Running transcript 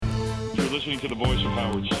listening to the voice of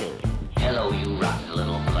Howard Stern. Hello, you rotten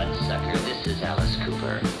little bloodsucker. This is Alice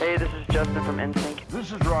Cooper. Hey, this is Justin from NSYNC.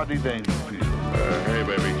 This is Rodney Dangerfield. Hey,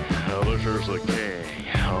 baby. This is the king.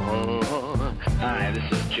 Hi, this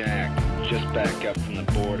is Jack. Just back up from the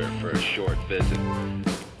border for a short visit.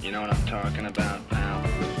 You know what I'm talking about, pal?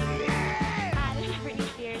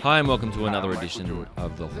 Hi and welcome to another edition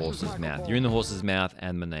of The Horse's Mouth. You're in The Horse's Mouth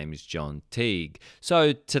and my name is John Teague.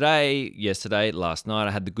 So last night, I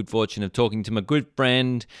had the good fortune of talking to my good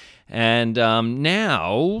friend and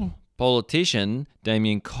now politician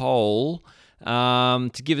Damien Cole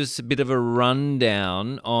to give us a bit of a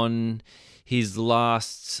rundown on his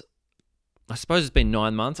last, I suppose it's been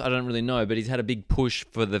 9 months, I don't really know, but he's had a big push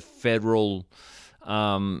for the federal,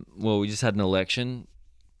 we just had an election,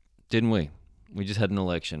 didn't we? We just had an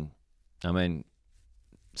election. I mean,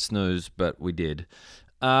 snooze, but we did.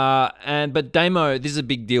 But Damo, this is a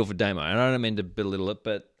big deal for Damo. And I don't mean to belittle it,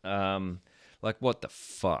 but what the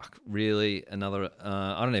fuck? Really? Another,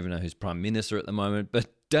 I don't even know who's Prime Minister at the moment, but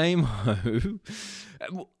Damo,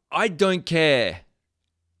 I don't care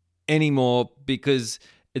anymore because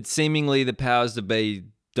it's seemingly the powers that be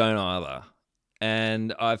don't either.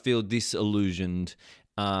 And I feel disillusioned,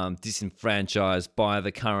 disenfranchised by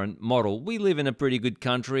the current model. We live in a pretty good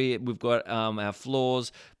country. We've got our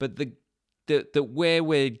flaws, but the where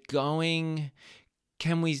we're going,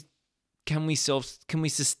 can we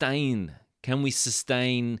sustain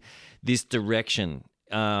this direction?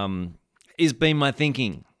 Is been my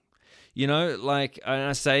thinking. You know, and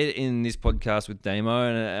I say it in this podcast with Damo,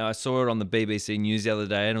 and I saw it on the BBC News the other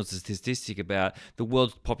day, and it was a statistic about the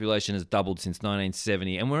world's population has doubled since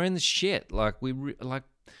 1970, and we're in the shit.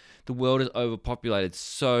 The world is overpopulated,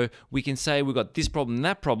 so we can say we've got this problem and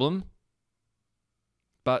that problem,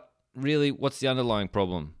 but really, what's the underlying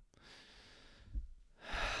problem?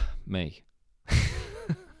 Me.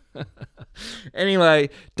 Anyway,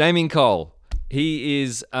 Damien Cole. He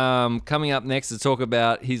is coming up next to talk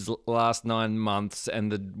about his last 9 months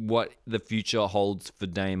and what the future holds for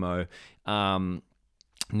Damo. Now,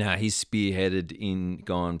 he's spearheaded in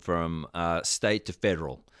going from state to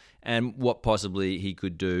federal and what possibly he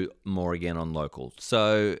could do more again on local.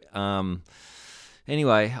 So,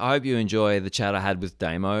 anyway, I hope you enjoy the chat I had with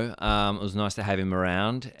Damo. It was nice to have him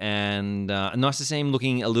around and nice to see him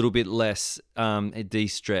looking a little bit less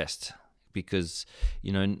de-stressed. Because,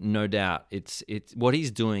 no doubt it's what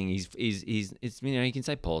he's doing. He's you can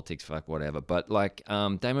say politics, fuck whatever, but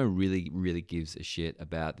Damo really, really gives a shit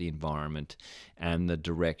about the environment and the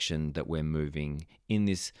direction that we're moving in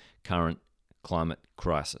this current climate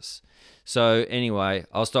crisis. So anyway,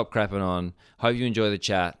 I'll stop crapping on. Hope you enjoy the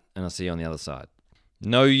chat, and I'll see you on the other side.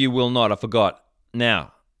 No, you will not. I forgot.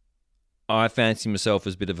 Now, I fancy myself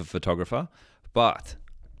as a bit of a photographer, but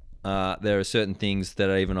there are certain things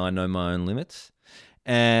that even I know my own limits.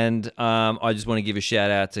 And I just want to give a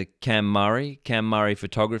shout out to Cam Murray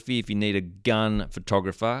Photography. If you need a gun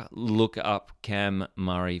photographer, look up Cam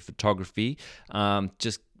Murray Photography.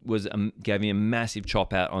 Gave me a massive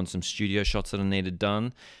chop out on some studio shots that I needed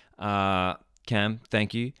done. Cam,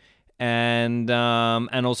 thank you. And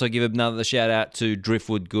also give another shout out to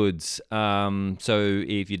Driftwood Goods. So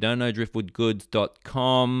if you don't know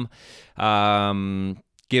driftwoodgoods.com,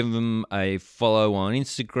 give them a follow on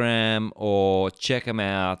Instagram or check them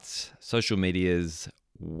out. Social medias,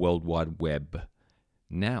 World Wide Web.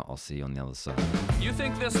 Now I'll see you on the other side. You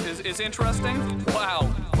think this is interesting?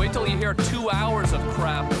 Wow. Wait till you hear 2 hours of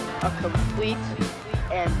crap. A complete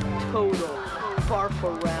and total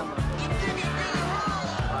farforama.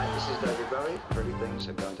 Hi, this is David Bowie. Pretty things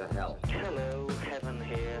are going to hell. Hello, Heaven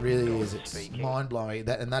here. Really is. It's mind-blowing.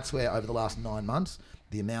 And that's where, over the last 9 months,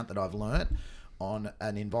 the amount that I've learnt on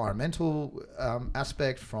an environmental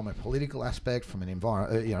aspect, from a political aspect, from an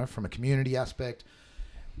from a community aspect.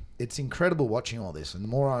 It's incredible watching all this. And the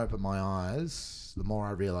more I open my eyes, the more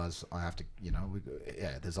I realise I have to,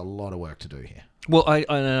 there's a lot of work to do here. Well,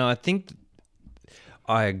 I think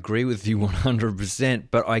I agree with you 100%,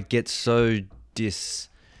 but I get so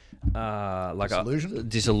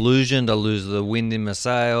disillusioned. I lose the wind in my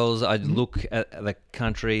sails. I look at the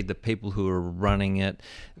country, the people who are running it,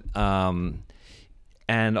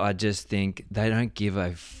 and I just think they don't give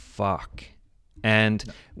a fuck. And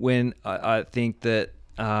when I think that,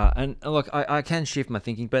 and look, I can shift my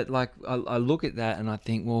thinking, but I look at that and I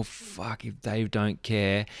think, well, fuck, if they don't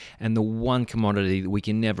care, and the one commodity that we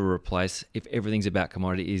can never replace, if everything's about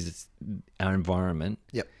commodity, is our environment.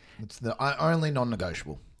 Yep. It's the only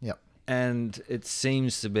non-negotiable. Yep. And it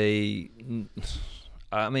seems to be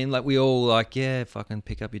I mean, like we all like, yeah, fucking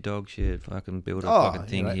pick up your dog shit, fucking build a fucking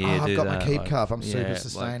thing here. I've do got that. my keep like, cup. I'm yeah, super like,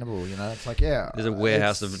 sustainable. It's like, yeah. there's a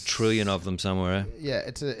warehouse it's- of a trillion of them somewhere. Yeah,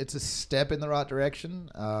 it's a step in the right direction.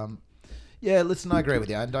 Yeah, listen, I agree with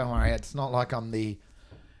you, and don't worry, it's not like I'm the.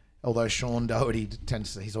 Although Sean Doherty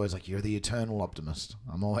he's always like, you're the eternal optimist.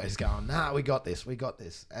 I'm always going, nah, we got this,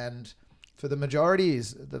 and for the majority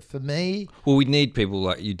for me. Well, we need people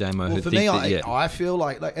like you, Damo, who Well, for think me, that, yeah. I feel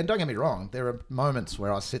like, and don't get me wrong, there are moments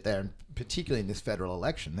where I sit there, and particularly in this federal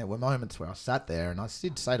election, there were moments where I sat there and I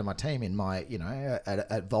did say to my team in my,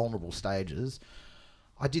 at vulnerable stages,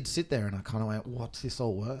 I did sit there and I kind of went, what's this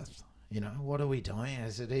all worth? What are we doing?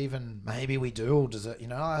 Is it even, maybe we do, or does it,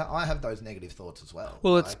 I have those negative thoughts as well.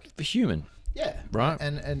 Well, it's human. Yeah. Right.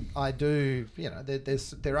 And I do,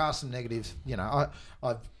 there are some negatives,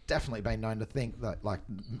 I've definitely been known to think that, like,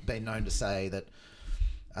 been known to say that,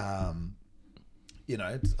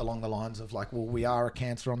 it's along the lines of like, well, we are a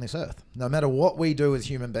cancer on this earth. No matter what we do as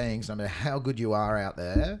human beings, no matter how good you are out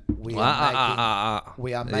there, we are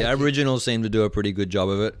making. The Aboriginals seem to do a pretty good job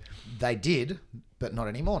of it. They did, but not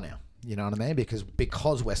anymore now. You know what I mean?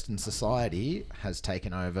 Because Western society has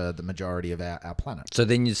taken over the majority of our planet. So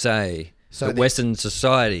then you say that Western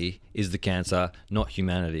society is the cancer, not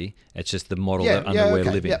humanity. It's just the model under we're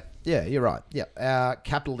living. Yeah, you're right. Yeah, our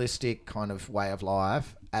capitalistic kind of way of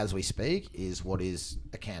life, as we speak, is what is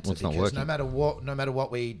a cancer. Well, it's not because working. no matter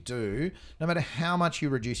what we do, no matter how much you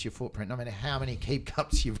reduce your footprint, no matter how many keep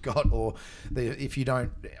cups you've got, or if you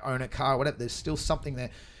don't own a car, whatever, there's still something there.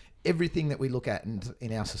 Everything that we look at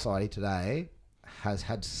in our society today has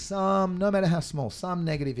had some, no matter how small, some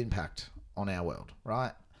negative impact on our world,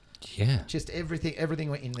 right? Yeah. Just everything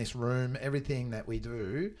in this room, everything that we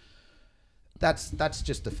do, that's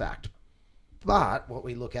just a fact. But what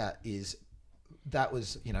we look at is that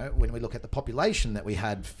was, when we look at the population that we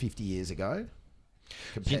had 50 years ago.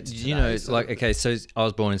 Compared to today, so I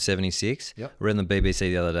was born in 76. Yep. Read on the BBC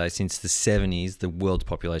the other day, since the 70s, the world's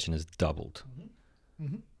population has doubled.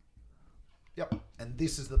 Mm-hmm. Yep. And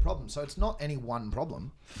this is the problem. So it's not any one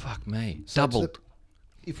problem. Fuck me. So Doubled.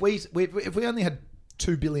 If we only had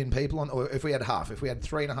 2 billion people or if we had half, if we had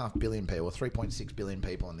 3.5 billion people or 3.6 billion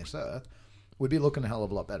people on this earth, we'd be looking a hell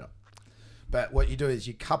of a lot better. But what you do is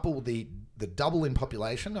you couple the double in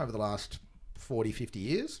population over the last 40, 50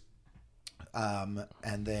 years, and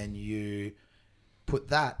then you put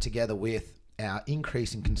that together with our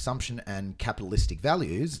increase in consumption and capitalistic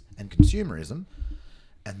values and consumerism,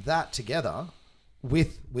 and that together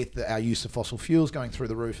with our use of fossil fuels going through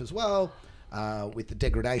the roof as well, with the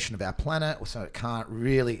degradation of our planet, so it can't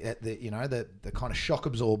really, the kind of shock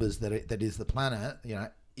absorbers that is the planet,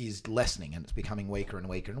 is lessening and it's becoming weaker and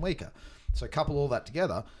weaker and weaker. So couple all that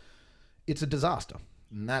together, it's a disaster.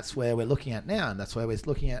 And that's where we're looking at now, and that's where we're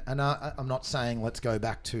looking at. And I'm not saying let's go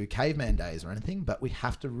back to caveman days or anything, but we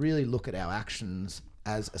have to really look at our actions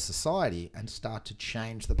as a society and start to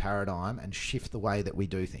change the paradigm and shift the way that we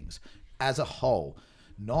do things as a whole,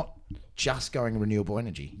 not just going renewable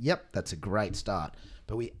energy. Yep, that's a great start,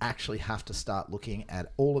 but we actually have to start looking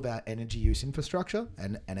at all of our energy use infrastructure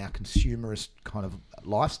and our consumerist kind of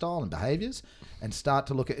lifestyle and behaviors, and start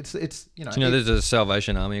to look at it's there's a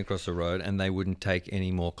Salvation Army across the road, and they wouldn't take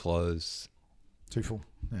any more clothes. Too full.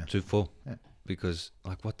 Yeah. Too full. Yeah. Because,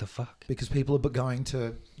 like, what the fuck? Because people are going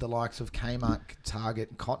to the likes of Kmart, Target,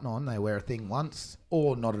 and Cotton On. They wear a thing once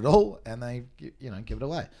or not at all, and they, give it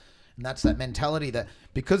away. And that's that mentality that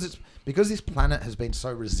because this planet has been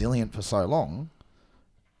so resilient for so long,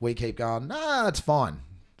 we keep going, nah, it's fine.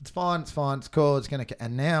 It's fine. It's fine. It's cool. It's going to...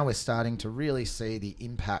 And now we're starting to really see the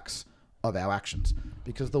impacts of our actions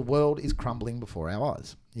because the world is crumbling before our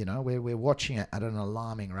eyes. We're watching it at an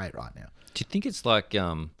alarming rate right now. Do you think it's like...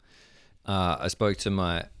 I spoke to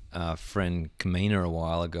my friend Kamina a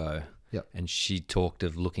while ago, Yep. and she talked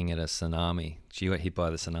of looking at a tsunami. She got hit by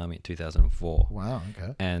the tsunami in 2004. Wow,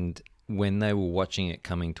 okay. And when they were watching it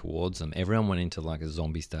coming towards them, everyone went into like a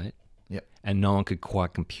zombie state. Yep. And no one could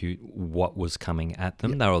quite compute what was coming at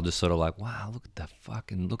them. Yep. They were all just sort of like, wow, look at that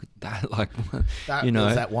fucking, look at that. Like, That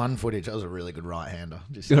was that one footage. That was a really good right-hander.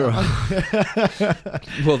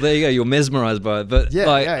 Well, there you go. You're mesmerized by it. But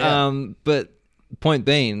Yeah. but point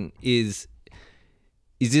being is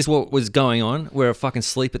this what was going on? We're a fucking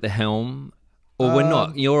sleep at the helm, or we're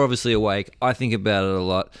not? You're obviously awake. I think about it a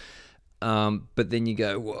lot. But then you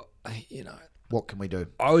go, well, what can we do?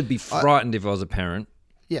 I would be frightened if I was a parent.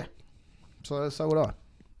 Yeah. So would I.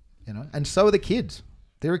 And so are the kids.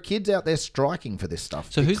 There are kids out there striking for this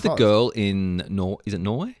stuff. So who's the girl in is it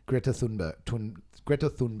Norway? Greta Thunberg. Greta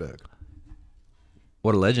Thunberg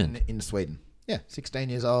What a legend. in Sweden. Yeah, 16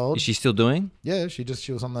 years old. Is she still doing? Yeah, she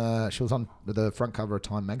was on the front cover of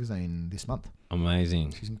Time magazine this month.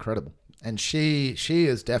 Amazing. She's incredible, and she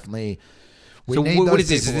is definitely. So need what those is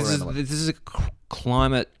this? people around the world. This is a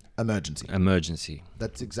climate emergency.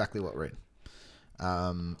 That's exactly what we're in.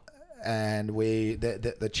 And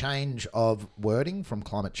the change of wording from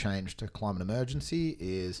climate change to climate emergency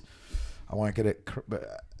is, I won't get it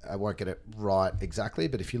right exactly,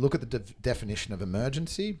 but if you look at the definition of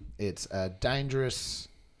emergency, it's a dangerous,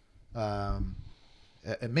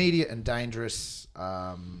 immediate and dangerous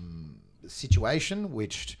situation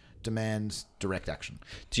which demands direct action.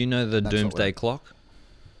 Do you know the doomsday clock?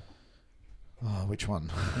 Oh, which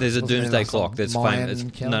one? There's a doomsday clock that's Mayan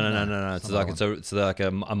famous. calendar? No. It's like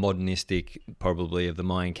a modernistic, probably, of the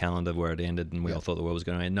Mayan calendar where it ended, and we all thought the world was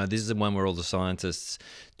going to end. No, this is the one where all the scientists,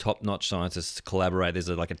 top-notch scientists, collaborate. There's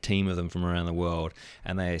like a team of them from around the world,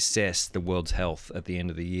 and they assess the world's health at the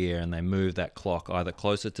end of the year, and they move that clock either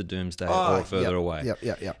closer to doomsday or further away.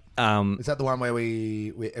 Yep. Is that the one where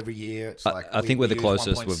we every year it's like I think we're the use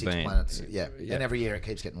closest 1.6 we've been. planets. Yeah, and every year it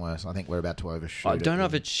keeps getting worse. I think we're about to overshoot. I don't know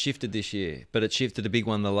if it shifted this year, but it shifted a big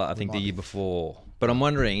one. I think the year before. But I'm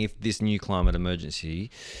wondering if this new climate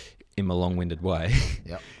emergency, in a long-winded way,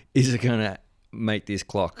 is it going to make this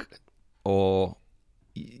clock or?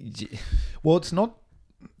 Well, it's not.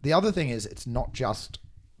 The other thing is, it's not just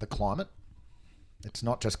the climate. It's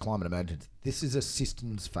not just climate emergency. This is a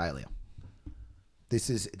systems failure. This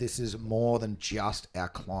is more than just our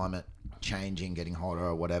climate changing, getting hotter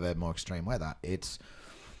or whatever, more extreme weather. It's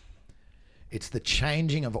the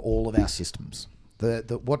changing of all of our systems.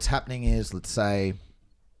 What's happening is, let's say,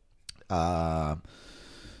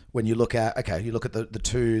 when you look at the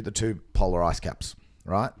two polar ice caps,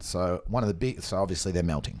 right? So obviously they're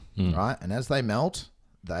melting, right? And as they melt,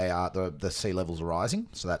 the sea levels are rising,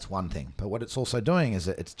 so that's one thing. But what it's also doing is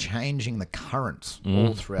that it's changing the currents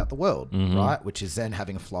all throughout the world, right? Which is then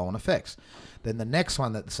having flow-on effects. Then the next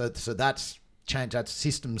one so that's change. That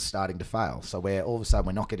system's starting to fail. So all of a sudden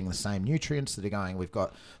we're not getting the same nutrients that are going. We've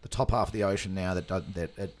got the top half of the ocean now that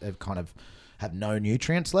have kind of have no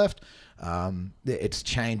nutrients left. It's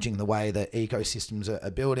changing the way that ecosystems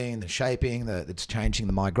are building, the shaping. It's changing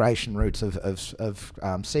the migration routes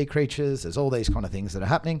of sea creatures. There's all these kind of things that are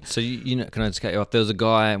happening. So you know, can I just cut you off? There was a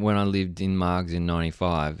guy when I lived in Margs in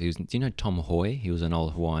 '95. Do you know Tom Hoy? He was an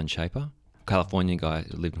old Hawaiian shaper. Californian guy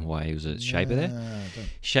who lived in Hawaii. He was a shaper there. He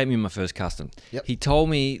shaped me my first custom. Yep. He told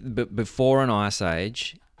me before an ice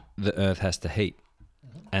age, the Earth has to heat.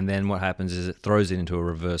 And then what happens is it throws it into a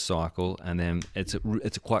reverse cycle, and then it's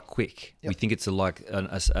quite quick. Yep. We think it's like an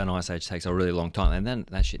ice age takes a really long time, and then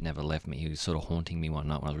that shit never left me. He was sort of haunting me one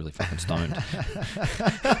night when I was really fucking stoned.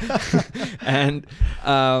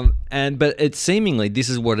 But it's seemingly this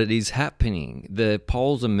is what it is happening. The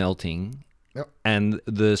poles are melting. Yep. And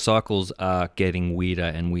the cycles are getting weirder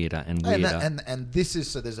and weirder and weirder. And this is,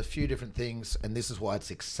 so there's a few different things, and this is why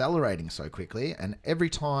it's accelerating so quickly. And every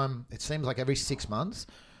time, it seems like every 6 months,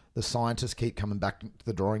 the scientists keep coming back to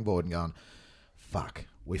the drawing board and going, fuck,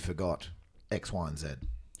 we forgot X, Y, and Z.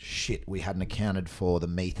 Shit, we hadn't accounted for the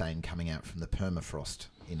methane coming out from the permafrost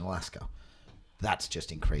in Alaska. That's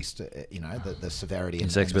just increased, the severity and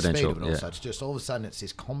the speed exponential, of it all. yeah. So it's just all of a sudden it's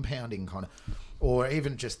this compounding kind of, or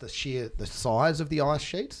even just the size of the ice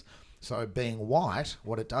sheets. So being white,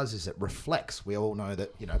 what it does is it reflects. We all know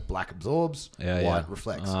that, black absorbs, white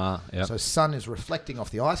reflects. Yep. So sun is reflecting off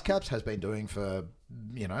the ice caps, has been doing for,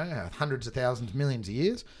 hundreds of thousands, millions of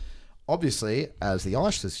years. Obviously, as the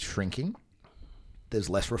ice is shrinking, there's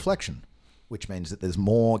less reflection, which means that there's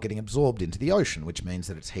more getting absorbed into the ocean, which means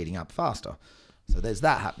that it's heating up faster. So there's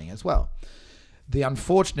that happening as well. The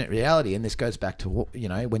unfortunate reality, and this goes back to,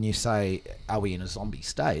 when you say, are we in a zombie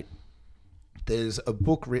state? There's a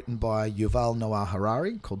book written by Yuval Noah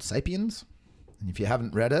Harari called Sapiens. And if you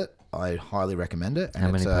haven't read it, I highly recommend it. And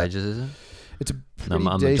How many pages is it? It's a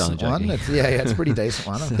pretty decent one. It's a pretty decent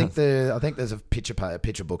one. I think there's a picture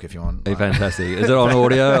book if you want. Fantastic. Is it on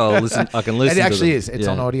audio? I can listen. It actually to is. It's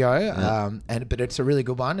on audio. But it's a really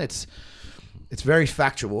good one. It's very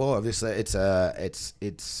factual. Obviously, it's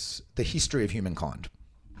the history of humankind,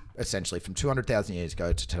 essentially from 200,000 years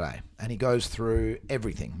ago to today. And he goes through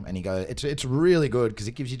everything. And it's really good because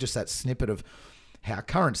it gives you just that snippet of how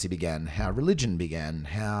currency began, how religion began,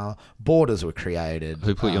 how borders were created.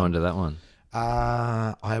 Who put you onto that one?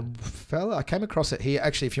 I came across it here.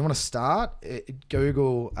 Actually, if you want to start,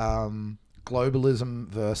 Google globalism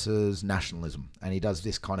versus nationalism, and he does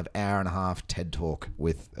this kind of hour and a half TED talk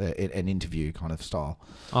with an interview kind of style.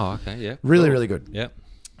 Oh, okay, yeah, really good. Yep.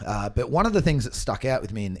 But one of the things that stuck out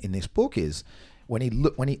with me in this book is what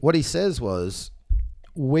he says was,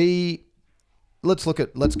 we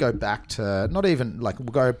let's go back to not even like we'll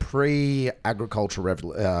go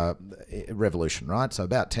pre-agricultural revolution, right? So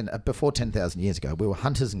before 10,000 years ago, we were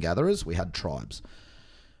hunters and gatherers. We had tribes.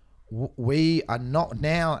 We are not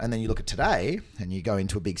now, and then you look at today, and you go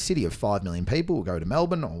into a big city of 5 million people, we'll go to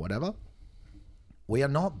Melbourne or whatever. We are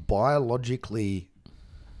not biologically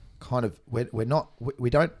we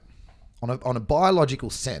don't, on a biological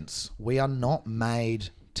sense, we are not made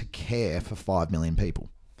to care for 5 million people.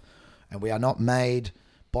 And we are not made,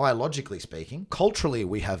 biologically speaking, culturally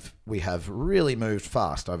we have really moved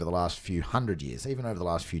fast over the last few hundred years, even over the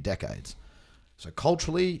last few decades. So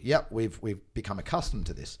culturally, yep, we've become accustomed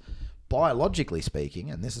to this. Biologically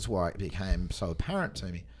speaking, and this is why it became so apparent to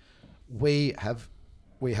me, we're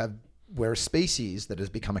a species that has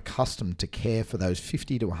become accustomed to care for those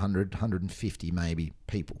 50 to 100, 150 maybe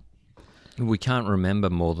people. We can't remember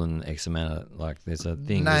more than X amount of, like, there's a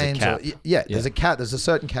thing, there's a cap. There's a cap, there's a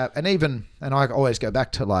certain cap. And I always go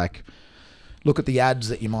back to, like, look at the ads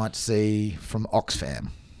that you might see from Oxfam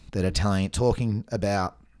that are talking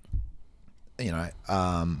about, you know,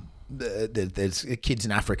 there's kids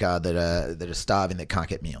in Africa that are starving that can't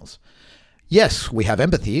get meals. Yes, we have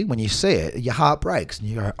empathy. When you see it, your heart breaks and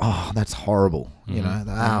you go, oh, that's horrible. You know,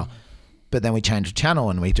 wow. But then we change the channel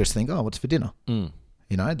and we just think, oh, what's for dinner?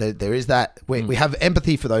 You know, there is that. We have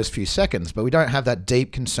empathy for those few seconds, but we don't have that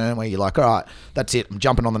deep concern where you're like, all right, that's it. I'm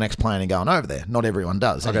jumping on the next plane and going over there. Not everyone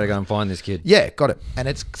does. I've got to go and find this kid. Yeah, got it. And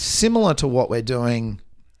it's similar to what we're doing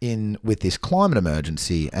with this climate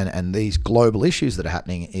emergency and these global issues that are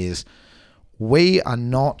happening is we're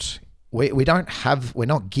not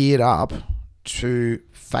geared up to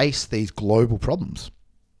face these global problems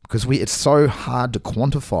because it's so hard to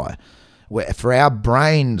quantify. For our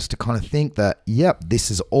brains to kind of think that, yep, this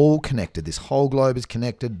is all connected. This whole globe is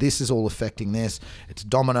connected. This is all affecting this. It's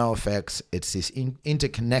domino effects. It's this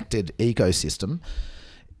interconnected ecosystem.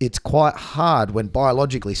 It's quite hard when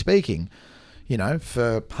biologically speaking, you know,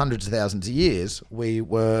 for hundreds of thousands of years, we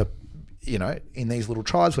were, you know, in these little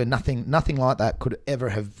tribes where nothing like that could ever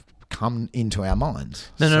have come into our minds.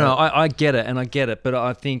 No, I get it. But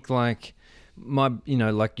I think like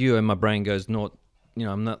like you and my brain goes not, you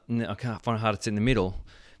know, I can't find it hard to sit in the middle.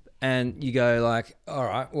 And you go like, all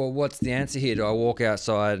right, well, what's the answer here? Do I walk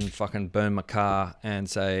outside and fucking burn my car and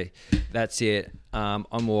say, that's it,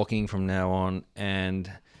 I'm walking from now on and,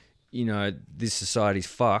 you know, this society's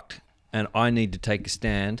fucked and I need to take a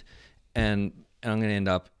stand and I'm going to end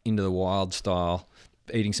up into the wild style,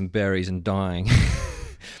 eating some berries and dying.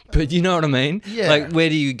 But you know what I mean? Yeah. Like, where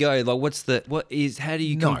do you go? Like, how do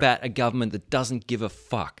you combat a government that doesn't give a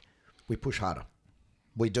fuck? We push harder.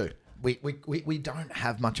 We do. We don't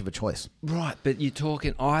have much of a choice. Right, but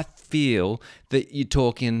I feel that you're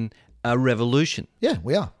talking a revolution. Yeah,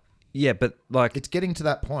 we are. Yeah, but like... It's getting to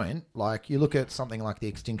that point. Like, you look at something like the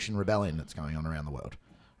Extinction Rebellion that's going on around the world,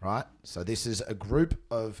 right? So this is a group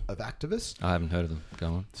of activists. I haven't heard of them. Go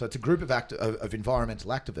on. So it's a group of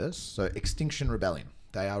environmental activists. So Extinction Rebellion.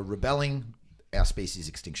 They are rebelling our species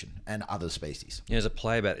extinction and other species. Yeah, there's a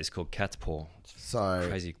play about this called Cat's Paw. So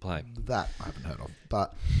crazy play. That I haven't heard of.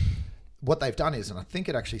 But what they've done is, and I think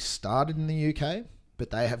it actually started in the UK, but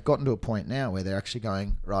they have gotten to a point now where they're actually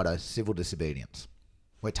going, righto, civil disobedience.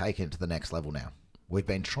 We're taking it to the next level now. We've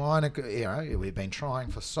been trying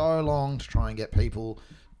for so long to try and get people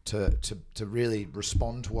to really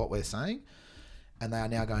respond to what we're saying. And they are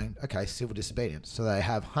now going, okay, civil disobedience. So they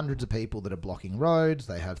have hundreds of people that are blocking roads.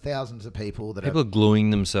 They have thousands of people that are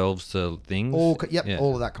gluing themselves to things. All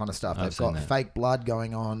of that kind of stuff. They've got fake blood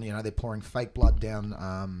going on. You know, they're pouring fake blood down,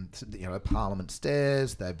 Parliament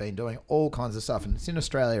stairs. They've been doing all kinds of stuff, and it's in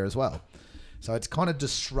Australia as well. So it's kind of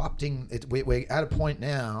disrupting. We're at a point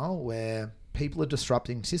now where people are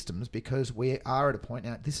disrupting systems because we are at a point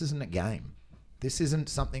now. This isn't a game. This isn't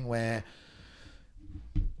something where,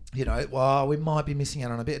 you know, well, we might be missing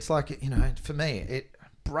out on a bit. It's like, you know, for me, it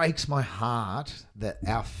breaks my heart that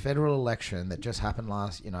our federal election that just happened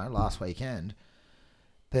last weekend,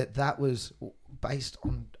 that was based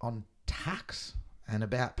on tax and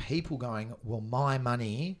about people going, well, my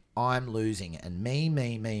money, I'm losing, and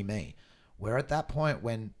me. We're at that point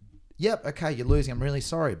when, yep, okay, you're losing, I'm really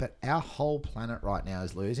sorry, but our whole planet right now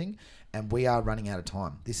is losing, and we are running out of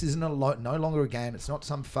time. This isn't no longer a game. It's not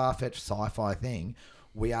some far-fetched sci-fi thing.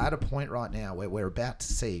 We are at a point right now where we're about to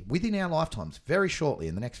see, within our lifetimes, very shortly,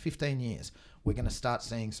 in the next 15 years, we're going to start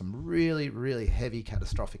seeing some really, really heavy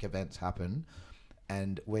catastrophic events happen,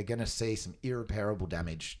 and we're going to see some irreparable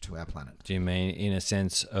damage to our planet. Do you mean in a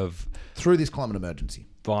sense of... through this climate emergency.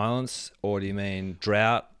 Violence, or do you mean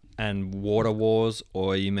drought and water wars,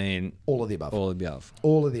 or you mean... all of the above. All of the above.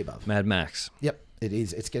 All of the above. Mad Max. Yep. It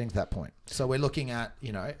is. It's getting to that point. So we're looking at,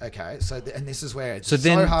 okay. So and this is where it's So so,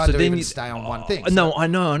 then- hard so to then even you- stay on one thing. No, I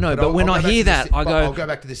know. But I'll when go I back hear to this- that, I go, I'll go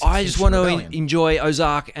back to this I just Extinction want to Rebellion. enjoy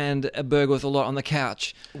Ozark and Bergworth a lot on the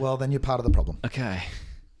couch. Well, then you're part of the problem. Okay.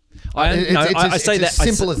 It's as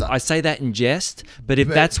simple as that. I say that in jest, but if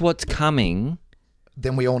that's what's coming,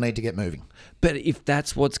 Then we all need to get moving. but if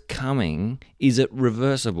that's what's coming, is it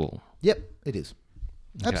reversible? Yep, it is.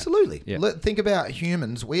 Absolutely. Yeah. Think about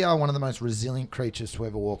humans. We are one of the most resilient creatures to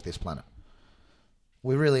ever walk this planet.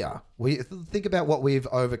 We really are. We think about what we've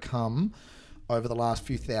overcome over the last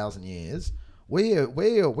few thousand years. We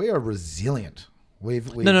are resilient. I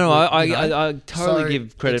totally So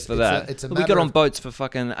give credit it's- for it's that. a- it's a we matter got on of- boats for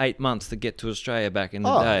fucking 8 months to get to Australia back in the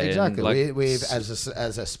Oh, day. exactly. And We've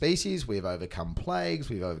as a species, we've overcome plagues,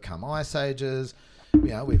 we've overcome ice ages.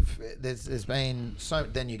 There's been so.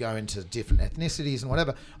 Then you go into different ethnicities and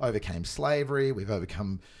whatever. Overcame slavery. We've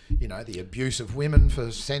overcome, the abuse of women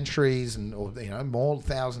for centuries or more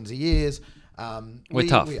thousands of years. We're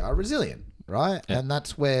tough. We are resilient, right? Yeah. And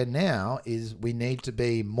that's where now is we need to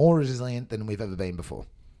be more resilient than we've ever been before,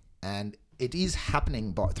 and it is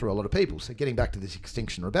happening through a lot of people. So getting back to this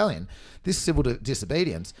Extinction Rebellion, this civil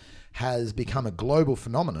disobedience has become a global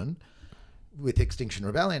phenomenon with Extinction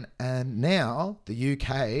Rebellion, and now the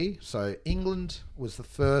UK. So England was the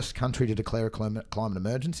first country to declare a climate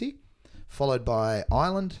emergency, followed by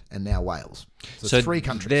Ireland and now Wales. So 3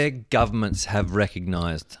 countries. Their governments have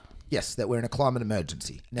recognised. Yes, that we're in a climate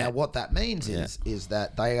emergency. Now, what that means is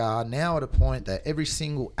that they are now at a point that every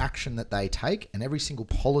single action that they take and every single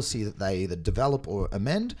policy that they either develop or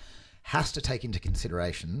amend has to take into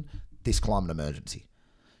consideration this climate emergency.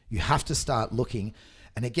 You have to start looking,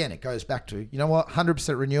 and again, it goes back to,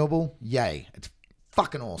 100% renewable, yay. It's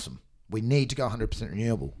fucking awesome. We need to go 100%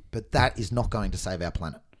 renewable, but that is not going to save our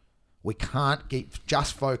planet. We can't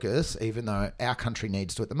just focus, even though our country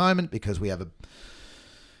needs to at the moment, because we have a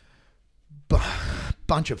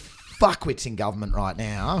bunch of fuckwits in government right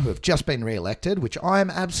now who have just been re-elected, which I am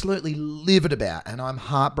absolutely livid about, and I'm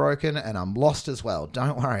heartbroken and I'm lost as well.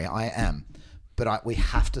 Don't worry, I am. But we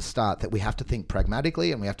have to start that. We have to think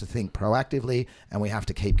pragmatically and we have to think proactively and we have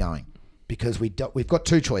to keep going, because we've got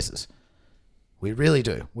 2 choices. We really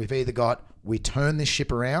do. We've either got, we turn this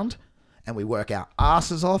ship around and we work our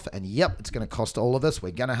asses off, and yep, it's going to cost all of us.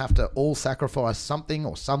 We're going to have to all sacrifice something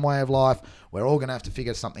or some way of life. We're all going to have to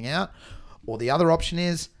figure something out. Or the other option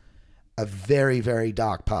is a very, very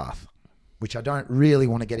dark path, which I don't really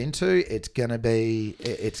want to get into. It's going to be,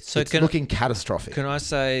 it's looking catastrophic. Can I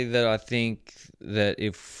say that I think that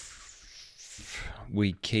if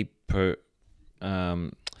we keep, if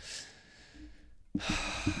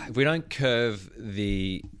we don't curve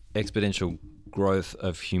the exponential growth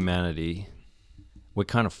of humanity, we're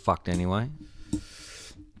kind of fucked anyway.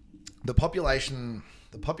 The population,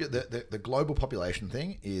 the global population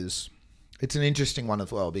thing it's an interesting one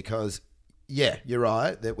as well, because you're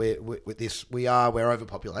right that we're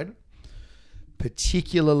overpopulated.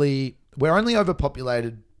 Particularly, we're only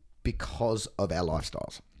overpopulated because of our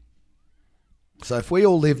lifestyles. So if we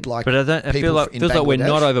all lived like, But I feel like we're not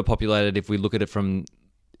Bangladesh- overpopulated if we look at it from,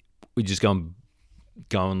 we just go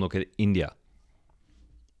and look at India.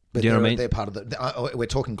 But Do you know what I mean? They're part of the. We're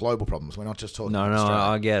talking global problems. We're not just talking. No, Australia.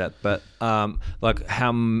 I get it, but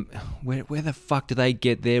where the fuck do they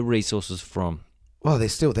get their resources from? Well,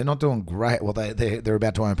 they're not doing great. Well, they're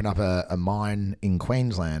about to open up a mine in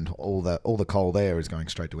Queensland. All the coal there is going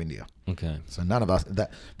straight to India. Okay, So none of us but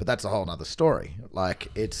that's a whole other story. Like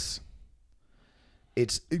it's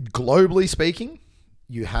globally speaking,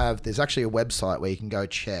 there's actually a website where you can go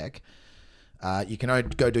check. You can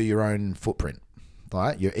go do your own footprint,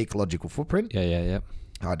 right? Your ecological footprint. yeah.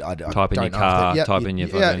 I Type in don't your know car, if type in your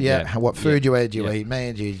fucking... yeah. What food you eat? Do you Yeah. eat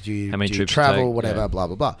meat? Do you How many do you trips you travel? take? Whatever, Yeah. blah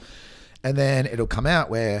blah blah. And then it'll come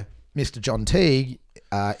out where Mr. John Teague,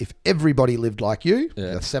 if everybody lived like you,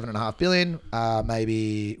 Yeah. 7.5 billion,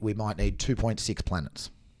 maybe we might need 2.6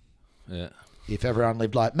 planets. Yeah. If everyone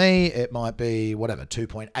lived like me, it might be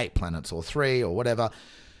 2.8 planets or 3 or whatever.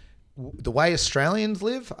 The way Australians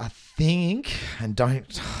live, I think, and I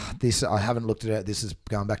haven't looked at it. This is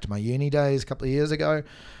going back to my uni days a couple of years ago.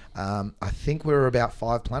 I think we're about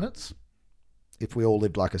 5 planets if we all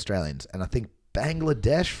lived like Australians. And I think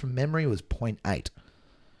Bangladesh, from memory, was 0.8.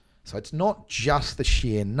 So it's not just the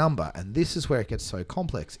sheer number. And this is where it gets so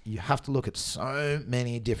complex. You have to look at so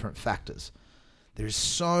many different factors. There's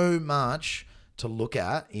so much to look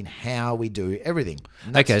at in how we do everything.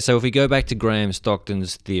 Okay, so if we go back to Graham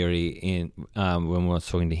Stockton's theory when we were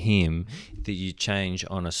talking to him, that you change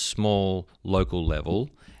on a small local level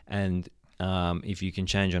and if you can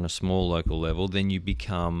change on a small local level, then you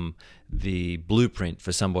become the blueprint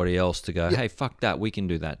for somebody else to go, hey, fuck that, we can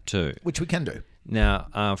do that too. Which we can do. Now,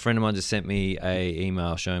 a friend of mine just sent me a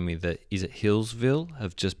email showing me that, is it Hillsville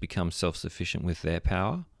have just become self-sufficient with their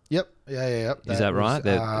power? Yep. Yeah. Is that right?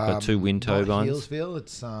 They've got 2 wind not turbines. Hillsville.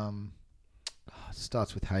 It's it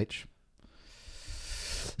starts with H.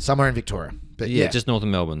 Somewhere in Victoria. But Yeah, just north of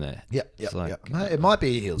Melbourne there. Yep. It's like- It might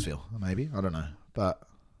be Hillsville, maybe. I don't know. But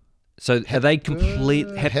So are they complete...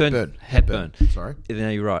 Hepburn. Sorry. No,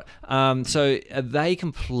 you're right. So are they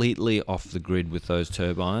completely off the grid with those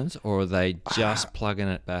turbines, or are they just plugging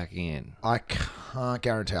it back in? I can't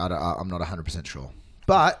guarantee. I'm not 100% sure.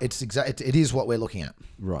 But it is what we're looking at.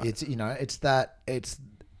 Right. It's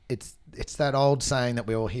it's that old saying that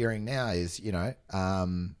we're all hearing now is,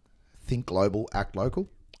 think global, act local.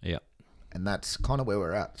 Yeah. And that's kind of where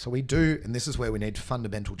we're at. So we do, and this is where we need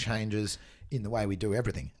fundamental changes in the way we do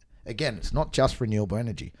everything. Again, it's not just renewable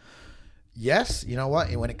energy. Yes, you know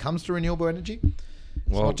what? When it comes to renewable energy,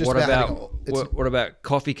 it's not just what about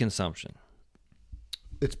coffee consumption?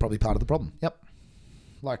 It's probably part of the problem. Yep.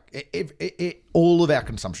 Like all of our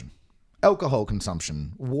consumption, alcohol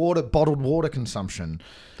consumption, bottled water consumption.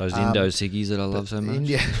 Those Indo ciggies that I love so much.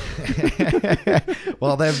 India.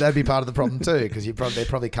 Well, that'd be part of the problem too, because they're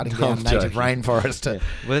probably cutting down native rainforest.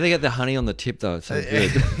 Where they get the honey on the tip though? It's so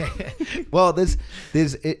good. Well,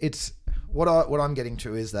 it's what I'm getting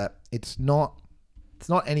to is that it's not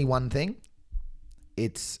any one thing.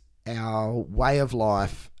 It's our way of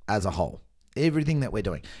life as a whole. Everything that we're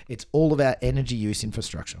doing. It's all of our energy use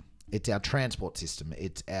infrastructure. It's our transport system.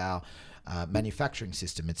 It's our manufacturing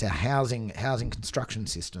system. It's our housing construction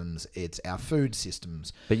systems. It's our food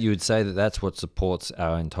systems. But you would say that that's what supports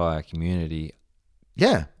our entire community.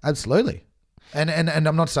 Yeah, absolutely. And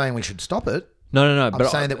I'm not saying we should stop it. No. I'm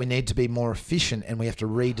saying that we need to be more efficient and we have to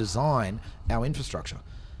redesign our infrastructure.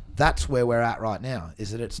 That's where we're at right now,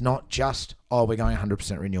 is that it's not just, we're going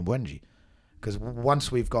 100% renewable energy. Because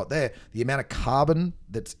once we've got there, the amount of carbon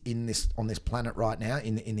that's on this planet right now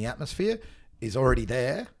in the atmosphere is already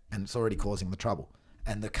there, and it's already causing the trouble.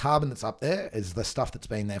 And the carbon that's up there is the stuff that's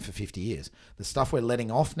been there for 50 years. The stuff we're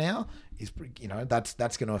letting off now is,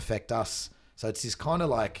 that's going to affect us. So it's this kind of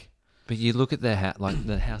like. But you look at the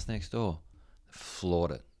house next door,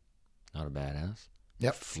 floored it. Not a bad house.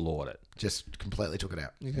 Yep. Floored it. Just completely took it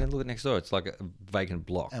out. You can look at next door. It's like a vacant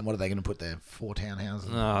block. And what are they going to put there? 4 townhouses?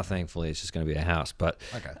 Oh, thankfully, it's just going to be a house. But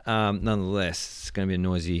okay. Nonetheless, it's going to be a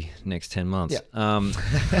noisy next 10 months. Yeah.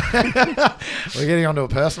 We're getting onto a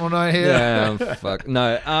personal note here. Yeah, fuck.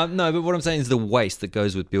 No, but what I'm saying is the waste that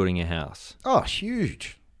goes with building a house. Oh,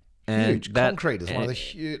 huge. And huge. Concrete is one of the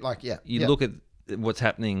huge, You look at what's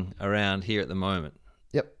happening around here at the moment.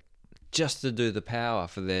 Yep. Just to do the power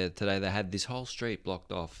for today, they had this whole street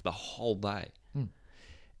blocked off the whole day.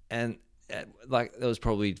 And there was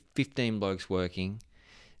probably 15 blokes working.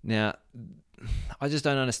 Now, I just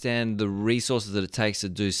don't understand the resources that it takes to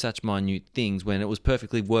do such minute things when it was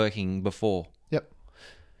perfectly working before. Yep.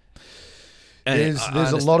 And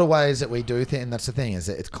there's a lot of ways that we do things, and that's the thing, is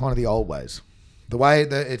that it's kind of the old ways. The way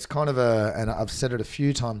that it's kind of and I've said it a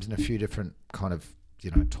few times in a few different kind of,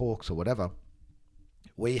 talks or whatever.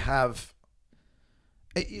 We have,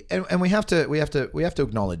 and we have to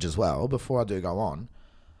acknowledge as well, before I do go on,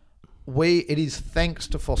 it is thanks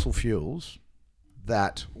to fossil fuels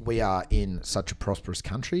that we are in such a prosperous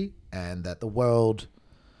country, and that the world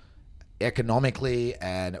economically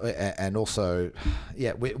and also,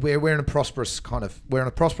 we're in a prosperous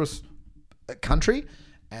country,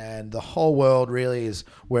 and the whole world really is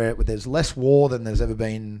where there's less war than there's ever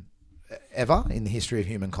been in the history of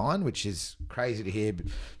humankind, which is crazy to hear,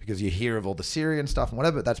 because you hear of all the Syrian stuff and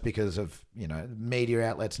whatever, but that's because of media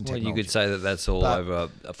outlets and technology. Well, you could say that that's all over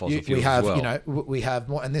fossil fuels we have, as well. We have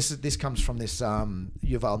more, and this comes from this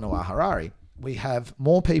Yuval Noah Harari. We have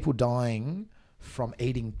more people dying from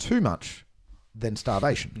eating too much than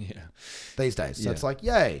starvation these days. So it's like,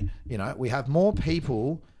 yay, we have more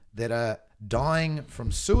people that are dying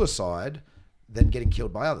from suicide than getting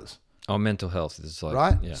killed by others. Oh, mental health is like,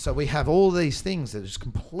 right. Yeah. So we have all these things that have just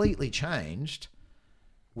completely changed,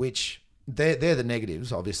 which they're the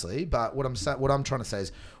negatives, obviously. But what I'm trying to say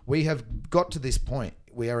is, we have got to this point.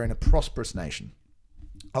 We are in a prosperous nation.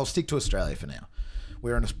 I'll stick to Australia for now.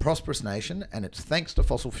 We're in a prosperous nation, and it's thanks to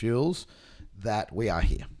fossil fuels that we are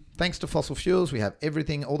here. Thanks to fossil fuels, we have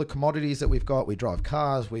everything, all the commodities that we've got. We drive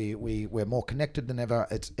cars. We're more connected than ever.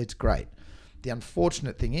 It's great. The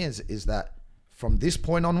unfortunate thing is that from this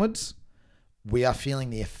point onwards, we are feeling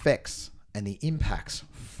the effects and the impacts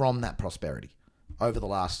from that prosperity. over the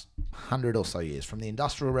last 100 or so years, from the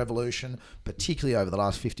Industrial Revolution, particularly over the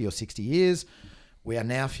last 50 or 60 years. We are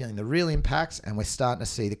now feeling the real impacts, and we're starting to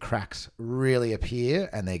see the cracks really appear,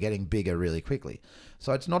 and they're getting bigger really quickly.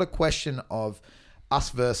 So it's not a question of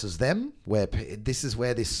us versus them, where this is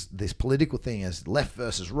where this political thing is left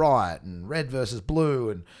versus right and red versus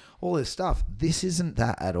blue and all this stuff. This isn't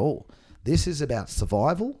that at all. This is about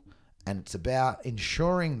survival, and it's about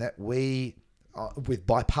ensuring that we, with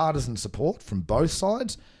bipartisan support from both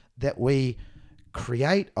sides, that we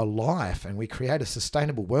create a life and we create a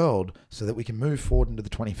sustainable world so that we can move forward into the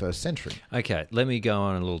 21st century. Okay, let me go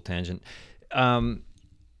on a little tangent.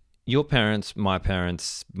 Your parents, my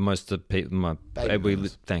parents, most of the people,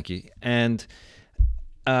 thank you. And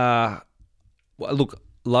look,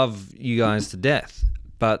 love you guys to death,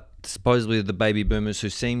 but supposedly the baby boomers who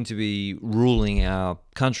seem to be ruling our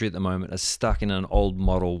country at the moment are stuck in an old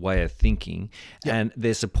model way of thinking, and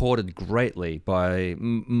they're supported greatly by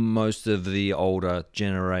most of the older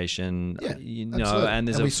generation. Absolutely.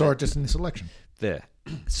 And we saw it just in this election. There.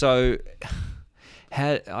 So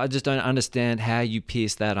I just don't understand how you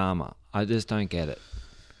pierce that armor. I just don't get it.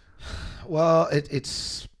 Well, it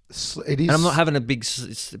is. And I'm not having a big,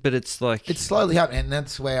 but it's like it's slowly happening, and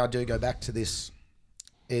that's where I do go back to this.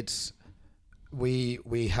 It's we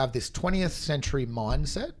have this 20th century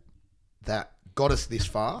mindset that got us this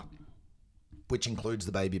far, which includes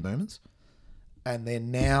the baby boomers, and they're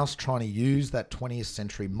now trying to use that 20th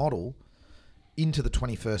century model into the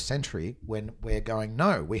 21st century when we're going,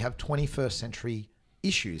 no, we have 21st century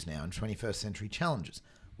issues now and 21st century challenges.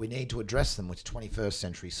 We need to address them with 21st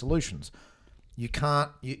century solutions. You can't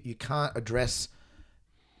address,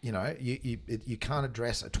 you can't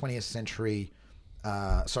address a 20th century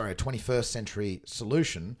a 21st century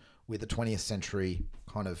solution with a 20th century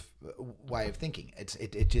kind of way of thinking.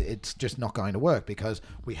 It's just not going to work because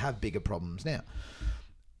we have bigger problems now.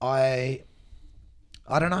 I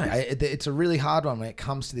don't know. It's a really hard one when it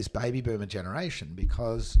comes to this baby boomer generation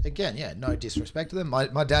because, again, no disrespect to them.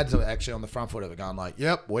 My dad's actually on the front foot of it going like,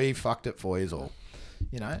 yep, we fucked it for yous all.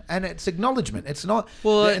 And it's acknowledgement. It's not...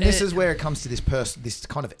 Well, and this is where it comes to this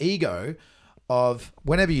kind of ego of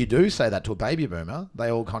whenever you do say that to a baby boomer, they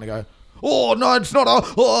all kind of go, oh, no, it's not,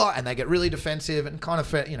 and they get really defensive and kind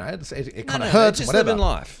of, it kind of hurts and whatever. Living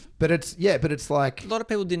life. But it's like... A lot of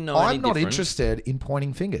people didn't know I'm not interested in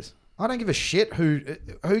pointing fingers. I don't give a shit who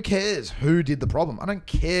cares who did the problem. I don't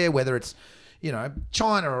care whether it's,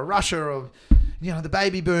 China or Russia or, the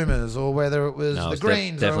baby boomers or whether it was the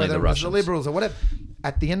Greens or whether it was the Liberals or whatever.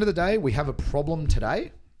 At the end of the day, we have a problem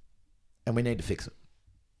today and we need to fix it.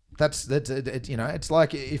 That's it's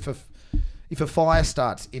like if a fire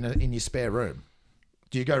starts in your spare room,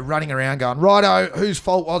 do you go running around going, righto, whose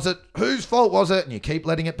fault was it? Whose fault was it? And you keep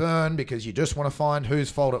letting it burn because you just want to find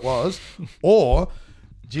whose fault it was, or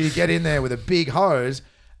do you get in there with a big hose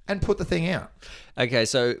and put the thing out? Okay,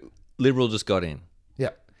 so Liberal just got in. Yeah.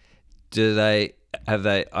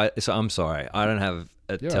 So I'm sorry, I don't have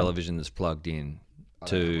a television that's plugged in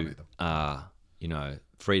to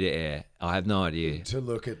free to air. I have no idea. To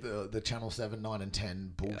look at the Channel 7, 9 and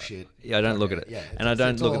 10 bullshit. Yeah, I don't look at it. Yeah, and I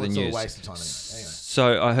don't look at the news. It's all a waste of time anyway.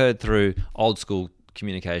 So I heard through old school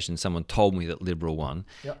communication, someone told me that Liberal won,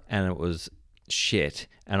 and it was shit,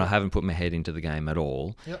 and I haven't put my head into the game at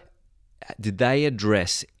all. Yep. Did they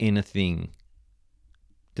address anything?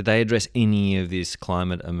 Did they address any of this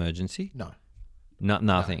climate emergency? No.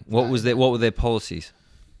 Nothing. No, what were their policies?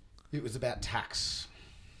 It was about tax.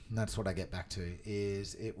 And that's what I get back to.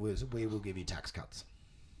 We will give you tax cuts.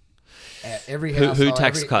 Every household, who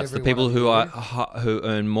tax cuts? The people who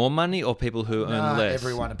earn more money or people who earn less?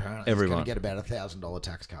 Everyone apparently. Everyone is going to get about $1,000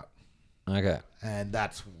 tax cut. Okay. And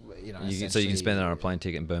that's so you can spend that on a plane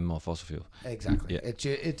ticket and burn more fossil fuel. Exactly. Yeah. It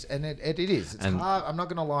is. It's hard. I'm not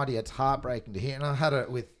going to lie to you. It's heartbreaking to hear. And I had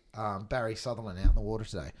it with Barry Sutherland out in the water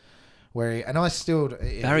today.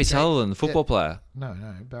 Barry Sutherland, the football player. No,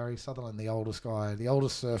 Barry Sutherland, the oldest guy, the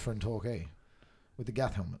oldest surfer in Torquay, with the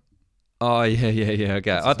gaff helmet. Oh yeah.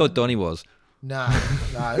 Okay, I thought Donnie was. No,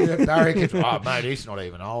 Barry keeps. Oh mate, he's not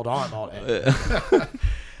even old. I'm not.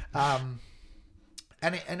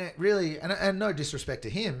 And it really, and no disrespect to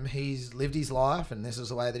him, he's lived his life, and this is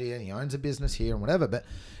the way that he owns a business here and whatever. But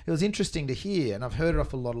it was interesting to hear, and I've heard it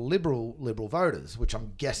off a lot of liberal voters, which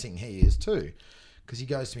I'm guessing he is too. Because he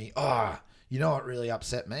goes to me, you know what really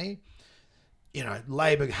upset me?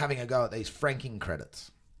 Labor having a go at these franking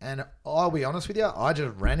credits. And I'll be honest with you, I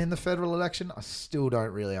just ran in the federal election. I still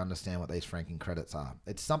don't really understand what these franking credits are.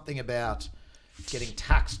 It's something about getting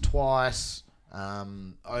taxed twice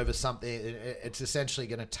over something. It's essentially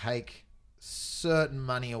going to take certain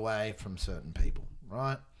money away from certain people,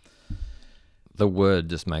 right? The word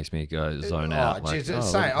just makes me go zone out. Like,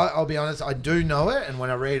 I'll be honest, I do know it, and when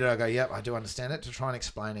I read it, I go, "Yep, I do understand it." To try and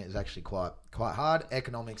explain it is actually quite hard.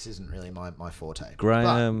 Economics isn't really my forte.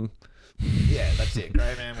 Graham. But, yeah, that's it,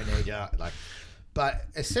 Graham. We need you. But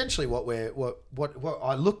essentially, what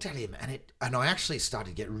I looked at him, and I actually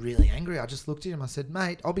started to get really angry. I just looked at him. I said,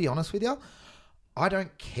 "Mate, I'll be honest with you. I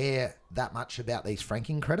don't care that much about these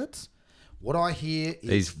franking credits. What I hear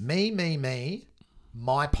is me,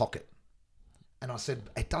 my pocket." And I said,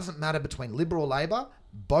 it doesn't matter between Liberal or Labor,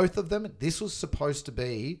 both of them. This was supposed to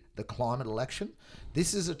be the climate election.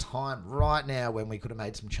 This is a time right now when we could have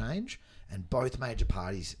made some change, and both major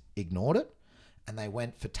parties ignored it, and they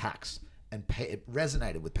went for tax, and it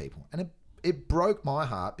resonated with people. And it broke my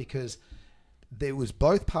heart because there was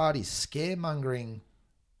both parties scaremongering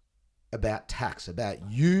about tax, about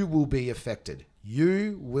you will be affected.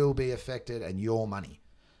 You will be affected and your money.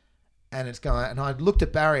 And it's going, and I looked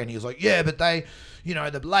at Barry and he was like, yeah, but they,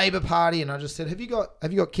 the Labor Party. And I just said, have you got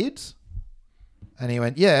kids? And he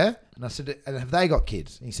went, yeah. And I said, and have they got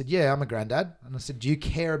kids? And he said, yeah, I'm a granddad. And I said, do you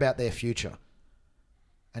care about their future?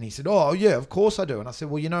 And he said, oh yeah, of course I do. And I said,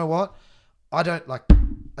 well, you know what? I don't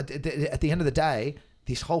at the end of the day,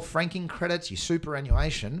 this whole franking credits, your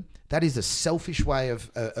superannuation, that is a selfish way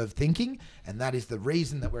of thinking. And that is the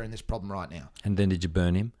reason that we're in this problem right now. And then did you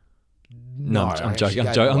burn him? No, I'm joking.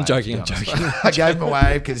 I'm joking. I gave him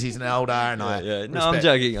away because he's an elder, and No, I'm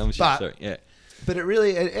joking. Sorry. Yeah, but it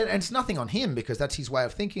really, and it's nothing on him because that's his way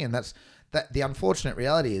of thinking, and that's the unfortunate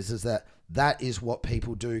reality is that is what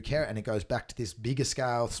people do care, and it goes back to this bigger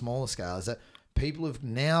scale, smaller scale, is that people have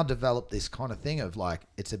now developed this kind of thing of like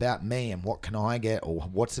it's about me and what can I get or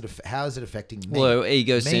how is it affecting me? Well,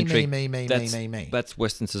 egocentric. Me. That's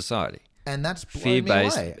Western society. And that's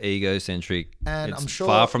fear-based, egocentric. And it's I'm sure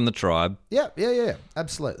far from the tribe. Yeah,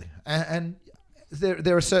 absolutely. And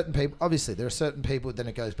there are certain people. Obviously, there are certain people. Then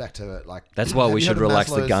it goes back to like. That's why we should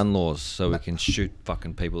relax the gun laws so we can shoot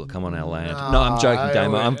fucking people that come on our land. No, I'm joking,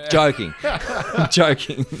 Damo. I'm joking. I'm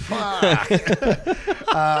joking.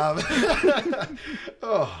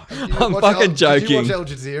 I'm fucking joking. Did you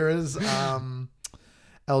watch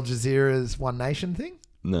Al Jazeera's One Nation thing?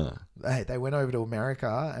 No. Hey, they went over to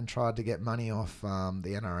America and tried to get money off the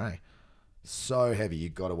NRA. So heavy, you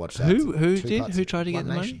got to watch that. Who did? Who tried to get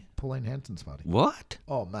the money? Pauline Hanson's party. What?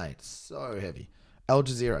 Oh, mate, so heavy. Al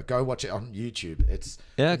Jazeera, go watch it on YouTube. It's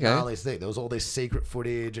gnarliest thing. There was all this secret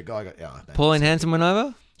footage. A guy got Pauline Hanson went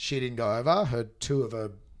over. She didn't go over. Two of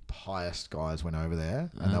her highest guys went over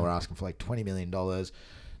there, and they were asking for like $20 million.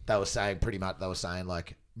 They were saying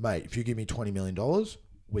like, mate, if you give me $20 million,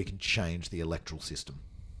 we can change the electoral system.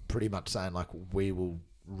 Pretty much saying like we will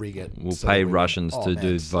rig it. We'll pay Russians to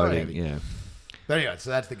do voting. Yeah. But anyway, so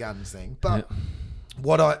that's the guns thing. But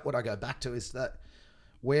what I go back to is that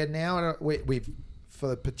we're now we've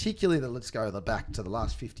for particularly let's go back to the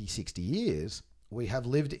last 50, 60 years, we have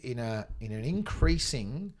lived in an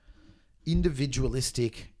increasing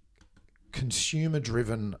individualistic,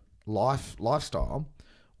 consumer-driven lifestyle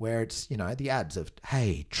where it's the ads of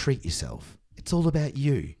hey, treat yourself. It's all about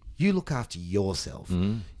you. You look after yourself.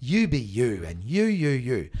 Mm-hmm. You be you and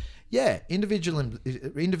you. Yeah,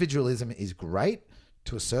 individualism is great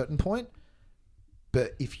to a certain point,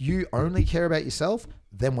 but if you only care about yourself,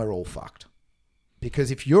 then we're all fucked.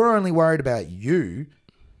 Because if you're only worried about you,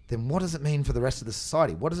 then what does it mean for the rest of the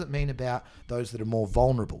society? What does it mean about those that are more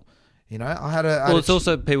vulnerable? It's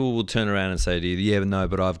also people will turn around and say to you, yeah, no,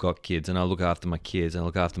 but I've got kids and I look after my kids and I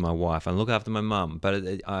look after my wife and I look after my mum. But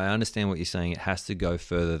I understand what you're saying. It has to go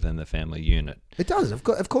further than the family unit. It does. Of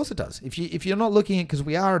course it does. If you're not looking at, because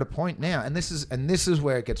we are at a point now, and this is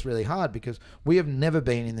where it gets really hard because we have never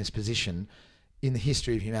been in this position in the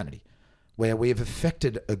history of humanity where we have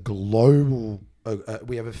affected our global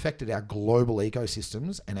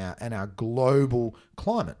ecosystems and our global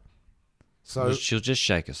climate. So she'll just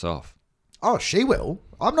shake us off. Oh, she will.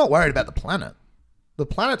 I'm not worried about the planet. The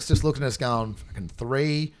planet's just looking at us going, fucking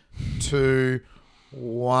 3, 2,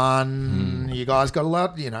 1. You guys got a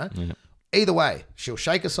lot, Yeah. Either way, she'll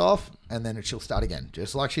shake us off and then she'll start again,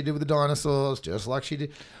 just like she did with the dinosaurs, just like she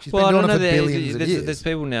did. She's been doing it for billions of years. There's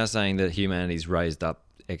people now saying that humanity's raised up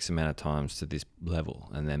X amount of times to this level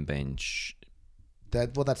and then been...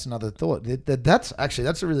 that's another thought. That's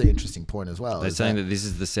a really interesting point as well. They're saying that this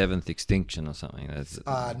is the 7th extinction or something.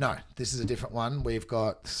 No, this is a different one. We've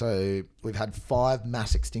had 5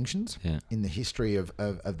 mass extinctions in the history of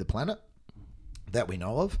the planet that we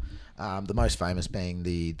know of. The most famous being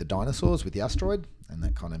the dinosaurs with the asteroid, and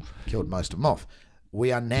that kind of killed most of them off.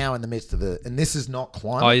 We are now in the midst of and this is not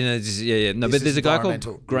climate. Oh, No, but there's a guy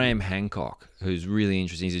called Graham Hancock who's really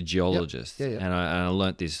interesting. He's a geologist, and I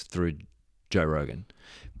learnt this through Joe Rogan,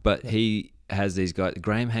 but he has these guys,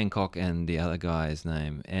 Graham Hancock and the other guy's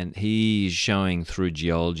name, and he's showing through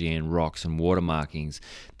geology and rocks and water markings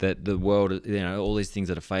that the world, all these things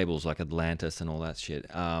that are fables like Atlantis and all that shit,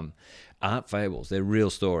 aren't fables. They're real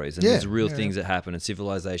stories, and there's real things that happen, and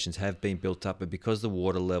civilizations have been built up. But because the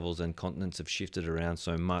water levels and continents have shifted around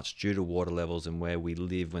so much due to water levels and where we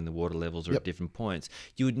live when the water levels are at different points,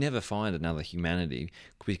 you would never find another humanity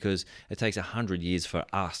because it takes 100 years for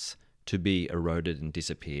us to be eroded and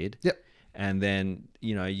disappeared. Yep. And then,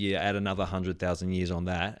 you add another 100,000 years on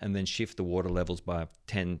that and then shift the water levels by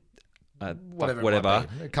 10, whatever. It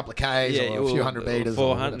might be. A couple of Ks or a few hundred meters.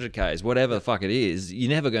 400 Ks, whatever the fuck it is.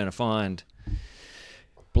 You're never going to find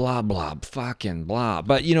blah, blah, fucking blah.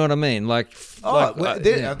 But you know what I mean?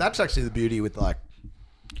 That's actually the beauty with like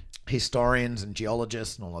historians and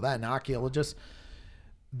geologists and all of that and archaeologists.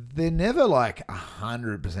 They're never like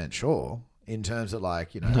 100% sure. In terms of well,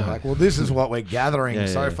 this is what we're gathering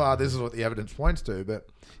far. This is what the evidence points to. But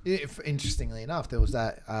interestingly enough, there was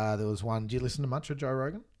one. Do you listen to much of Joe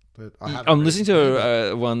Rogan? I'm listening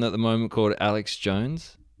to one at the moment called Alex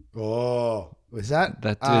Jones. Oh, was that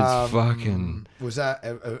dude's fucking? Was that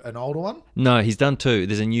an older one? No, he's done two.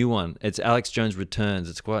 There's a new one. It's Alex Jones Returns.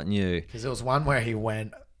 It's quite new. Because there was one where he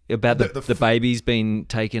went about the baby's been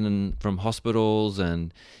taken from hospitals,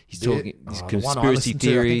 and he's talking these conspiracy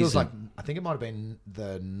theories. I think it might have been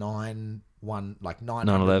the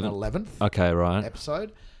 9/11 Okay, right.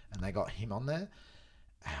 Episode, and they got him on there.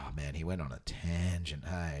 Oh man, he went on a tangent.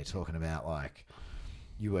 Hey, talking about like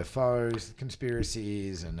UFOs,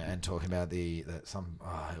 conspiracies, and talking about it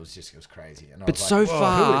was crazy. And but so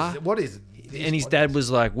far, what is this? And his dad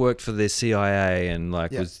was like worked for the CIA and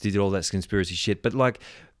did all that conspiracy shit. But like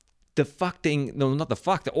the fuck thing, no, not the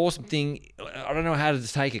fuck, the awesome thing. I don't know how to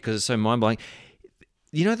take it because it's so mind blowing.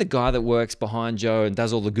 You know the guy that works behind Joe and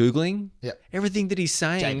does all the Googling? Yeah. Everything that he's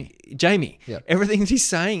saying, Jamie. Yeah. Everything that he's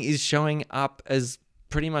saying is showing up as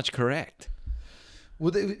pretty much correct.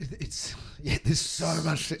 Well, there's so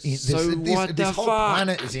much. This whole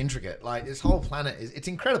planet is intricate. Like this whole planet it's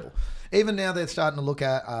incredible. Even now they're starting to look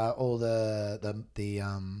at all the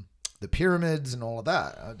pyramids and all of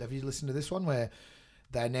that. Have you listened to this one where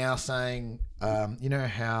they're now saying, you know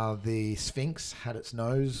how the Sphinx had its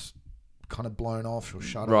nose kind of blown off or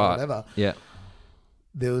shut or whatever? Yeah.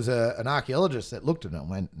 There was an archaeologist that looked at it and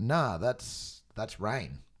went, "Nah, that's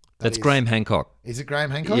rain." That's Graham Hancock. Is it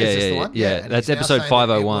Graham Hancock? Yeah, is this the one? Yeah. That's episode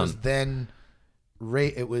 501.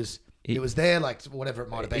 It was there like whatever it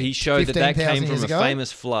might have been. He showed that came from a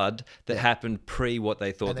famous flood that happened pre what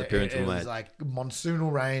they thought the pyramids were made. It was like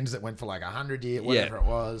monsoonal rains that went for like 100 years, whatever it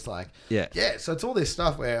was. So it's all this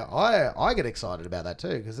stuff where I get excited about that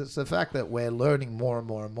too, because it's the fact that we're learning more and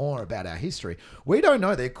more and more about our history. We don't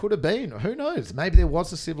know. There could have been. Who knows? Maybe there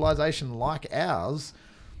was a civilization like ours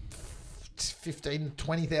 15,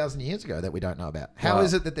 20,000 years ago that we don't know about. How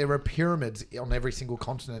is it that there are pyramids on every single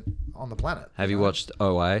continent on the planet? Have you watched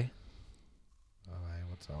OA?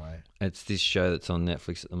 What's OA? It's this show that's on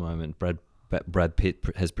Netflix at the moment. Brad Pitt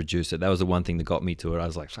has produced it. That was the one thing that got me to it. I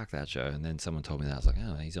was like, fuck that show. And then someone told me that. I was like,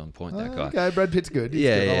 oh, he's on point, that guy. Okay, Brad Pitt's good. He's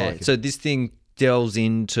good. I like it. So this thing delves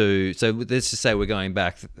into... So let's just say we're going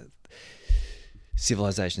back.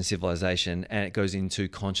 Civilization, and it goes into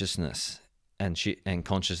consciousness. And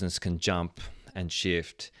consciousness can jump and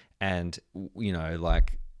shift, and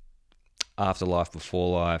like afterlife,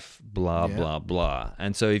 before life, blah blah blah.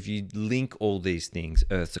 And so if you link all these things,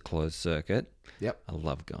 Earth's a closed circuit. Yep, I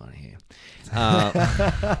love going here.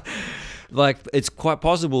 Like it's quite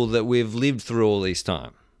possible that we've lived through all this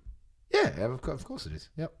time. Yeah, of course it is.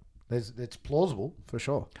 Yep, it's plausible for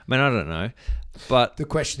sure. I mean, I don't know, but the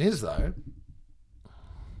question is though,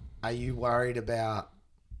 are you worried about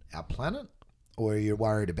our planet? Or are you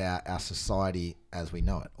worried about our society as we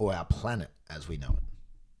know it, or our planet as we know it?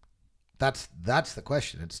 That's the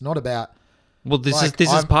question. It's not about. Well, this is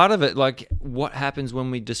part of it. Like, what happens when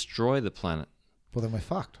we destroy the planet? Well, then we're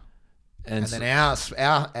fucked. And then our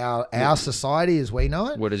society as we know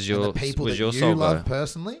it. Where does your the people that you soul love go?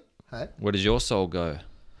 Personally? Hey? Where does your soul go?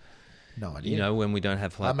 No idea. You know, when we don't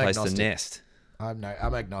have a place to nest. I'm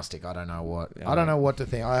agnostic. I don't know what. I don't know what to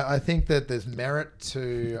think. I think that there's merit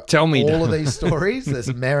to all of these stories.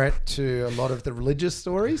 There's merit to a lot of the religious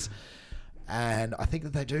stories, and I think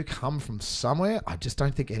that they do come from somewhere. I just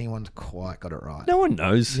don't think anyone's quite got it right. No one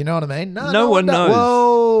knows. You know what I mean? No one knows.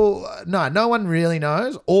 Well, no one really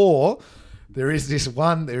knows. Or there is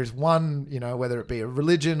one. Whether it be a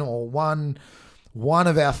religion or one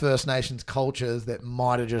of our First Nations cultures that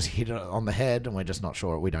might have just hit it on the head, and we're just not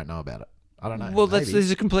sure. We don't know about it. I don't know. Well, this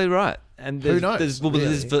is completely right. And who knows?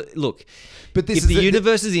 Look, but if the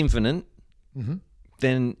universe is infinite,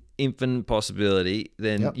 then infinite possibility,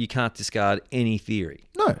 then Yep. you can't discard any theory.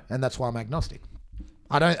 No, and that's why I'm agnostic.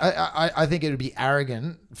 I think it would be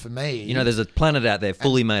arrogant for me. You know, there's a planet out there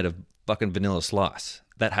fully made of fucking vanilla slice.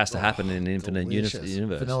 That has to happen in an infinite delicious.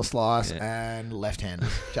 universe. Vanilla slice and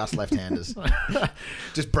left-handers, just left-handers,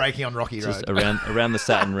 just breaking on Rocky Just Road. around the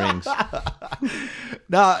Saturn rings.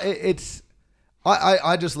 No, it's.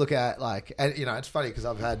 I just look at like, and, you know, it's funny because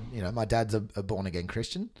I've had, you know, my dad's a born again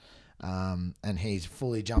Christian, and he's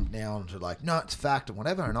fully jumped now into like, no, it's fact and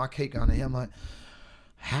whatever, and I keep going to him like,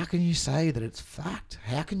 how can you say that it's fact?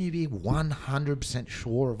 How can you be 100%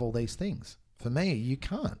 sure of all these things? For me, you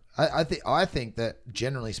can't. I think that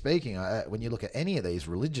generally speaking, when you look at any of these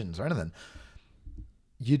religions or anything,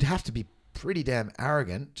 you'd have to be pretty damn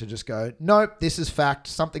arrogant to just go, nope, this is fact.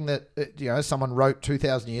 Something that you know someone wrote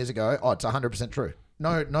 2,000 years ago. Oh, it's 100% true.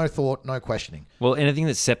 No thought, no questioning. Well, anything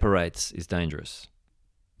that separates is dangerous.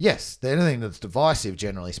 Yes, anything that's divisive,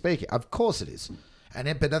 generally speaking, of course it is.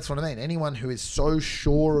 But that's what I mean. Anyone who is so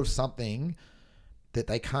sure of something that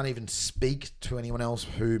they can't even speak to anyone else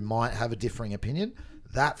who might have a differing opinion,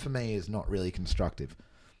 that for me is not really constructive.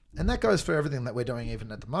 And that goes for everything that we're doing even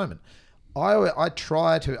at the moment. I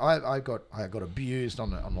got abused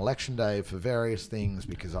on election day for various things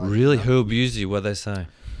because I Really? Who abused you? What'd they say?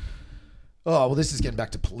 Oh, well, this is getting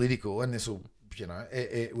back to political, and this will, you know,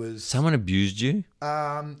 it was. Someone abused you?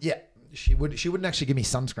 Yeah, she wouldn't actually give me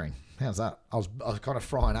sunscreen. How's that? I was kind of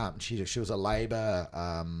frying up, and she was a Labor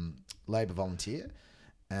volunteer,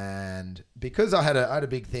 and because I had a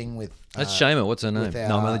big thing with. Let's shame her. What's her name? with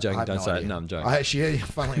No, I'm only I joking. have Don't no say it. idea. No, I'm joking.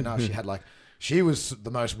 Funnily enough, she was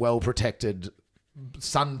the most well protected,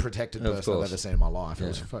 sun protected Of person I've course. ever seen in my life. It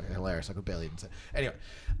was fucking hilarious. I could barely even say. Anyway,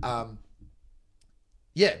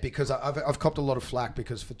 yeah, because I've copped a lot of flack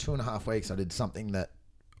because for 2.5 weeks I did something that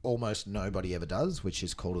almost nobody ever does, which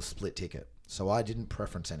is called a split ticket. So I didn't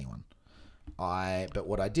preference anyone. But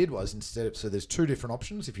what I did was so there's two different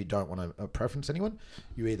options. If you don't want to preference anyone,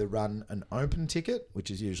 you either run an open ticket,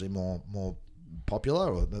 which is usually more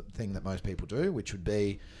popular, or the thing that most people do, which would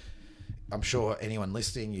be, I'm sure anyone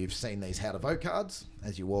listening, you've seen these how to vote cards.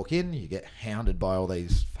 As you walk in, you get hounded by all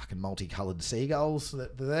these fucking multicolored seagulls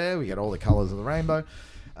that are there. We get all the colors of the rainbow,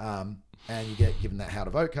 and you get given that how to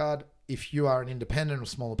vote card. If you are an independent or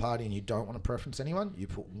smaller party and you don't want to preference anyone, you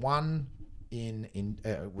put one in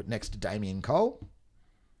next to Damien Cole,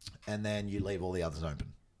 and then you leave all the others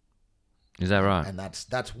open. Is that right? And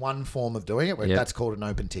that's one form of doing it. Where Yep. That's called an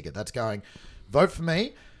open ticket. That's going, vote for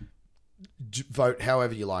me. Vote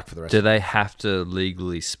however you like for the rest. Do they have to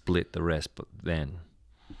legally split the rest? But then,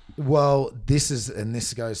 Well,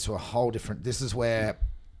 this goes to a whole different. This is where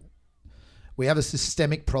we have a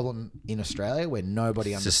systemic problem in Australia where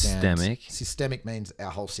nobody understands. Systemic? Systemic means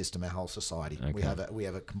our whole system, our whole society. Okay. We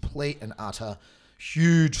have a complete and utter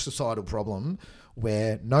huge societal problem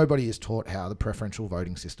where nobody is taught how the preferential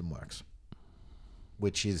voting system works,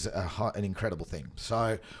 which is an incredible thing.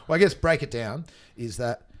 So, well, I guess break it down is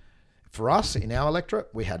that for us in our electorate,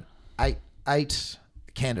 we had eight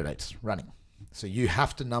candidates running. So you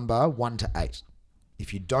have to number 1 to 8.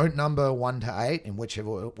 If you don't number 1 to 8 in whichever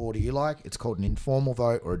order you like, it's called an informal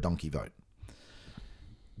vote or a donkey vote.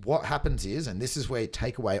 What happens is, and this is where you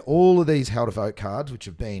take away all of these how to vote cards, which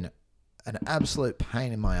have been an absolute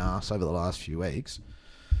pain in my ass over the last few weeks.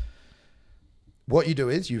 What you do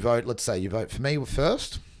is you vote, let's say you vote for me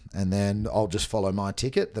first, and then I'll just follow my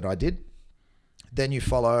ticket that I did. Then you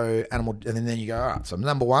follow animal, and then you go, all right, so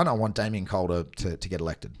number 1, I want Damien Cole to get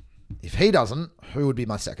elected. If he doesn't, who would be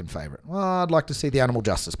my second favourite? Well, I'd like to see the Animal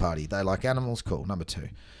Justice Party. They like animals, cool, number 2.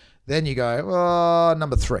 Then you go,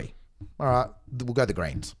 number 3. All right, we'll go the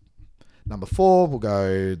Greens. Number 4, we'll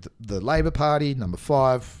go the Labor Party. Number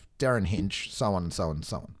 5, Darren Hinch, so on and so on and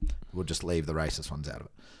so on. We'll just leave the racist ones out of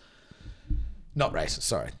it. Not racist,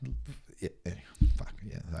 sorry. Yeah, fuck,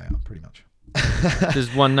 yeah, they are, pretty much.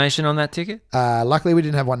 there's One Nation on that ticket. Luckily, we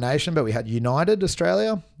didn't have One Nation, but we had United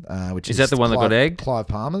Australia, which Is that the one that got egged? Clive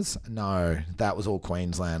Palmer's. No, that was all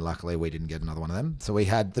Queensland. Luckily, we didn't get another one of them. So we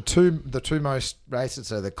had the two most racist.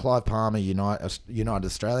 So the Clive Palmer United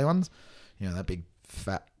Australia ones. You know, that big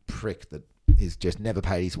fat prick that is just never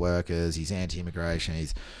paid his workers. He's anti-immigration.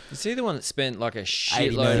 He's Is he the one that spent like a $80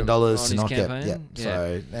 shitload million on to his not campaign? get. Yeah.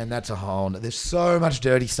 So, and that's a whole. There's so much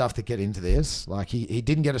dirty stuff that get into this. Like he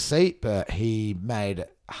didn't get a seat, but he made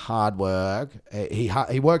hard work.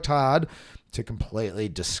 He worked hard to completely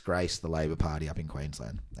disgrace the Labor Party up in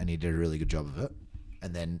Queensland, and he did a really good job of it.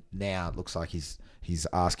 And then now it looks like he's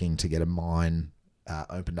asking to get a mine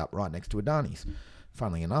opened up right next to Adani's.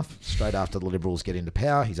 Funnily enough, straight after the Liberals get into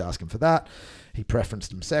power, he's asking for that. He preferenced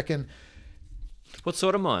them second. What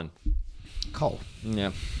sort of mine? Coal.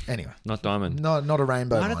 Yeah, Anyway, not diamond. not a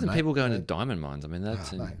rainbow. Why mine, doesn't mate. people go into diamond mines? I mean,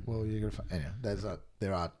 that's Mate, well, you're gonna anyway.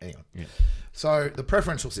 There are anyway. Yeah. So the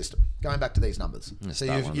preferential system. Going back to these numbers. Let's So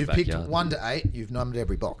start one in you've the picked backyard. 1 to 8. You've numbered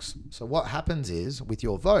every box. So what happens is with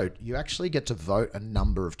your vote, you actually get to vote a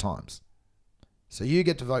number of times. So you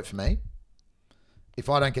get to vote for me. If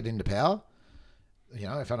I don't get into power,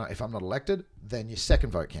 if I'm not elected, then your second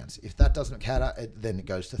vote counts. If that doesn't count, then it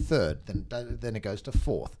goes to third. Then it goes to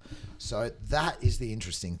fourth. So that is the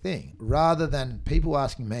interesting thing. Rather than people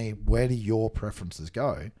asking me, where do your preferences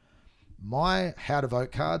go? My how to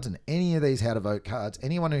vote cards and any of these how to vote cards,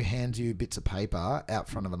 anyone who hands you bits of paper out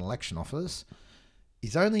front of an election office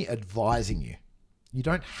is only advising you. You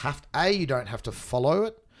don't have to follow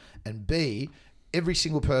it, and B, every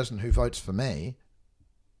single person who votes for me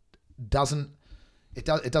doesn't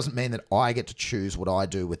mean that I get to choose what I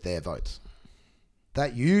do with their votes.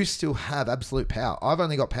 That you still have absolute power. I've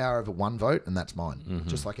only got power over one vote, and that's mine.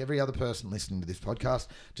 Just like every other person listening to this podcast,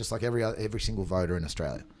 just like every single voter in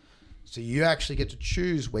Australia. So you actually get to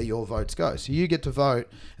choose where your votes go. So you get to vote,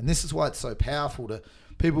 and this is why it's so powerful.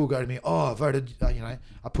 People will go to me, I voted,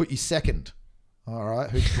 I put you second. All right,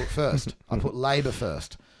 who'd you put first? I put Labor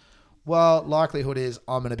first. Well, likelihood is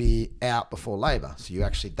I'm going to be out before Labor. So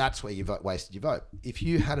that's where you wasted your vote. If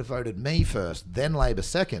you had voted me first, then Labor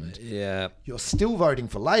second, you're still voting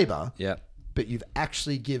for Labor, but you've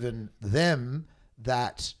actually given them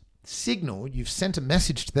that signal. You've sent a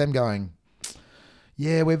message to them going,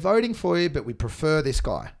 yeah, we're voting for you, but we prefer this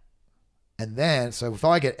guy. And then, so if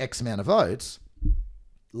I get X amount of votes,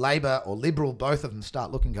 Labor or Liberal, both of them start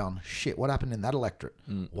looking, going, shit, what happened in that electorate?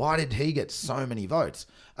 Why did he get so many votes?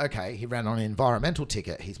 Okay, he ran on an environmental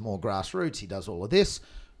ticket. He's more grassroots. He does all of this.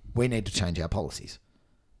 We need to change our policies.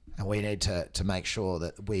 And we need to make sure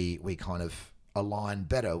that we kind of align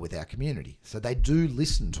better with our community. So they do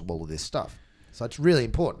listen to all of this stuff. So it's really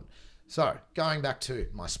important. So going back to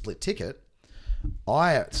my split ticket,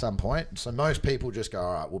 at some point, so most people just go,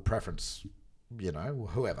 all right, we'll preference,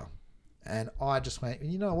 whoever. And I just went,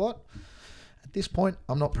 you know what? At this point,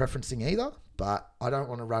 I'm not preferencing either, but I don't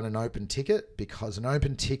want to run an open ticket because an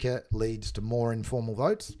open ticket leads to more informal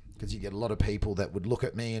votes because you get a lot of people that would look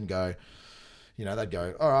at me and go, they'd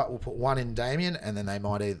go, all right, we'll put one in Damien, and then they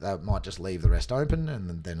might just leave the rest open,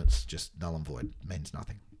 and then it's just null and void. It means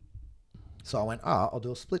nothing. So I went, I'll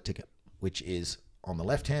do a split ticket, which is on the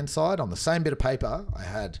left-hand side, on the same bit of paper, I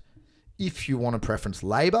had, if you want to preference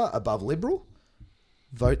Labor above Liberal,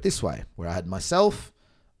 vote this way, where I had myself,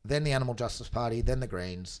 then the Animal Justice Party, then the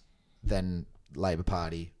Greens, then Labor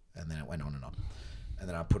Party, and then it went on. And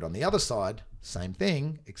then I put on the other side, same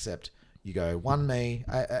thing, except you go one me,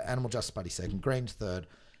 Animal Justice Party second, Greens third,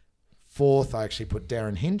 fourth I actually put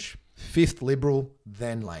Darren Hinch, fifth Liberal,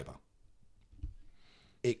 then Labor.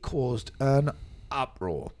 It caused an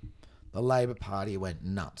uproar. The Labor Party went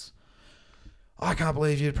nuts. I can't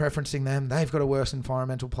believe you're preferencing them. They've got a worse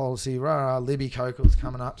environmental policy. Libby Coker was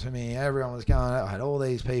coming up to me. Everyone was going. I had all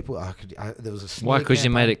these people. There was a smear Why? Because you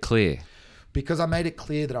campaign. made it clear. Because I made it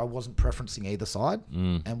clear that I wasn't preferencing either side.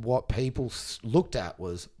 And what people looked at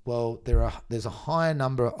was, well, there's a higher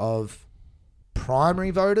number of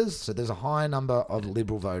primary voters. So there's a higher number of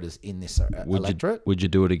Liberal voters in this electorate. Would you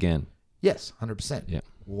do it again? Yes, 100%. Yeah.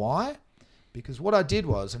 Why? Because what I did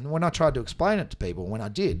was, and when I tried to explain it to people, when I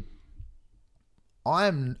did,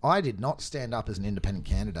 I did not stand up as an independent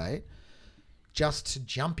candidate just to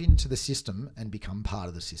jump into the system and become part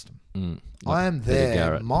of the system. I am there.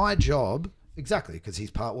 Garrett. My job, exactly, because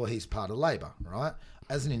he's part of Labor, right?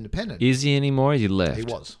 As an independent. Is he anymore? He left. He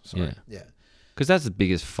was. Sorry. Yeah. Because that's the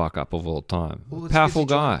biggest fuck up of all time. Well, it's Powerful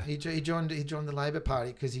because guy. He joined the Labor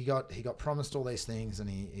Party because he got promised all these things and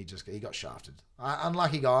he got shafted.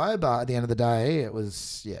 Unlucky guy, but at the end of the day, it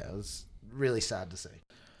was really sad to see.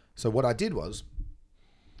 So what I did was,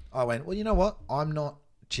 I went, well, you know what? I'm not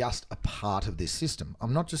just a part of this system.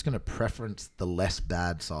 I'm not just going to preference the less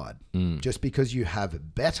bad side. Just because you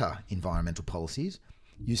have better environmental policies,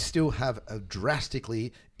 you still have a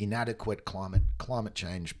drastically inadequate climate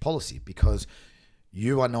change policy because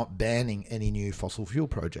you are not banning any new fossil fuel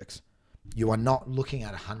projects. You are not looking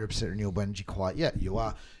at 100% renewable energy quite yet.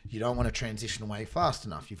 You don't want to transition away fast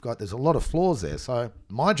enough. There's a lot of flaws there. So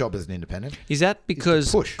my job as an independent Is that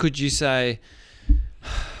because, push. could you say,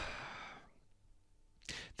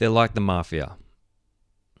 they're like the mafia?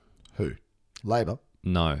 Who? Labor.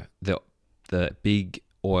 No, the big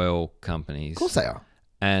oil companies. Of course they are.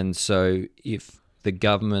 And so if the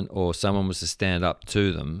government or someone was to stand up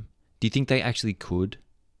to them, do you think they actually could?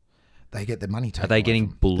 They get their money taken. Are they away getting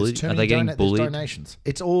from them. bullied? There's too Are many they getting there's bullied? donations.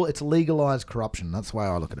 It's legalized corruption. That's the way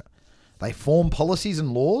I look at it. They form policies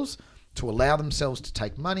and laws to allow themselves to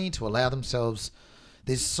take money, to allow themselves.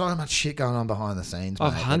 There's so much shit going on behind the scenes. Oh,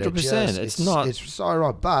 mate, that it 100%. just- It's not- It's so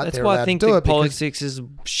right, but That's they're why allowed I think to do the it because- politics is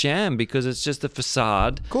sham, because it's just a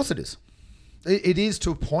facade. Of course, it is. It is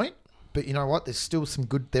to a point, but you know what? There's still some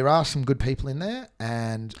good. There are some good people in there,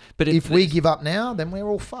 and But if we give up now, then we're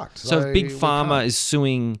all fucked. So if Big we Pharma can't. is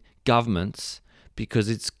suing governments because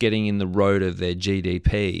it's getting in the road of their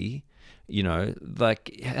GDP, you know,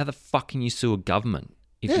 like how the fuck can you sue a government?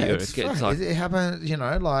 If Yeah, you're, it's it's funny. like, It happened, you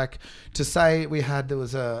know, like to say there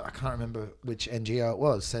was a, I can't remember which NGO it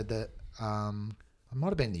was, said that, it might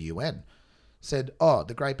have been the UN, said, oh,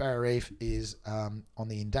 the Great Barrier Reef is on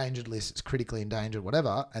the endangered list, it's critically endangered,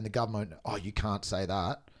 whatever, and the government, oh, you can't say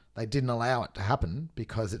that. They didn't allow it to happen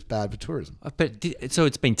because it's bad for tourism. so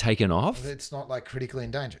it's been taken off. It's not like critically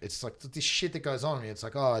endangered. It's like this shit that goes on. It's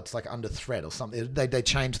like, oh, it's like under threat or something. They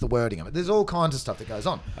change the wording of it. There's all kinds of stuff that goes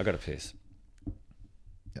on. I got a piss.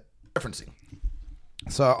 Referencing.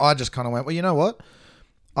 So I just kind of went, well, you know what?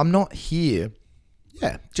 I'm not here,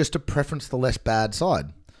 just to preference the less bad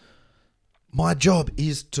side. My job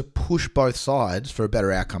is to push both sides for a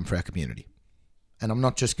better outcome for our community. And I'm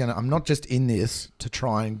not just in this to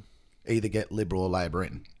try and either get Liberal or Labor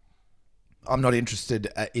in. I'm not interested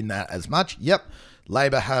in that as much. Yep,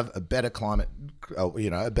 Labor have a better climate,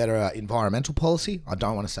 a better environmental policy. I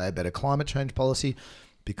don't want to say a better climate change policy,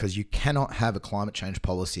 because you cannot have a climate change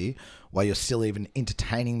policy while you're still even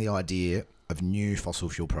entertaining the idea of new fossil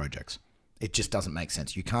fuel projects. It just doesn't make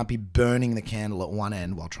sense. You can't be burning the candle at one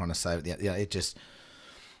end while trying to save it. It just...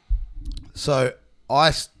 So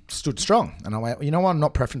I stood strong and I went, well, you know what? I'm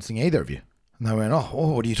not preferencing either of you. And they went,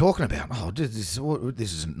 oh, what are you talking about? Oh, this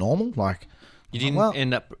isn't normal. Like, You didn't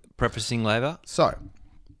end up prefacing Labor? So,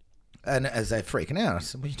 and as they're freaking out, I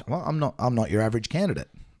said, well, I'm not your average candidate.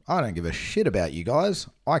 I don't give a shit about you guys.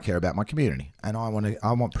 I care about my community, and I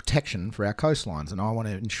want protection for our coastlines, and I want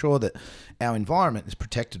to ensure that our environment is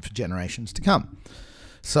protected for generations to come.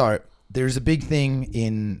 So there is a big thing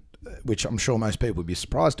in which I'm sure most people would be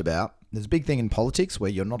surprised about. There's a big thing in politics where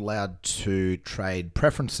you're not allowed to trade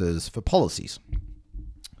preferences for policies,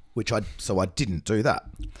 so I didn't do that.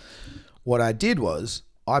 What I did was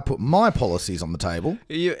I put my policies on the table.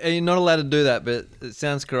 You're not allowed to do that, but it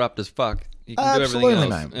sounds corrupt as fuck. You can Absolutely, do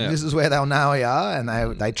everything else. mate. Yeah. This is where they'll know we are,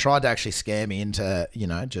 and they tried to actually scare me into,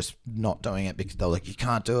 just not doing it because they're like, you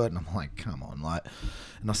can't do it, and I'm like, come on, like,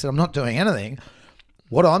 and I said, I'm not doing anything.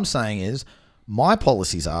 What I'm saying is, my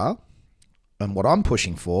policies are, and what I'm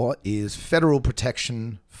pushing for is federal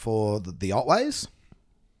protection for the Otways,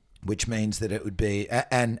 which means that it would be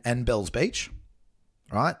and Bells Beach,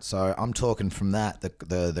 right? So I'm talking from that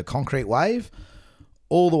the concrete wave,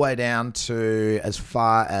 all the way down to as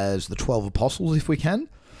far as the 12 Apostles if we can,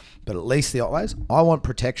 but at least the Otways. I want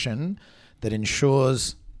protection that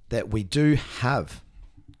ensures that we do have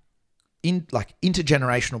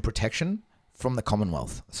intergenerational protection from the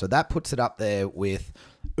Commonwealth. So that puts it up there with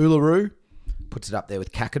Uluru, puts it up there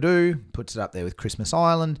with Kakadu, puts it up there with Christmas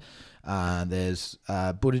Island. There's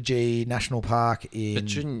Budigi National Park in... But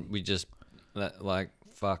shouldn't we just,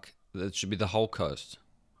 fuck, it should be the whole coast.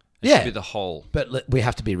 It Yeah. should be the whole. But we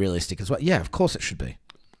have to be realistic as well. Yeah, of course it should be.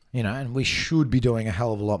 And we should be doing a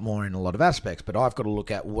hell of a lot more in a lot of aspects, but I've got to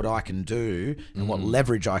look at what I can do and what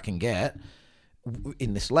leverage I can get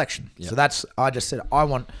in this election. Yep. So I just said, I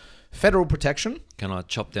want federal protection Can I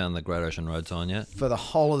chop down the Great Ocean Road sign yet? for the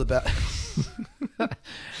whole of the belt.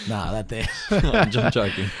 Nah, that there. I'm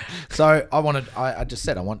joking. So I just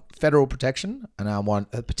said I want federal protection and I want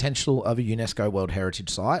a potential of a UNESCO World Heritage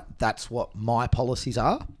Site. That's what my policies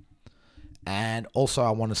are. And also I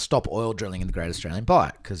want to stop oil drilling in the Great Australian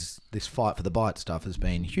Bight, because this fight for the Bight stuff has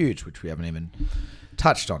been huge, which we haven't even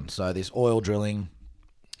touched on. So this oil drilling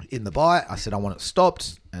in the Bight, I said I want it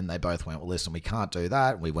stopped, and they both went, well, listen, we can't do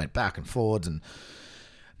that. We went back and forwards, and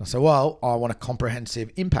I said, well, I want a comprehensive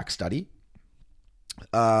impact study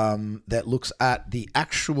that looks at the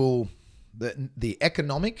actual the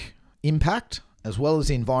economic impact as well as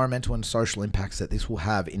the environmental and social impacts that this will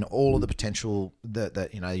have in all of the potential that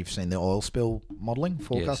you've seen the oil spill modelling,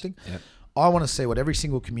 forecasting. Yes. Yep. I want to see what every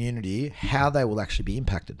single community, how they will actually be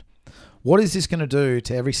impacted. What is this going to do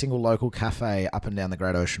to every single local cafe up and down the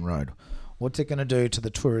Great Ocean Road? What's it going to do to the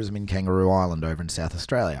tourism in Kangaroo Island over in South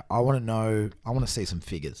Australia? I want to know, I want to see some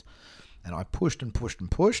figures. And I pushed and pushed and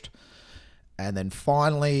pushed. And then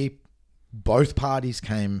finally, both parties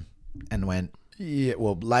came and went, yeah,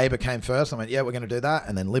 well, Labor came first. I went, yeah, we're going to do that.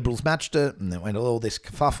 And then Liberals matched it. And then went all this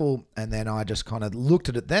kerfuffle. And then I just kind of looked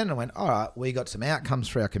at it then and went, all right, we got some outcomes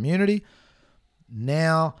for our community.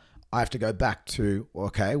 Now I have to go back to,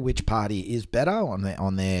 okay, which party is better on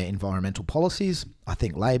their environmental policies? I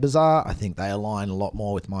think Labor's are. I think they align a lot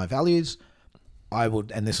more with my values.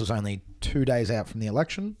 And this was only 2 days out from the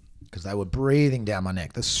election, because they were breathing down my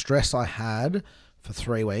neck. The stress I had for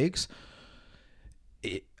 3 weeks,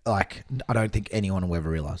 I don't think anyone will ever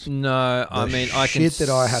realise. No, I mean, I can shit that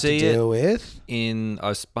I had to see deal it with.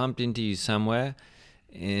 I bumped into you somewhere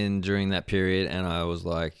during that period, and I was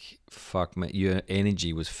like, fuck, mate, your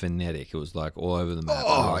energy was frenetic. It was like all over the map.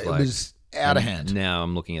 Oh, it was out of hand. Now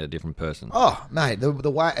I'm looking at a different person. Oh, mate, the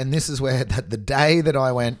way, and this is where the day that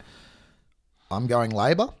I went, I'm going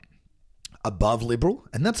Labor above Liberal,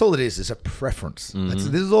 and that's all it is a preference. This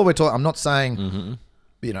is all we're talking. I'm not saying,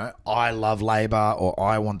 I love Labor or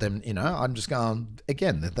I want them. I'm just going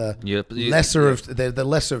again. The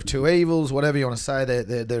lesser of two evils, whatever you want to say.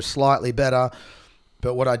 They're slightly better.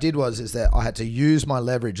 But what I did is that I had to use my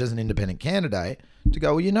leverage as an independent candidate to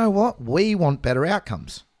go, well, you know what? We want better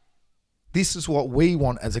outcomes. This is what we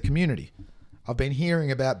want as a community. I've been hearing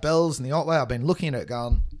about Bells and the Otway. I've been looking at it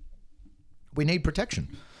going, we need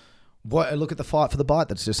protection. Look at the fight for the bite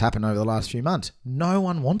that's just happened over the last few months. No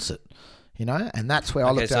one wants it, and that's where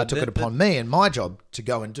I took it upon me and my job to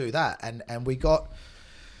go and do that. And we got,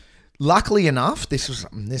 luckily enough, this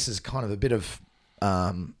is kind of a bit of,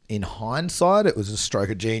 in hindsight, it was a stroke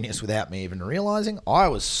of genius without me even realising. I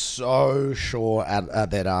was so sure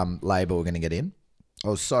that Labor were going to get in. I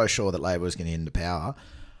was so sure that Labor was going to get into power.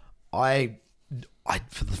 I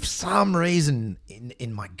for some reason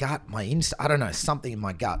in my gut, I don't know, something in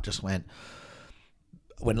my gut just went,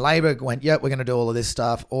 when Labor went, yeah, we're going to do all of this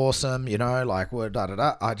stuff, awesome, we're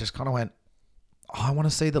da-da-da, I just kind of went, I want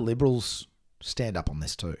to see the Liberals stand up on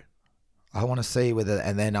this too. I want to see whether,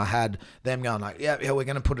 and then I had them going like, yeah, we're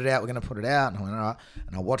going to put it out. And I went, all right.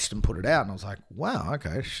 And I watched them put it out and I was like, wow,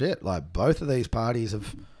 okay, shit. Like both of these parties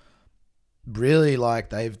have really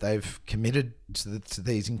they've committed to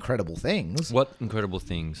these incredible things. What incredible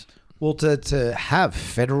things? Well, to have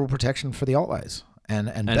federal protection for the Otways and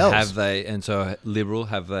Bells. Have they, and so Liberal,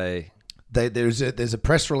 have they? There's a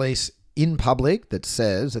press release in public that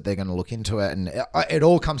says that they're going to look into it, and it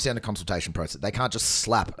all comes down to consultation process. They can't just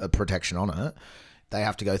slap a protection on it. They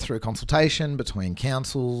have to go through a consultation between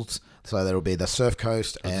councils. So there'll be the Surf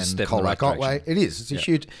Coast and Colac Otway. It is. It's a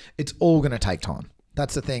huge. It's all going to take time.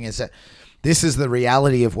 That's the thing, is that this is the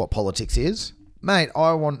reality of what politics is, mate.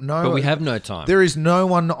 But we have no time. There is no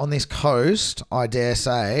one on this coast, I dare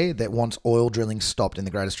say, that wants oil drilling stopped in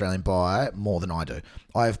the Great Australian Bight more than I do.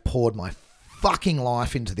 I have poured my fucking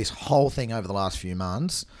life into this whole thing over the last few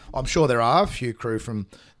months. I'm sure there are a few crew from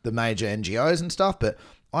the major NGOs and stuff, but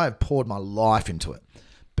I have poured my life into it.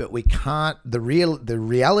 But we can't, the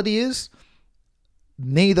reality is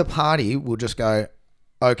neither party will just go,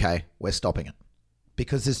 okay, we're stopping it.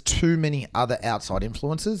 Because there's too many other outside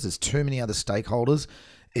influences, there's too many other stakeholders.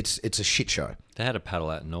 It's a shit show. They had a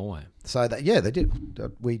paddle out in Norway. So they did.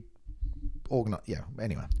 We organized,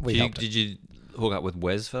 anyway. Did you hook up with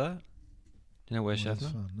Wes for that? You know Wes Schaffner?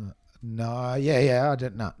 No, I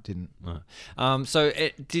didn't. No, didn't. No. So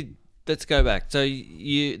let's go back. So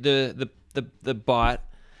you the bite,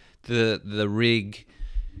 the rig.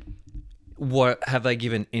 What have they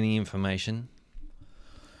given any information?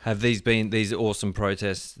 Have these been these awesome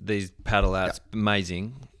protests, these paddle outs,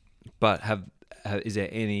 amazing? But is there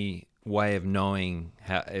any way of knowing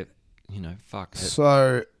how? Fuck.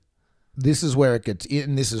 So this is where it gets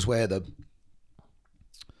in. This is where the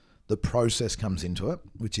process comes into it,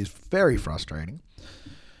 which is very frustrating.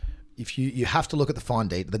 If you have to look at the fine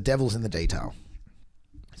detail, the devil's in the detail.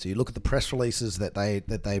 So you look at the press releases that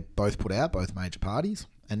they both put out, both major parties,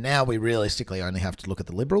 and now we realistically only have to look at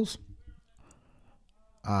the Liberals.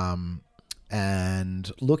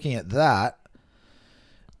 And looking at that,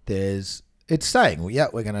 it's saying, well, yeah,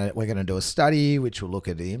 we're gonna do a study which will look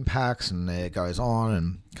at the impacts, and it goes on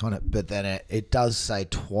and kind of, but then it does say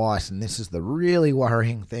twice, and this is the really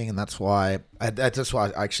worrying thing, and that's why I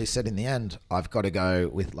actually said in the end I've got to go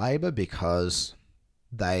with Labor, because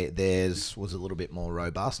theirs was a little bit more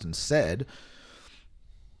robust and said,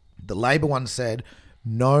 the Labor one said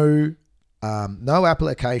no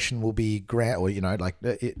application will be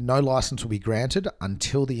no license will be granted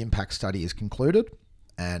until the impact study is concluded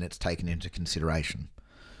and it's taken into consideration.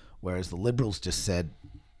 Whereas the Liberals just said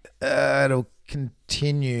it'll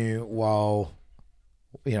continue while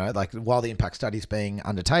the impact study is being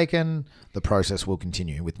undertaken, the process will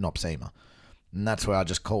continue with NOPSEMA. And that's where I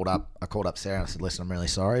called up Sarah and I said, listen, I'm really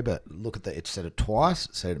sorry, but look at it said it twice.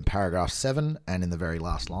 It said it in paragraph 7 and in the very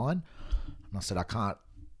last line. And I said,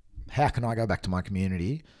 how can I go back to my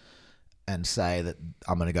community and say that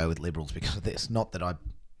I'm going to go with Liberals because of this? Not that I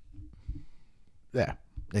yeah,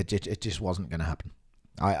 it just wasn't going to happen.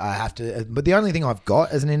 I have to, but the only thing I've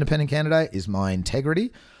got as an independent candidate is my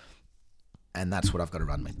integrity, and that's what I've got to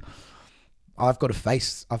run with. I've got to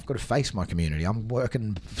face my community. I've been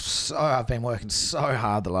working so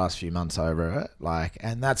hard the last few months over it,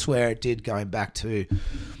 and that's where it did, going back to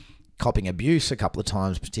copping abuse a couple of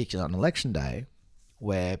times, particularly on election day,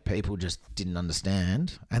 where people just didn't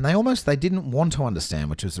understand, and they didn't want to understand,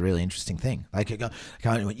 which was a really interesting thing. They could go,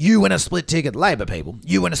 you win a split ticket, Labor people,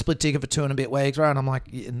 you win a split ticket for 2 and a bit weeks, right? And I'm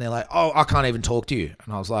like, and they're like, oh, I can't even talk to you.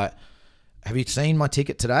 And I was like, have you seen my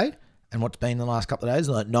ticket today? And what's been the last couple of days?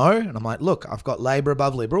 And they're like, no. And I'm like, look, I've got Labor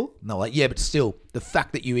above Liberal. And they're like, yeah, but still, the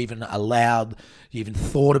fact that you even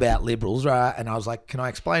thought about Liberals, right? And I was like, can I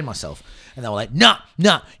explain myself? And they were like, nah.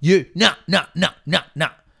 And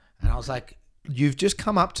I was like, you've just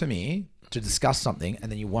come up to me to discuss something,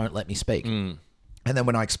 and then you won't let me speak. And then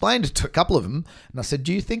when I explained it to a couple of them, and I said,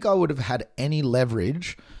 do you think I would have had any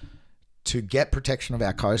leverage to get protection of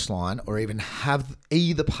our coastline, or even have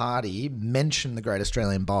either party mention the Great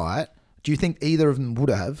Australian Bight? Do you think either of them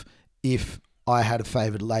would have if I had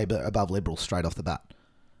favoured Labor above Liberal straight off the bat?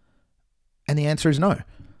 And the answer is no.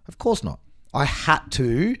 Of course not. I had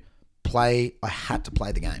to play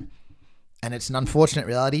the game. And it's an unfortunate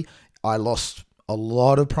reality. I lost a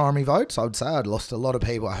lot of primary votes. I would say I'd lost a lot of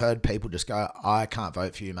people. I heard people just go, I can't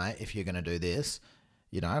vote for you, mate, if you're going to do this.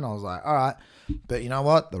 And I was like, all right. But you know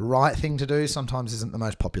what? The right thing to do sometimes isn't the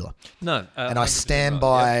most popular. No. And I stand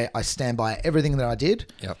by everything that I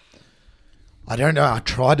did. Yep. I don't know. I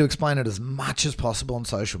tried to explain it as much as possible on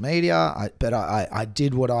social media, but I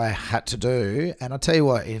did what I had to do. And I'll tell you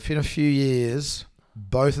what, if in a few years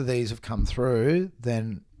both of these have come through,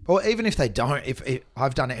 then, or even if they don't, if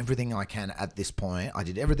I've done everything I can at this point, I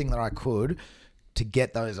did everything that I could to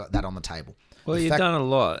get that on the table. Well, you've done a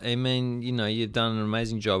lot. I mean, you've done an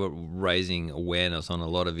amazing job at raising awareness on a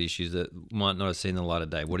lot of issues that might not have seen the light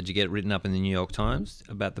of day. What did you get written up in the New York Times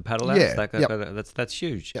about the paddle outs? Yeah, That's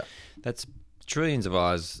huge. Yep. That's trillions of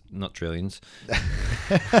eyes, not trillions.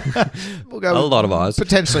 We'll go a lot of eyes.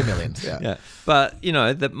 Potentially millions, yeah. Yeah. But,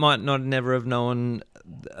 that might not never have known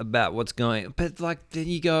about what's going. But, then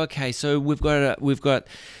you go, okay, so we've got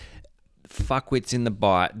fuckwits in the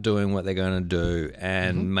Bight doing what they're going to do,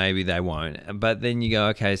 and maybe they won't. But then you go,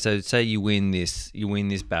 okay, so say you win this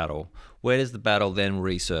battle. Where does the battle then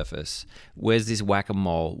resurface? Where's this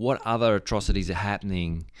whack-a-mole? What other atrocities are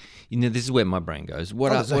happening? This is where my brain goes.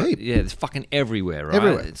 There's fucking everywhere, right?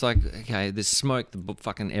 Everywhere. It's like, okay, there's smoke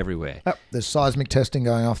fucking everywhere. Yep. There's seismic testing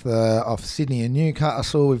going off Sydney and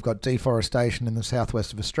Newcastle. We've got deforestation in the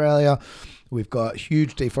southwest of Australia. We've got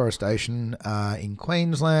huge deforestation in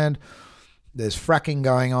Queensland. There's fracking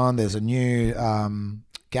going on. There's a new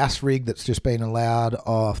gas rig that's just been allowed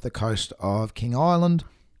off the coast of King Island.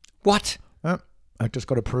 What? It just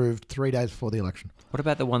got approved 3 days before the election. What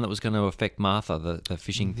about the one that was going to affect Martha, the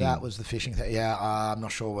fishing thing? That was the fishing thing. Yeah, I'm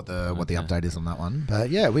not sure what the update is on that one,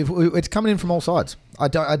 but yeah, it's coming in from all sides. I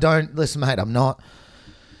don't listen, mate. I'm not.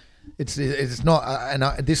 It's not,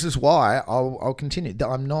 and this is why I'll continue.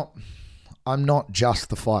 I'm not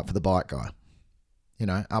just the fight for the Bight guy.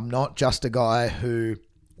 I'm not just a guy who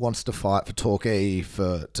wants to fight for Torquay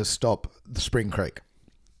to stop the Spring Creek.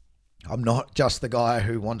 I'm not just the guy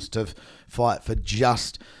who wants to fight for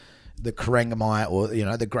just the Corangamite or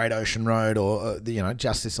the Great Ocean Road or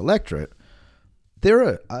just this electorate.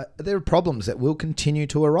 There are problems that will continue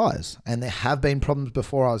to arise, and there have been problems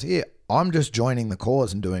before I was here. I'm just joining the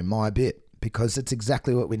cause and doing my bit because it's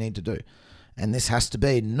exactly what we need to do. And this has to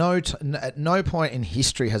be at no point in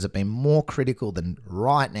history has it been more critical than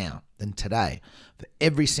right now, than today, for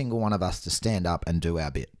every single one of us to stand up and do our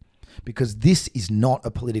bit. Because this is not a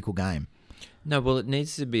political game. No, well, it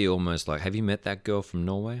needs to be almost like, have you met that girl from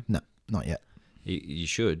Norway? No, not yet. You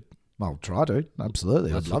should. I'll try to.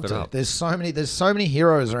 Absolutely. Let's I'd love look it to. up. There's so many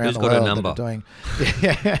heroes around Who's the got her world number? that are doing.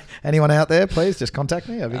 Yeah. Anyone out there, please just contact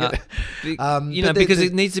me. Because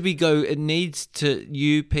it needs to be it needs to,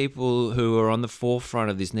 you people who are on the forefront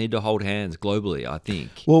of this need to hold hands globally, I think.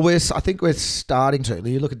 Well, I think we're starting to.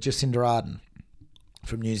 You look at Jacinda Ardern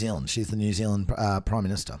from New Zealand. She's the New Zealand Prime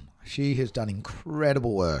Minister. She has done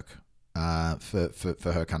incredible work for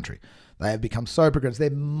her country. They have become so progressive.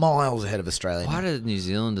 They're miles ahead of Australia. Why did New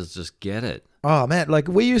Zealanders just get it? Oh, man.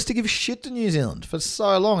 We used to give shit to New Zealand for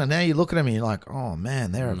so long, and now you look at them and you're like, oh,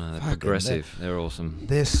 man, they're progressive. They're awesome.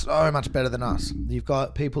 They're so much better than us. You've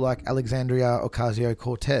got people like Alexandria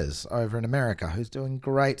Ocasio-Cortez over in America who's doing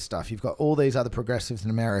great stuff. You've got all these other progressives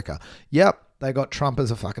in America. Yep, they got Trump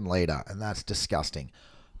as a fucking leader, and that's disgusting.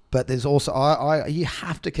 But there's also, you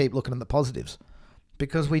have to keep looking at the positives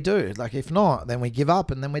because we do. If not, then we give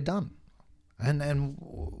up and then we're done. And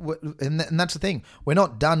that's the thing. We're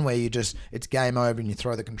not done where it's game over and you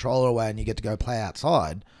throw the controller away and you get to go play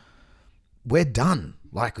outside. We're done.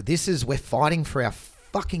 Like, we're fighting for our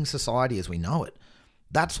fucking society as we know it.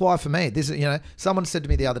 That's why for me, someone said to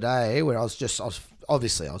me the other day where I was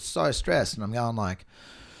so stressed and I'm going like,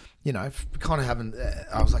 kind of having,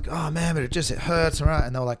 I was like, oh man, but it hurts. Right?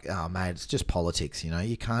 And they were like, oh mate, it's just politics.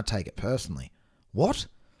 You can't take it personally. What?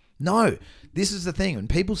 No, this is the thing. When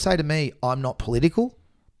people say to me, I'm not political,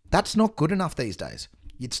 that's not good enough these days.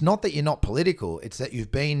 It's not that you're not political. It's that you're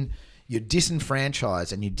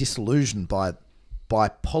disenfranchised and you're disillusioned by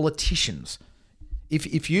politicians.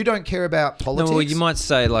 If you don't care about politics... No, well, you might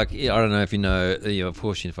say, like, I don't know if you know, of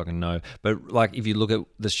course you fucking know, but, like, if you look at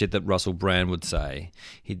the shit that Russell Brand would say,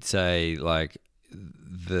 he'd say, like,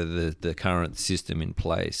 the current system in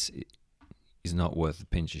place is not worth a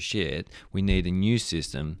pinch of shit. We need a new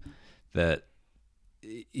system that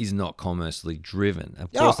is not commercially driven.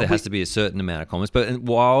 Of course, there has to be a certain amount of commerce, but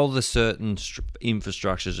while the certain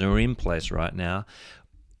infrastructures are in place right now,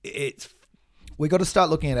 we got to start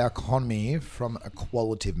looking at our economy from a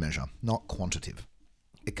qualitative measure, not quantitative.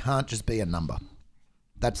 It can't just be a number.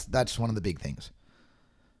 That's one of the big things,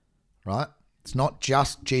 right? It's not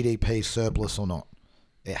just GDP surplus or not.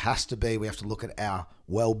 It has to be. We have to look at our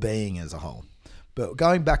well-being as a whole. But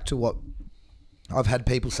going back to what I've had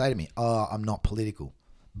people say to me, oh, I'm not political,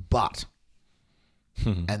 but,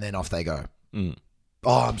 and then off they go.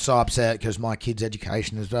 Oh, I'm so upset because my kid's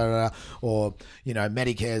education is blah, blah, blah, or,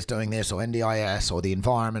 Medicare is doing this, or NDIS, or the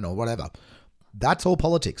environment, or whatever. That's all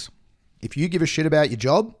politics. If you give a shit about your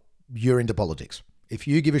job, you're into politics. If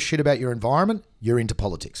you give a shit about your environment, you're into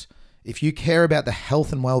politics. If you care about the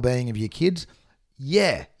health and well-being of your kids,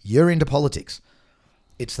 yeah, you're into politics.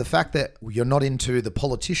 It's the fact that you're not into the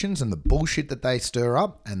politicians and the bullshit that they stir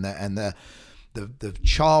up and the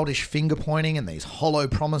childish finger pointing and these hollow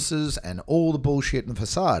promises and all the bullshit and the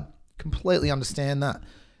facade. Completely understand that.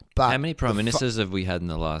 But how many prime ministers have we had in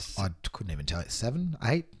the last? I couldn't even tell you. 7,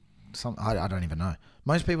 8? I don't even know.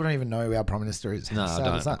 Most people don't even know who our prime minister is. No, I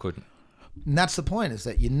don't. I couldn't. And that's the point, is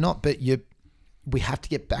that you're not, but we have to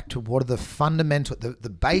get back to what are the fundamental, the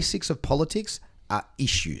basics of politics are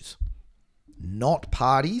issues, not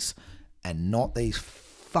parties, and not these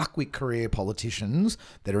fuckwit career politicians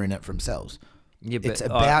that are in it for themselves. Yeah, but it's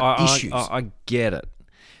about issues. I get it.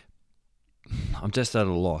 I'm just at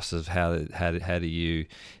a loss of how do you,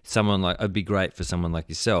 someone like, it'd be great for someone like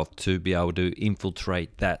yourself to be able to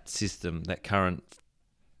infiltrate that system, that current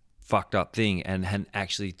fucked up thing, and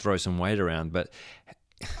actually throw some weight around. But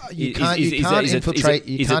you can't infiltrate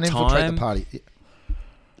the party.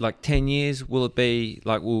 Like 10 years, will it be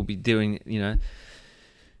like we'll be doing,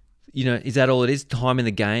 is that all it is? Time in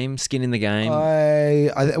the game, skin in the game?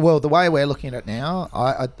 Well, the way we're looking at it now,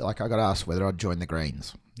 I got asked whether I'd join the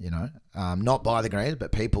Greens, not by the Greens,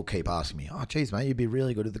 but people keep asking me, oh, geez, mate, you'd be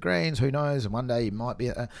really good at the Greens. Who knows? And one day you might be.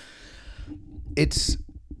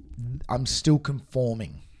 I'm still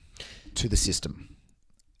conforming to the system.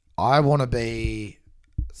 I want to be,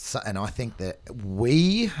 and I think that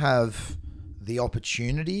we have the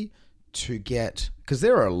opportunity to get, because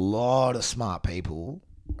there are a lot of smart people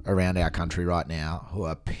around our country right now who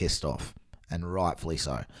are pissed off, and rightfully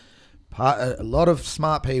so. A lot of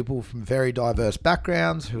smart people from very diverse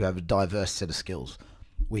backgrounds who have a diverse set of skills.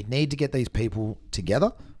 We need to get these people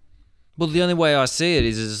together. Well, the only way I see it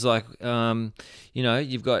is like,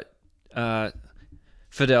 you've got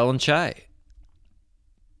Fidel and Che.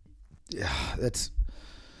 Yeah,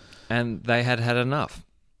 and they had enough.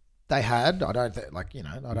 They had. I don't think,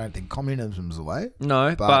 I don't think communism's the way.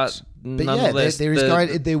 No, but nonetheless, there is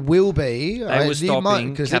going. There will be. They were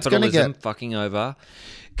stopping capitalism fucking over.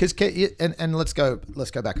 Because and let's go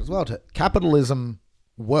back as well to capitalism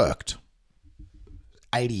worked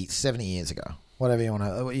 80, 70 years ago. Whatever you want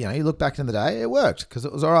to, you look back in the day, it worked because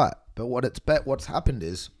it was all right. But what's happened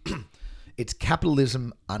is it's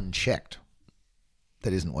capitalism unchecked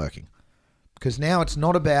that isn't working. Because now it's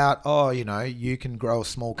not about, you can grow a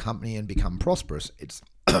small company and become prosperous. It's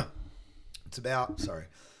about, sorry.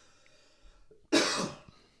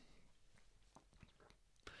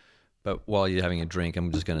 But while you're having a drink,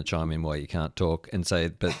 I'm just going to chime in while you can't talk and say,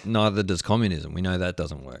 but neither does communism. We know that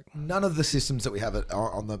doesn't work. None of the systems that we have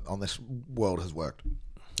on this world has worked.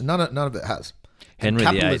 None of it has. Henry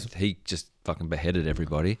VIII, he just fucking beheaded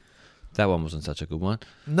everybody. That one wasn't such a good one.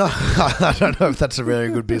 No, I don't know if that's a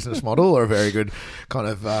very good business model or a very good kind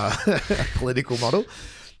of political model.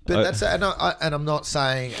 But that's and I'm not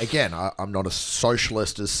saying, again, I'm not a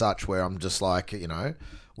socialist as such where I'm just like,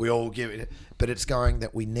 we all give it. But it's going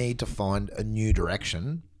that we need to find a new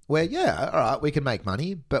direction. where, yeah, all right, we can make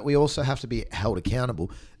money, but we also have to be held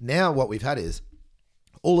accountable. Now what we've had is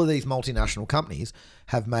all of these multinational companies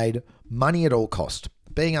have made money at all cost,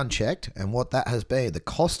 being unchecked, and what that has been, the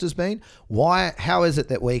cost has been, how is it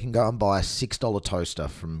that we can go and buy a $6 toaster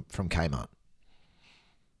from Kmart?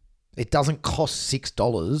 It doesn't cost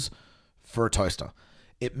 $6 for a toaster.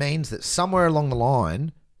 It means that somewhere along the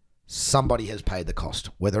line, somebody has paid the cost,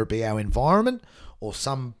 whether it be our environment or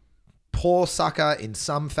some poor sucker in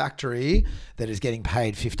some factory that is getting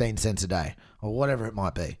paid 15 cents a day or whatever it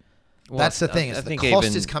might be. Well, That's the thing. I The think cost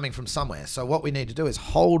even- is coming from somewhere. So what we need to do is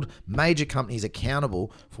hold major companies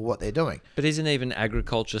accountable for what they're doing. But isn't even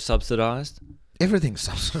agriculture subsidized? Everything's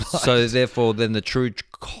subsidized. So therefore, then the true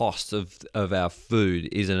cost of our food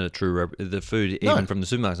isn't a true the food No. even from the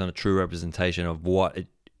supermarket is not a true representation of what it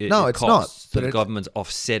No, it's not, costs. but So the it's- government's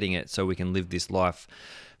offsetting it so we can live this life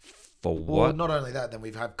for Well, what? not only that, then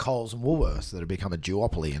we've had Coles and Woolworths that have become a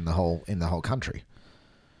duopoly in the whole country.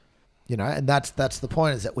 You know, and that's the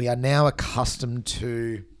point, is that we are now accustomed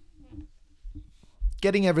to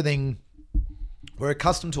getting everything. We're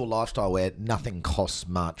accustomed to a lifestyle where nothing costs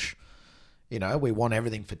much. You know, we want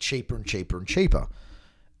everything for cheaper and cheaper and cheaper.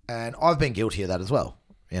 And I've been guilty of that as well.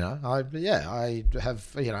 You know, I have,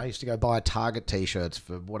 you know, I used to go buy Target t-shirts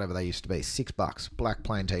for whatever they used to be, $6, black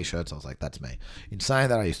plain t-shirts. I was like, that's me. In saying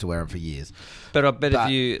that, I used to wear them for years. But I bet But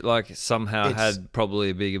if you like somehow it's- had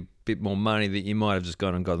probably a bit more money, that you might have just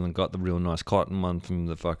gone and got the real nice cotton one from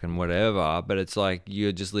the fucking whatever. But it's like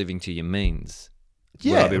you're just living to your means.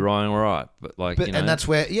 Would I be wrong or right? But like, you know, and that's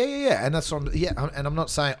where, and that's what and I'm not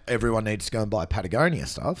saying everyone needs to go and buy Patagonia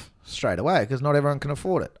stuff straight away, because not everyone can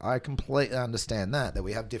afford it. I completely understand that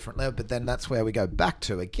we have different levels, but then that's where we go back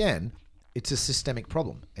to again. It's a systemic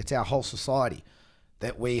problem. It's our whole society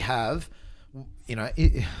that we have. You know,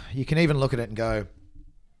 you can even look at it and go,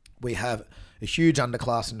 we have a huge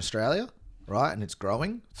underclass in Australia, right? And it's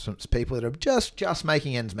growing. So it's people that are just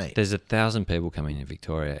making ends meet. there's 1,000 people coming in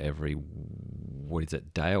Victoria every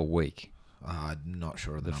day or week. I'm not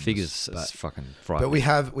sure of the numbers, Figures but- is fucking frightening.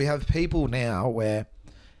 But we have people now where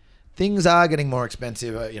things are getting more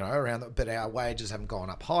expensive, you know, but our wages haven't gone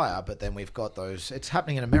up higher. But then we've got those. It's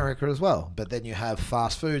happening in America as well. But then you have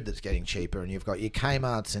fast food that's getting cheaper, and you've got your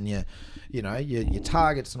Kmart's and your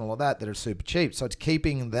Targets and all of that are super cheap. So it's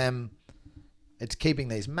keeping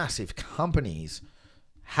these massive companies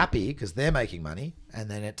happy because they're making money, and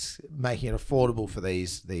then it's making it affordable for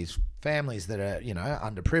these families that are, you know,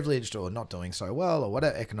 underprivileged or not doing so well or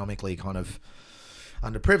whatever, economically kind of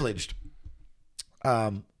underprivileged.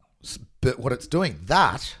 But what it's doing,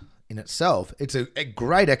 that in itself, it's a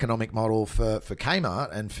great economic model for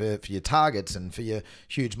Kmart and for your Targets and for your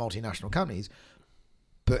huge multinational companies.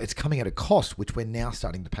 But it's coming at a cost, which we're now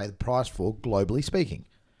starting to pay the price for, globally speaking.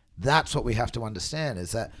 That's what we have to understand,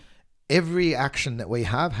 is that every action that we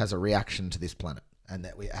have has a reaction to this planet, and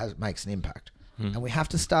that makes an impact. And we have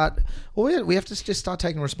to just start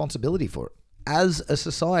taking responsibility for it as a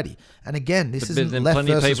society. And again, this isn't then left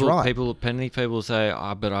plenty of versus right. Plenty of people say,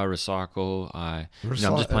 but I recycle. I'm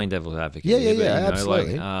just playing devil's advocate. Yeah, here, but, yeah, you know,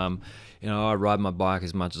 absolutely. Like, I ride my bike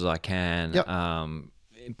as much as I can. Yep.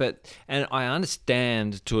 And I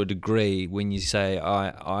understand to a degree when you say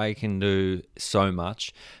I can do so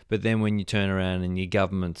much, but then when you turn around and your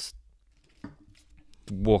government's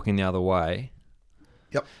walking the other way.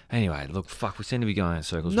 Yep. Anyway, look, fuck, we seem to be going in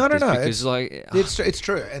circles. No, with this no. because It's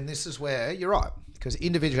true. And this is where you're right. Because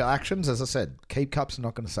individual actions, as I said, keep cups are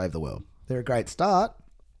not going to save the world. They're a great start,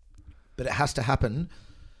 but it has to happen.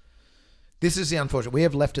 This is the unfortunate. We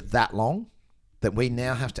have left it that long that we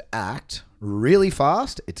now have to act really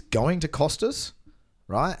fast. It's going to cost us,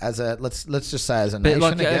 right? Let's just say as a nation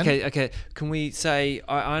again. Okay. Can we say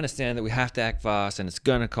I understand that we have to act fast and it's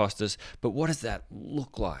going to cost us, but what does that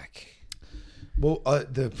look like? Well,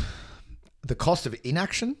 the cost of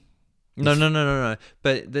inaction. No.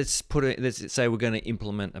 But let's say we're going to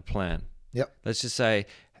implement a plan. Yep. Let's just say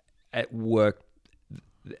at work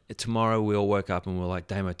tomorrow we all woke up and we're like,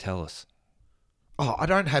 Damo, tell us. Oh, I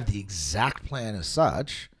don't have the exact plan as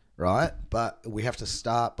such, right? But we have to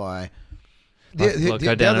start by.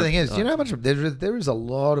 The other thing is, do you know how much there is a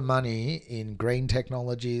lot of money in green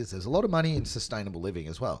technologies. There's a lot of money in sustainable living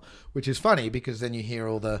as well, which is funny because then you hear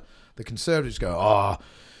all the conservatives go,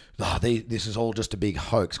 this is all just a big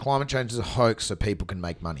hoax. Climate change is a hoax so people can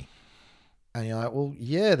make money. And you're like, well,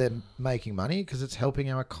 yeah, they're making money because it's helping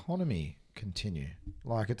our economy continue.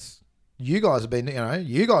 Like you guys have been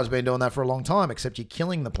doing that for a long time, except you're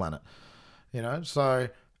killing the planet. You know, so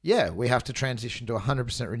yeah, we have to transition to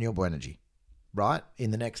 100% renewable energy, right,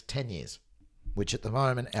 in the next 10 years, which at the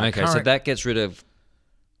moment, So that gets rid of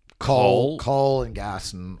coal and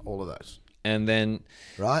gas and all of those. And then,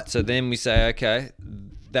 right? So then we say, okay,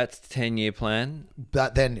 that's the 10-year plan.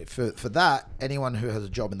 But then for that, anyone who has a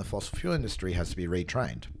job in the fossil fuel industry has to be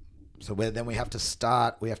retrained. So then we have to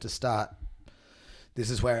start. This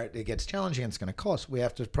is where it gets challenging and it's going to cost. We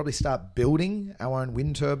have to probably start building our own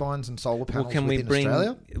wind turbines and solar panels within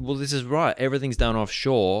Australia. Well, this is right. Everything's done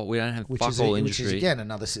offshore. We don't have fuck all industry. Which is, again,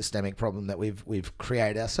 another systemic problem that we've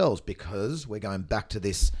created ourselves because we're going back to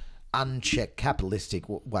this unchecked capitalistic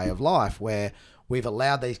way of life where we've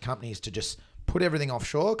allowed these companies to just put everything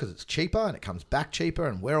offshore because it's cheaper and it comes back cheaper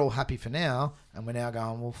and we're all happy for now. And we're now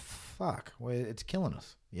going, well, fuck, it's killing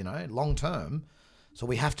us, long term. So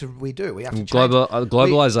we have to change.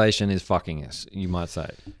 Globalization is fucking us, you might say.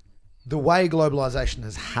 The way globalization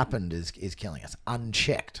has happened is killing us,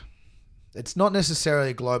 unchecked. It's not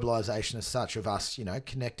necessarily globalization as such of us,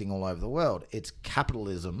 connecting all over the world. It's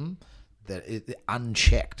capitalism that is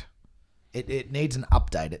unchecked. It needs an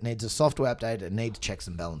update. It needs a software update. It needs checks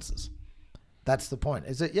and balances. That's the point.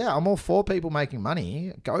 Is that, I'm all for people making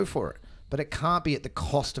money. Go for it. But it can't be at the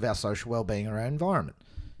cost of our social well-being or our environment.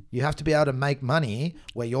 You have to be able to make money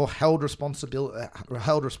where you're held responsible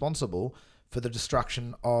for the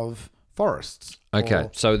destruction of forests. Okay,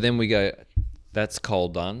 so then we go, that's coal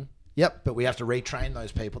done. Yep, but we have to retrain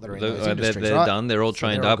those people that are in those industries, they're right? done. They're all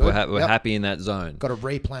trained up. We're happy in that zone. Got to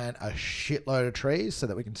replant a shitload of trees so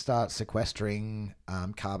that we can start sequestering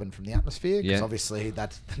carbon from the atmosphere. Because obviously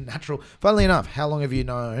that's the natural. Funnily enough, how long have you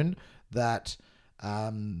known that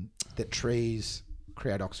that trees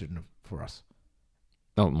create oxygen for us?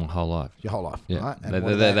 Oh, my whole life. Your whole life, yeah. right?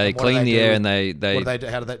 And they clean the air and they what do they do?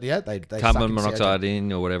 How do they? Yeah, they carbon monoxide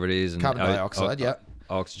in or whatever it is, and carbon dioxide.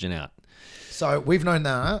 Oxygen out. So we've known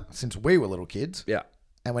that since we were little kids. Yeah.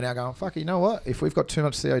 And we're now going, fuck, you know what? If we've got too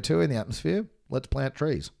much CO2 in the atmosphere, let's plant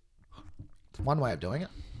trees. It's one way of doing it.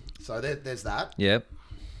 So there's that. Yep.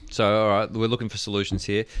 So, all right, we're looking for solutions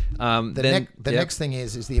here. The next thing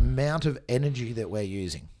is the amount of energy that we're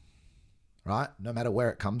using, right? No matter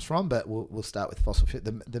where it comes from, but we'll start with fossil fuel.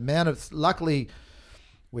 The amount of, luckily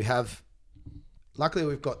we've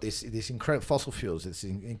got this incredible fossil fuels. It's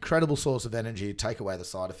an incredible source of energy. Take away the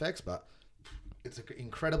side effects, but it's an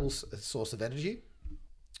incredible source of energy,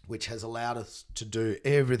 which has allowed us to do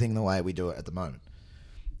everything the way we do it at the moment.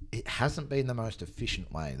 It hasn't been the most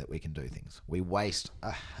efficient way that we can do things. We waste a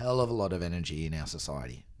hell of a lot of energy in our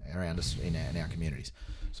society, around us, in our communities.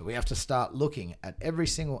 So we have to start looking at every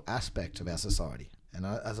single aspect of our society. And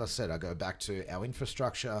as I said, I go back to our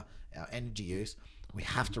infrastructure, our energy use. We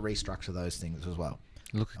have to restructure those things as well.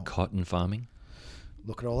 Look at cotton farming.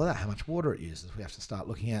 Look at all of that, how much water it uses. We have to start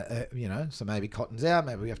looking at, so maybe cotton's out,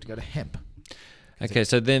 maybe we have to go to hemp. Okay,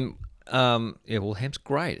 so then, hemp's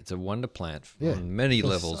great. It's a wonder plant on many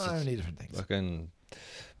levels. So many different things. Fucking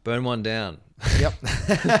burn one down. Yep.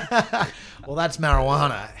 Well, that's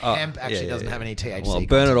marijuana. Hemp actually doesn't have any THC. Well,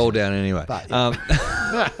 burn it all down anyway. But, yeah.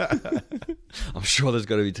 I'm sure there's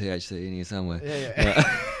got to be THC in here somewhere.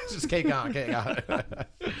 Yeah. Just keep going.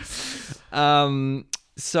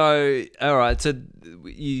 So, all right. So,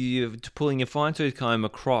 you're pulling your fine-tooth comb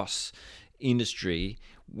across industry.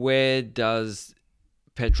 Where does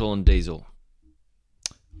petrol and diesel?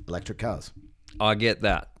 Electric cars. I get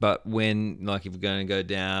that. But when, if we're going to go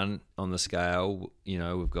down on the scale,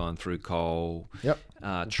 we've gone through coal, trees.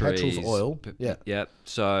 Petrol's oil. Yep.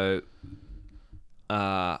 So,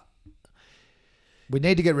 we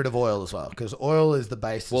need to get rid of oil as well, because oil is the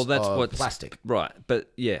basis of plastic. Right.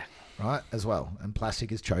 But, yeah. Right, as well. And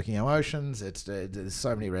plastic is choking our oceans. There's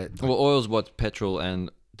so many... oil's what petrol and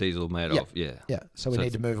diesel made of. Yeah. Yeah. So we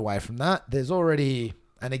need to move away from that. There's already...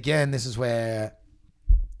 And again, this is where...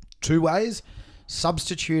 Two ways.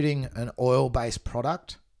 Substituting an oil-based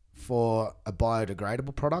product for a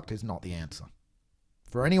biodegradable product is not the answer.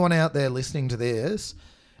 For anyone out there listening to this,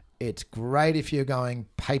 it's great if you're going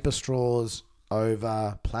paper straws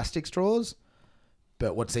over plastic straws.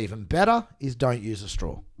 But what's even better is don't use a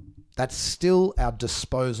straw. That's still our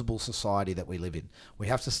disposable society that we live in. We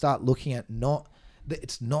have to start looking at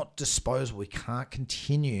it's not disposable. We can't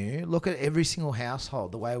continue. Look at every single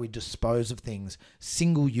household, the way we dispose of things,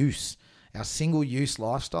 single use. Our single use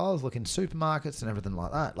lifestyles, look in supermarkets and everything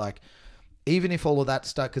like that. Even if all of that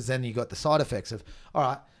stuff, because then you got the side effects of, all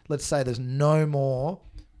right, let's say there's no more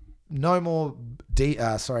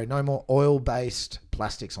oil-based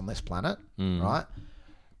plastics on this planet, right?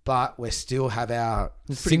 But we still have our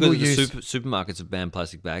single-use... Supermarkets have banned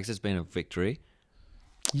plastic bags. It's been a victory.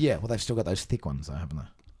 Yeah, well, they've still got those thick ones, though, haven't they?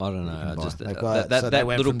 I don't know. They've got, that they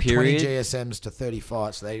went little from period... 20 GSMs to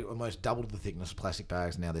 35, so they almost doubled the thickness of plastic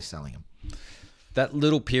bags, and now they're selling them. That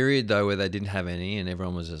little period though where they didn't have any and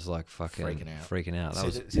everyone was just like fucking freaking out. That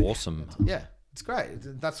was awesome. Yeah, it's great.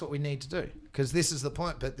 That's what we need to do because this is the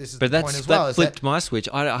point. But this is But the point as well. that is flipped my switch.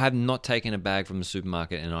 I have not taken a bag from the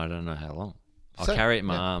supermarket in I don't know how long. I'll carry it in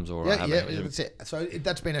my arms or I have it. That's it. So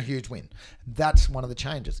that's been a huge win. That's one of the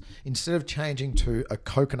changes. Instead of changing to a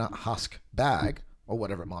coconut husk bag or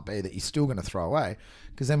whatever it might be that you're still going to throw away,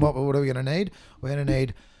 because then what are we going to need? We're going to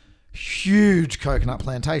need huge coconut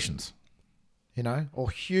plantations. You know, or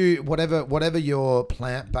huge whatever your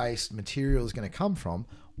plant-based material is going to come from,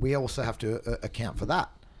 we also have to account for that.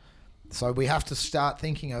 So we have to start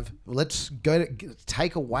thinking of let's go to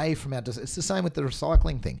take away from our. It's the same with the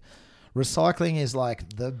recycling thing. Recycling is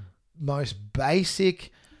like the most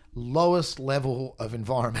basic, lowest level of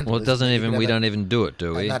environmental. Well, it doesn't even. We don't even do it,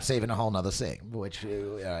 do we? And that's even a whole nother thing, which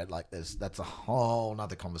that's a whole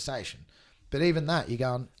nother conversation. But even that, you're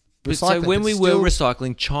going. But so when we were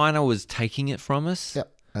recycling, China was taking it from us.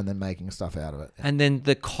 Yep. And then making stuff out of it. And then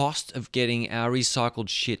the cost of getting our recycled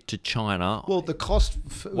shit to China. Well, the cost.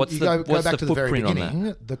 Go back to the very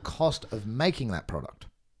beginning. The cost of making that product.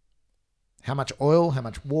 How much oil, how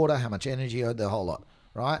much water, how much energy, the whole lot,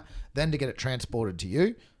 right? Then to get it transported to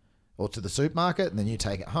you or to the supermarket, and then you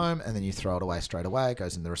take it home, and then you throw it away straight away. It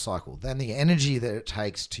goes in the recycle. Then the energy that it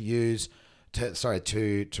takes to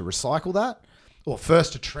recycle that. Or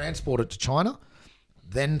first to transport it to China,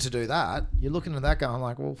 then to do that, you're looking at that going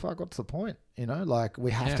like, well, fuck, what's the point? You know, like we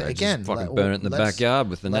have to again fucking burn it in the backyard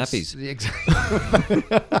with the nappies,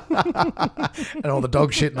 and all the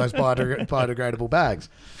dog shit in those biodegradable bags.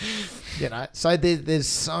 You know, so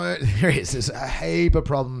there's a heap of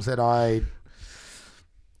problems that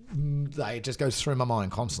it just goes through my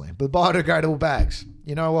mind constantly. But biodegradable bags,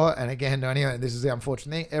 you know what? And again, anyway, this is the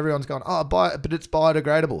unfortunate thing. Everyone's gone, but it's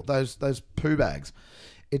biodegradable. Those poo bags.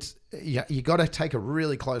 It's you got to take a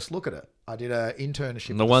really close look at it. I did an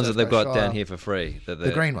internship. And the ones that they've got down here for free,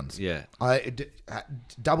 the green ones. Yeah, I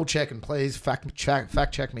double check and please fact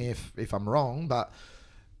check me if I'm wrong. But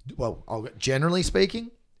generally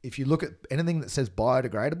speaking, if you look at anything that says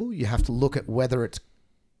biodegradable, you have to look at whether it's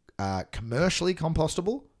commercially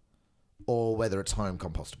compostable or whether it's home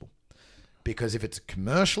compostable. Because if it's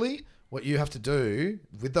commercially, what you have to do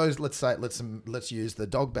with those, let's use the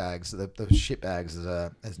dog bags, the shit bags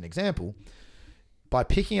as an example. By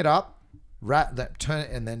picking it up, turn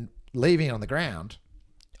it, and then leaving it on the ground.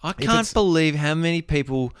 I can't believe how many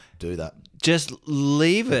people do that. Just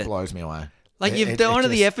leave it. It blows me away. Like you've done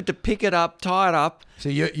the effort to pick it up, tie it up. So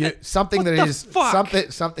you something that is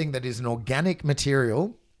something that is an organic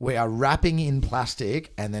material. We are wrapping in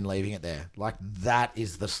plastic and then leaving it there. Like that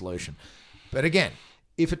is the solution. But again,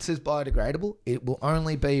 if it says biodegradable, it will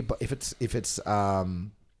only be if it's So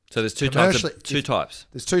there's two types.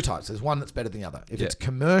 There's two types. There's one that's better than the other. If it's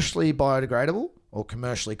commercially biodegradable or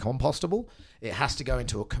commercially compostable, it has to go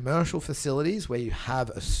into a commercial facilities where you have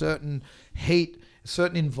a certain heat, a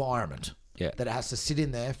certain environment. That it has to sit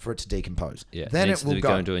in there for it to decompose. Yeah. Then it will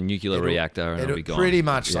go into a nuclear reactor and it'll be gone. Pretty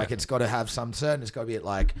much like it's got to have some certain. It's got to be at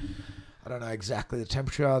like, I don't know exactly the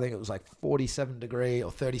temperature. I think it was like 47 degrees or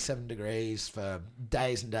 37 degrees for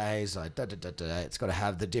days and days. Like It's got to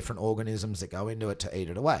have the different organisms that go into it to eat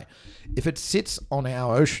it away. If it sits on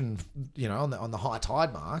our ocean, you know, on the high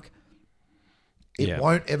tide mark, it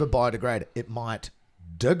won't ever biodegrade. It might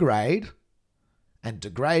degrade. And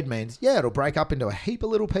degrade means, it'll break up into a heap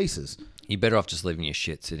of little pieces. You're better off just leaving your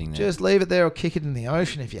shit sitting there. Just leave it there or kick it in the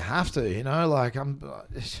ocean if you have to, you know, like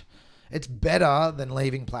it's better than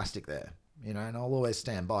leaving plastic there, you know, and I'll always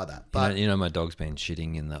stand by that. But you know my dog's been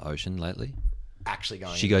shitting in the ocean lately. Actually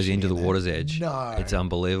going. She goes into the water's edge. No. It's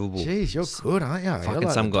unbelievable. Jeez, you're good, aren't you?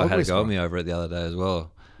 Fucking some guy had to go at me over it the other day as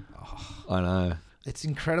well. I know. It's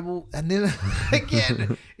incredible. And then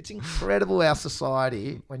again, it's incredible our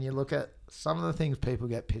society when you look at some of the things people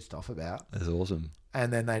get pissed off about. That's awesome.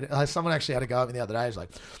 And then someone actually had to go at me the other day. He's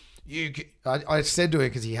like, I said to him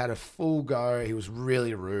because he had a full go. He was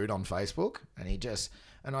really rude on Facebook, and I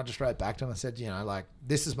just wrote back to him. I said, you know, like,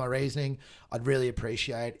 this is my reasoning. I'd really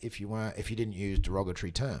appreciate if you didn't use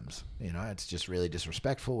derogatory terms. You know, it's just really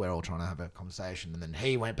disrespectful. We're all trying to have a conversation. And then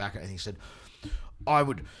he went back and he said,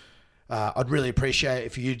 I'd really appreciate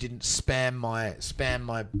if you didn't spam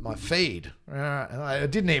my feed. And I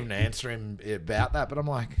didn't even answer him about that, but I'm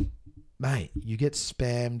like, mate, you get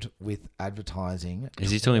spammed with advertising.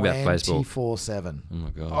 Is he talking about Facebook? 24/7. Oh my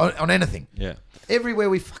God. On anything. Yeah. Everywhere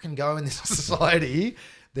we fucking go in this society,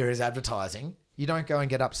 there is advertising. You don't go and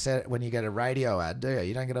get upset when you get a radio ad, do you?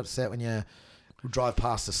 You don't get upset when you drive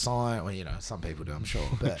past a sign. Well, you know, some people do, I'm sure.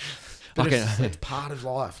 But it's part of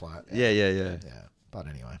life. Like, Yeah. But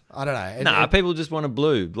anyway, I don't know. Nah, people just want a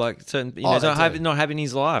blue. Like certain, Oh, he's they do. not having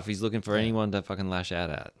his life. He's looking for anyone to fucking lash out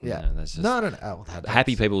at. You Yeah. know, that's just, No. Oh, well,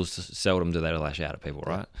 happy people seldom do they lash out at people,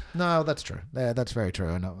 right? No, that's true. Yeah, that's very true.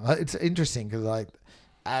 And it's interesting because like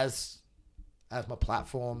as my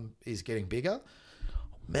platform is getting bigger,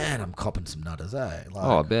 man, I'm copping some nutters, eh? Like,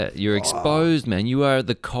 Oh, I bet you're exposed, man. You are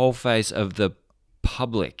the coalface of the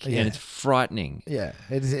public, Yeah. and it's frightening. Yeah,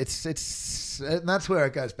 it's and that's where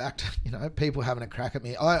it goes back to people having a crack at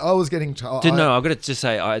me. I was getting told. No, I've got to just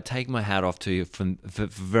say, I take my hat off to you for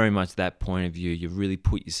very much that point of view. You really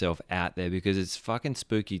put yourself out there because it's fucking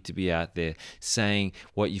spooky to be out there saying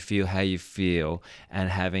what you feel, how you feel, and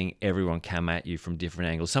having everyone come at you from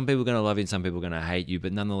different angles. Some people are going to love you and some people are going to hate you,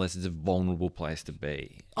 but nonetheless, it's a vulnerable place to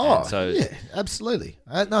be. Oh, And so yeah, absolutely.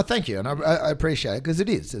 No, thank you, and I appreciate it because it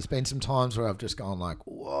is. There's been some times where I've just gone like,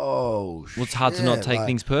 whoa. well, it's hard to not shit, take like-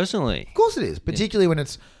 things personally. Of course it is, particularly when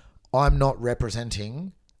I'm not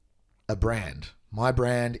representing a brand. My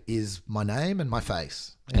brand is my name and my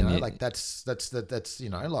face. You know, like that's that's the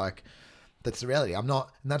reality. I'm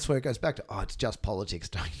not, and that's where it goes back to. Oh, it's just politics.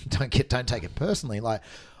 Don't take it personally. Like,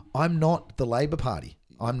 I'm not the Labor Party.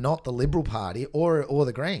 I'm not the Liberal Party or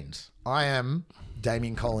the Greens. I am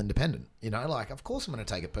Damien Cole Independent. You know, like of course I'm going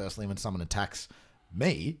to take it personally when someone attacks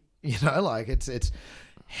me. You know, like it's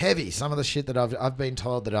heavy. Some of the shit that I've been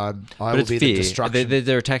told that I But will it's be fear. the destruction.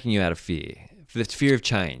 They're attacking you out of fear. It's fear of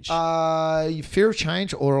change. Fear of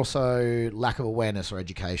change, or also lack of awareness or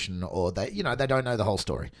education, or they don't know the whole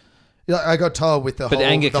story. I got told with the but whole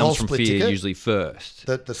anger the whole comes from split fear ticket, usually first.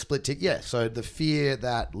 the split ticket. Yeah, so the fear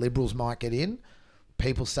that Liberals might get in,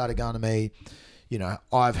 people started going to me.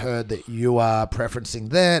 I've heard that you are preferencing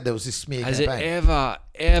that. There was this smear Has campaign. it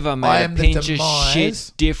ever I made am a the pinch of demise.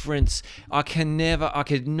 shit difference? I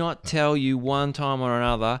could not tell you one time or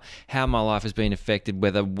another how my life has been affected,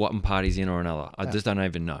 whether one party's in or another. I just don't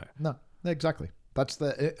even know. No, exactly. That's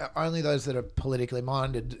only those that are politically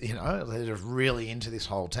minded. They're just really into this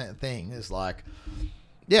whole thing. Is like,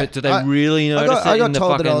 yeah. But do they really notice I it got in the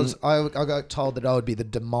told that fucking... I got told that I would be the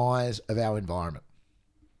demise of our environment.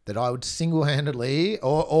 That I would single-handedly,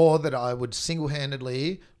 or that I would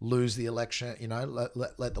single-handedly lose the election. Let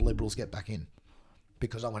the Liberals get back in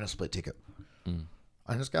because I want a split ticket.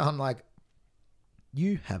 I just go, I'm like,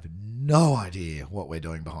 you have no idea what we're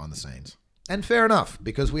doing behind the scenes. And fair enough,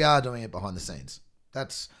 because we are doing it behind the scenes.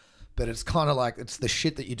 But it's kind of like, it's the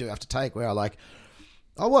shit that you do have to take where I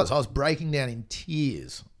was breaking down in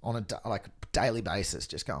tears on a daily basis,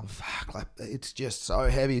 just going, fuck, like it's just so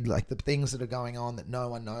heavy, like the things that are going on that no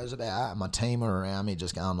one knows about, and my team are around me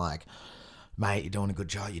just going like, mate, you're doing a good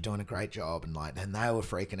job, you're doing a great job, and they were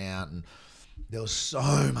freaking out, and there was so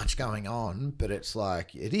much going on. But it's like,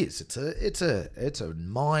 it's a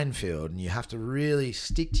minefield, and you have to really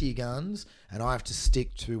stick to your guns, and I have to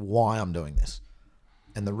stick to why I'm doing this.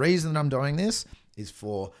 And the reason that I'm doing this is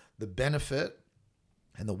for the benefit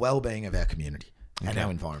and the well-being of our community and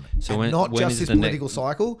our environment. So and when not is just this the political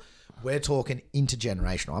cycle. We're talking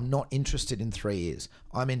intergenerational. I'm not interested in 3 years.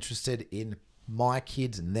 I'm interested in my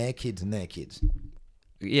kids and their kids and their kids.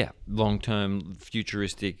 Yeah, long-term,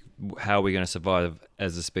 futuristic, how are we going to survive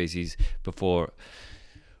as a species before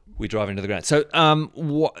we drive into the ground? So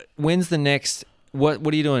when's the next... What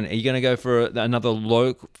are you doing? Are you going to go for another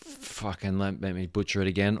local... Fucking let me butcher it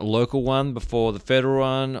again. A local one before the federal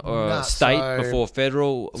one, or No, state so- before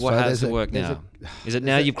federal? How does there's it a- work there's now? Is it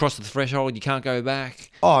now you've crossed the threshold? You can't go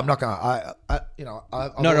back? Oh, I'm not going to... I've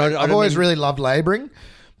I don't always mean- really loved labouring,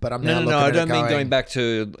 but I'm now looking No. I at don't it mean going back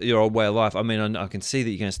to your old way of life. I mean, I can see that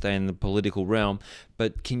you're going to stay in the political realm,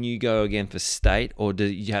 but can you go again for state, or are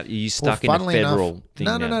you stuck in a funnily enough- federal thing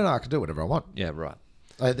now? No. I can do whatever I want. Yeah, right.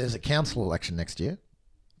 There's a council election next year,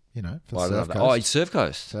 for I Surf love that. Coast. Oh, it's Surf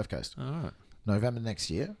Coast. Surf Coast. All right. November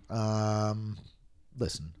next year.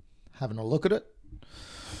 Listen, having a look at it.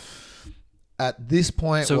 At this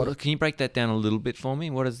point, So can you break that down a little bit for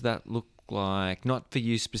me? What does that look like? Not for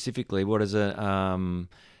you specifically. What is it?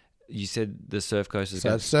 You said the Surf Coast is so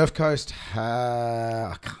going. Surf Coast,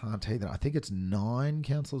 I can't tell you that. I think it's 9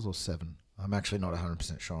 councils or 7. I'm actually not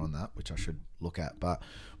 100% sure on that, which I should look at. But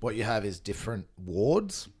what you have is different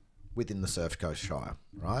wards within the Surf Coast Shire,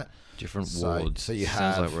 right? Different So- wards. so you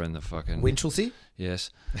Sounds have like we're in the fucking... Winchelsea. Yes.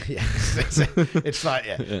 Yeah, it's like,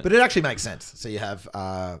 yeah. But it actually makes sense. So you have,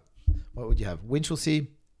 what would you have? Winchelsea,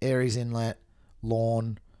 Aireys Inlet,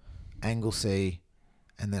 Lorne, Anglesea,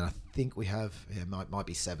 and then I think we have, might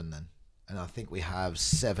be 7 then. And I think we have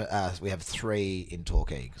 7, we have 3 in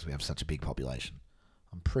Torquay because we have such a big population.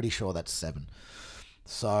 I'm pretty sure that's 7.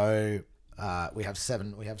 So we have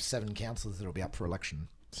 7 councillors that will be up for election.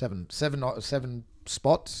 Seven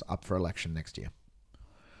spots up for election next year.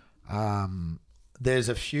 There's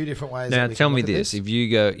a few different ways. Now that we tell can me look at this: if you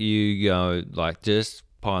go like just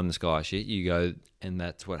pie in the sky shit, you go, and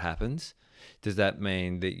that's what happens. Does that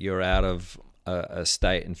mean that you're out of a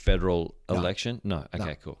state and federal election? No.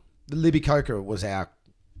 Okay, cool. Libby Coker was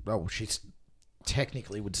she's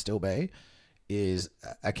technically would still be, is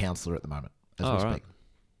a councillor at the moment as we speak.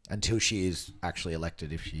 Until she is actually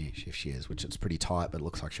elected, if she is, which it's pretty tight, but it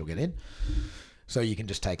looks like she'll get in. So you can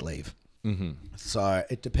just take leave. Mm-hmm. So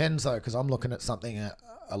it depends though, because I'm looking at something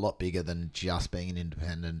a lot bigger than just being an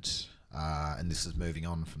independent, and this is moving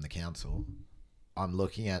on from the council. I'm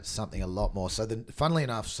looking at something a lot more. So then, funnily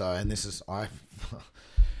enough, and this is I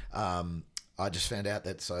just found out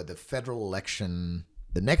that the federal election,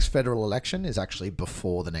 the next federal election is actually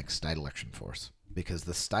before the next state election for us, because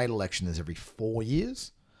the state election is every 4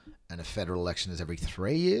 years, and a federal election is every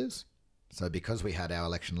 3 years. So because we had our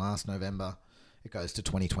election last November, it goes to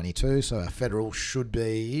 2022. So our federal should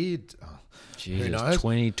be, Jesus, who knows?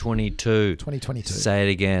 2022. 2022. Say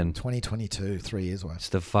it again. 2022, 3 years away. It's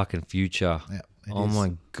the fucking future. Yeah, it oh is.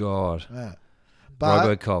 my God. Yeah. But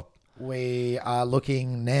RoboCop. we are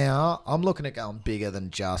looking now, I'm looking at going bigger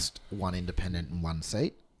than just one independent and one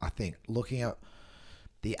seat. I think looking at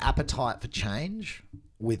the appetite for change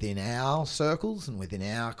within our circles and within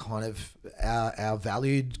our kind of our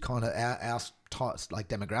valued kind of our types, like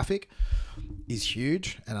demographic, is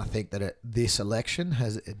huge. And I think that this election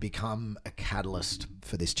has become a catalyst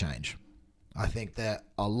for this change. I think that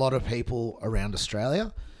a lot of people around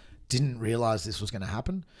Australia didn't realize this was going to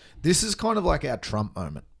happen. This is kind of like our Trump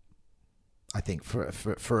moment, I think,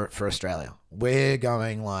 for Australia. We're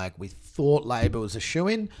going like, we thought Labor was a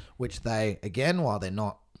shoo-in, which they, again, while they're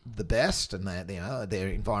not the best and their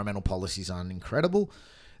environmental policies aren't incredible,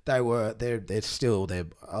 they're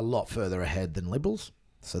a lot further ahead than Liberals.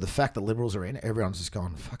 So the fact that Liberals are in, everyone's just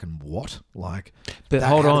going, fucking what? Like, But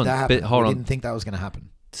hold on. We didn't think that was going to happen.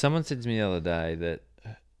 Someone said to me the other day that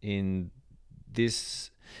in this,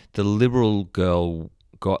 the Liberal girl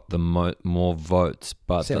got the more votes,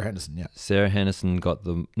 but Sarah Henderson, yeah. Sarah Henderson got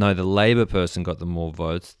the Labor person got the more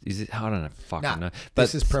votes. Is it? I don't know. Fucking know. But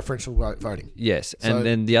this is preferential voting. Yes, So- and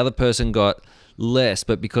then the other person got less,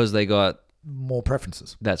 but because they got, More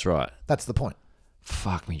preferences. that's right. That's the point.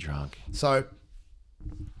 Fuck me drunk. So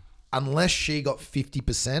unless she got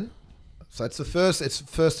 50%, so it's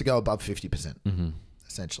first to go above 50%,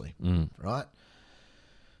 essentially, right?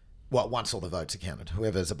 Well, once all the votes are counted,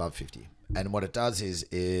 whoever's above 50. And what it does is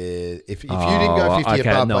if you didn't go 50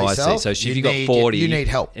 above by yourself, I see. So if you got 40, you need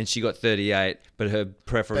help. and she got 38, but her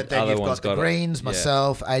preference, But then other you've ones got the Greens, yeah,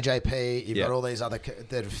 myself, AJP, you've Yeah. got all these other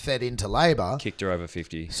that have fed into Labor. kicked her over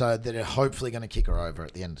 50. So that are hopefully going to kick her over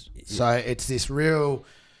at the end. So it's this real,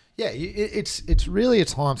 it's really a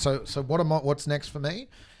time. So what's next for me?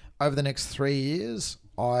 Over the next 3 years,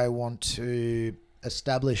 I want to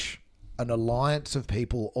establish an alliance of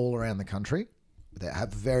people all around the country that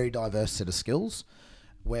have a very diverse set of skills,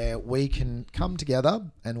 where we can come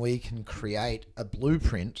together and we can create a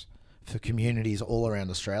blueprint for communities all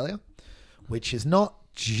around Australia, which is not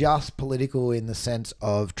just political in the sense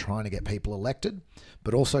of trying to get people elected,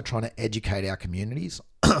 but also trying to educate our communities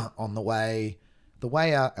on the way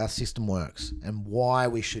our system works and why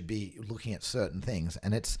we should be looking at certain things.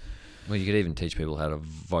 And it's, Well, you could even teach people how to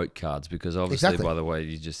vote cards, because obviously, Exactly. by the way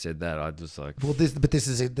you just said that, I was like, well, this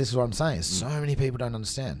is what I'm saying. So many people don't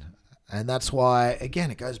understand. And that's why, again,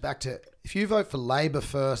 it goes back to, if you vote for Labor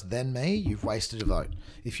first, then me, you've wasted a vote.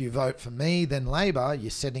 If you vote for me, then Labor, you're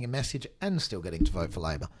sending a message and still getting to vote for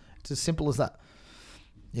Labor. It's as simple as that.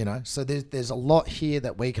 So there's a lot here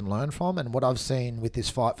that we can learn from. And what I've seen with this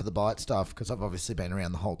Fight for the Bite stuff, because I've obviously been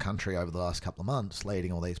around the whole country over the last couple of months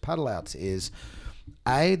leading all these paddle outs, is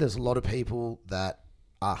there's a lot of people that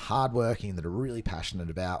are hardworking, that are really passionate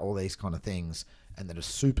about all these kind of things and that are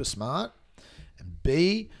super smart. And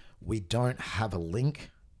B, we don't have a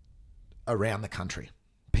link around the country.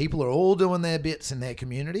 People are all doing their bits in their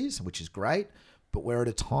communities, which is great, but we're at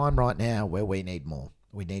a time right now where we need more.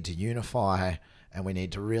 We need to unify and we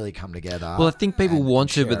need to really come together. well, I think people and want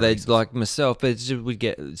to, share but they resources. like myself, but it's just, we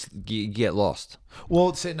get lost.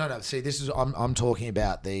 Well, see, this is I'm talking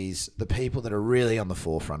about the people that are really on the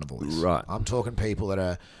forefront of all this. Right. I'm talking people that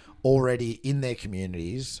are already in their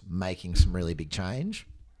communities making some really big change,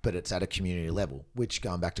 but it's at a community level. Which,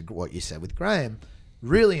 going back to what you said with Graham,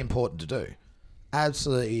 really important to do.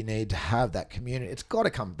 Absolutely, you need to have that community. It's got to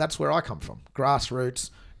come. That's where I come from. Grassroots,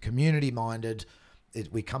 community minded.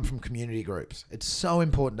 We come from community groups. It's so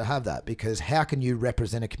important to have that, because how can you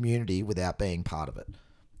represent a community without being part of it?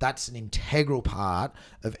 That's an integral part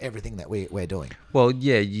of everything that we're doing. Well,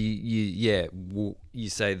 yeah, you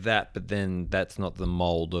say that, but then that's not the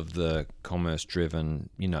mold of the commerce-driven,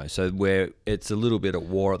 So where it's a little bit at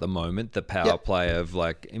war at the moment, the power play of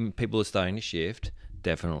people are starting to shift,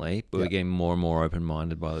 definitely, but we're getting more and more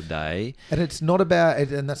open-minded by the day. And it's not about,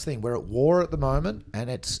 and that's the thing, we're at war at the moment, and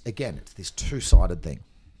it's this two-sided thing.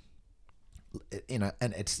 And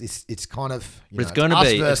it's kind of, but it's going to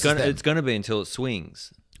be, it's going to be until it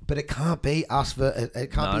swings. But it can't be us.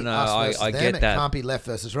 It can't be us versus I them. get that. It can't be left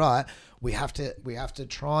versus right. We have to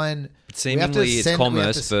try and seemingly it's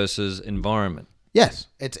commerce versus environment. Yes,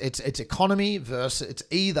 it's economy versus it's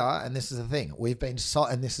either, and this is the thing we've been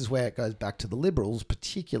and this is where it goes back to the Liberals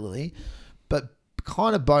particularly, but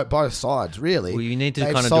kind of both sides really. Well, you need to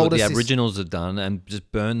kind of do what the Aboriginals have done and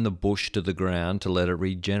just burn the bush to the ground to let it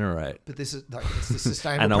regenerate. But this is it's the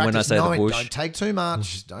sustainable and practice. When I say the bush, don't take too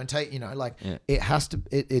much. Don't take it has to.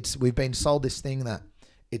 It's we've been sold this thing that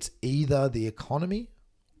it's either the economy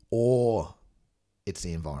or it's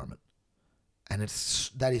the environment, and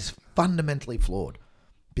that is fundamentally flawed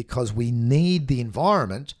because we need the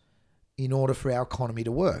environment in order for our economy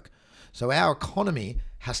to work. So our economy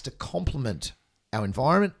has to complement our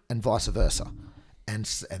environment and vice versa. And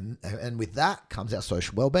with that comes our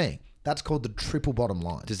social well-being. That's called the triple bottom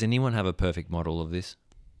line. Does anyone have a perfect model of this?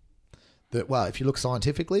 Well, if you look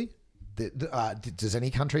scientifically, does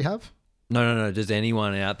any country have? No. Does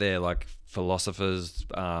anyone out there, like philosophers,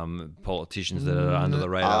 politicians that are under the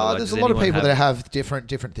radar? There's a lot of people that have different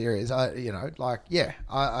theories. Graham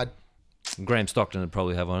Stockton would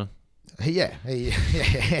probably have one. He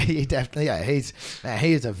definitely,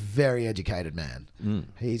 he is a very educated man.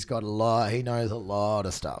 He's got a lot, he knows a lot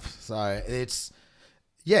of stuff. So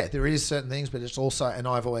there is certain things, but it's also, and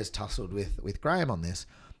I've always tussled with Graham on this,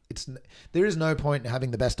 there is no point in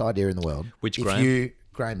having the best idea in the world.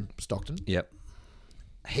 Graham Stockton. Yep.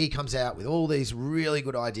 He comes out with all these really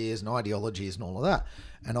good ideas and ideologies and all of that.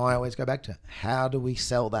 And I always go back to, how do we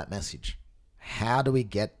sell that message? How do we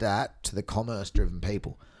get that to the commerce-driven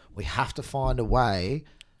people? We have to find a way.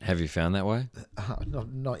 Have you found that way?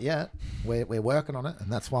 Not yet. We're working on it,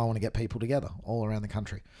 and that's why I want to get people together all around the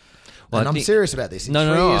country. Well, and I'm serious about this. In 3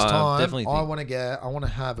 years' time, I want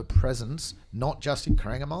to have a presence, not just in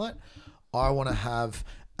Corangamite. I want to have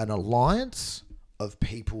an alliance of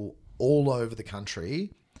people all over the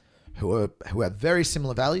country who have very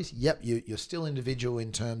similar values. Yep, you're still individual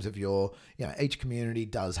in terms of your, each community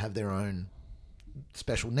does have their own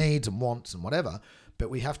special needs and wants and whatever. But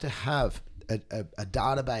we have to have a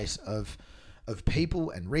database of people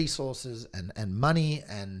and resources and money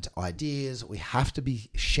and ideas. We have to be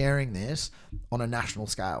sharing this on a national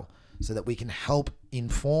scale so that we can help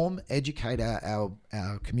inform, educate our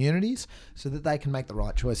communities so that they can make the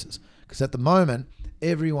right choices. Because at the moment,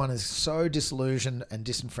 everyone is so disillusioned and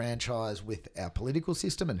disenfranchised with our political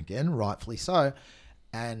system, and again, rightfully so,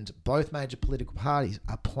 and both major political parties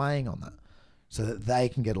are playing on that so that they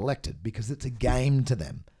can get elected because it's a game to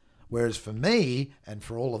them. Whereas for me and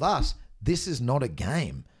for all of us, this is not a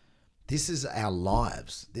game. This is our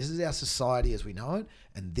lives. This is our society as we know it,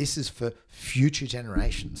 and this is for future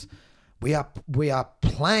generations. We are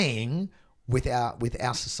playing with our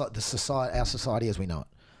society as we know it.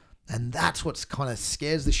 And that's what's kind of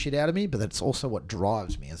scares the shit out of me, but that's also what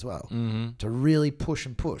drives me as well, to really push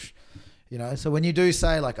and push. So when you do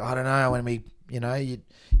say, like, I don't know, when we, you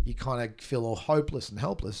kind of feel all hopeless and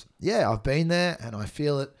helpless. Yeah, I've been there and I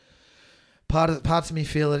feel it. Parts of me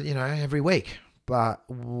feel it, every week. But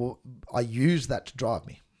I use that to drive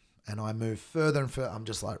me. And I move further and further. I'm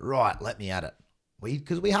just like, right, let me at it.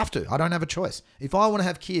 Because we have to. I don't have a choice. If I want to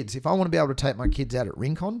have kids, if I want to be able to take my kids out at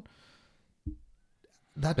Rincon,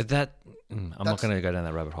 I'm not going to go down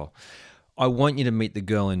that rabbit hole. I want you to meet the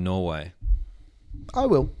girl in Norway. I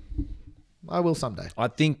will someday. I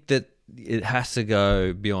think that it has to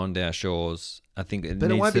go beyond our shores. I think it But it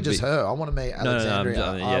needs won't to be just her. I want to meet Alexandria. No,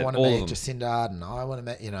 I want to meet Jacinda Ardern. I want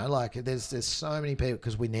to meet, there's so many people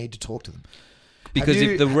because we need to talk to them. Because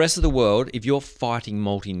if the rest of the world, if you're fighting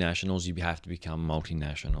multinationals, you have to become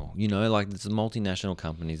multinational. There's multinational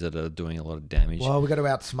companies that are doing a lot of damage. Well, we got to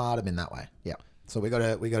outsmart them in that way. Yeah. So we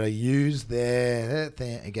got to use their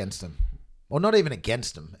thing against them, or not even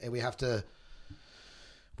against them. We have to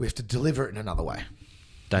deliver it in another way.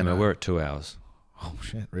 Damo, we're at 2 hours. Oh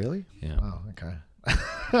shit! Really? Yeah. Oh, okay.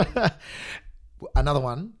 Another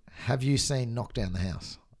one. Have you seen Knock Down the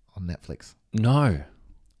House on Netflix? No.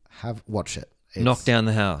 Watch it. Knock Down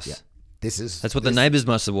the House. Yeah. That's what the neighbours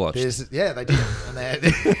must have watched. Yeah, they did.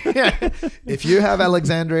 And if you have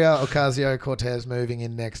Alexandria Ocasio-Cortez moving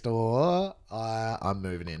in next door, I'm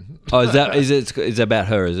moving in. Oh, is it about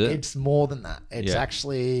her? Is it? It's more than that. It's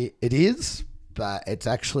actually, it is, but it's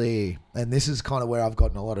actually, and this is kind of where I've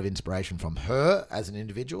gotten a lot of inspiration from her as an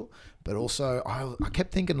individual, but also I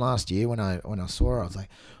kept thinking last year when I saw her, I was like,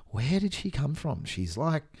 where did she come from? She's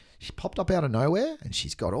like, she popped up out of nowhere and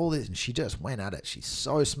she's got all this and she just went at it. She's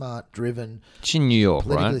so smart, driven. She's in New York,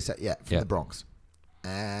 right? From the Bronx.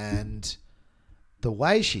 And the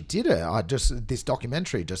way she did it, this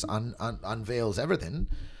documentary just unveils everything.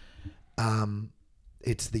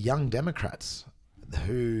 It's the young Democrats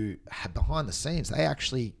who had behind the scenes, they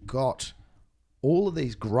actually got all of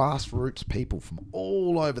these grassroots people from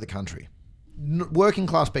all over the country. Working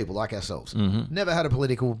class people like ourselves, never had a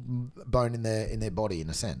political bone in their body in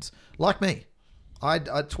a sense. Like me, I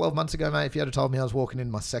 12 months ago, mate. If you had told me I was walking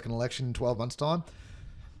in my second election in 12 months' time,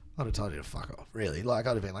 I'd have told you to fuck off. Really, like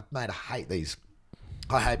I'd have been like, mate, I hate these.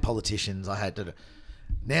 I hate politicians. I hate.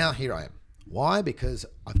 Now here I am. Why? Because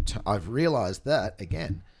I've realised that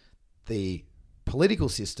again, the political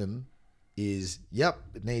system is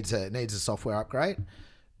it needs a software upgrade.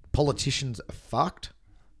 Politicians are fucked.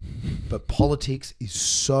 But politics is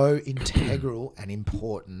so integral and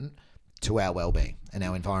important to our well-being and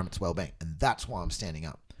our environment's well-being. And that's why I'm standing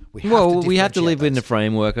up. We have to live in the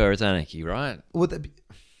framework or it's anarchy, right?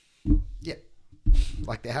 Yeah.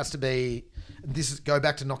 Like there has to be... Go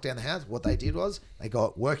back to knock down the house. What they did was they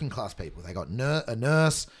got working class people. They got a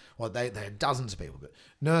nurse. Well, they had dozens of people. But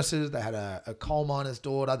nurses, they had a coal miner's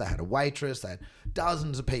daughter. They had a waitress. They had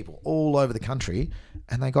dozens of people all over the country.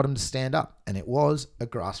 And they got them to stand up. And it was a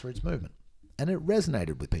grassroots movement. And it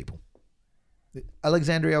resonated with people.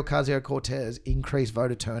 Alexandria Ocasio-Cortez increased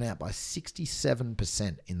voter turnout by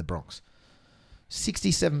 67% in the Bronx.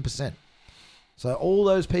 67%. So all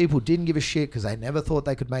those people didn't give a shit because they never thought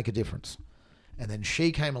they could make a difference. And then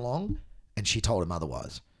she came along and she told them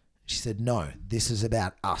otherwise. She said, no, this is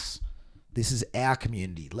about us. This is our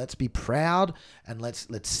community. Let's be proud and let's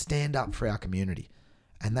stand up for our community.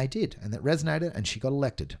 And they did. And that resonated and she got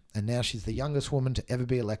elected. And now she's the youngest woman to ever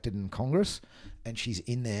be elected in Congress. And she's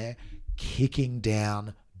in there kicking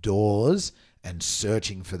down doors and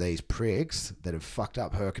searching for these pricks that have fucked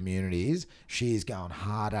up her communities. She is going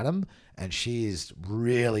hard at them and she is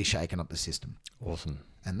really shaking up the system. Awesome.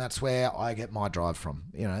 And that's where I get my drive from.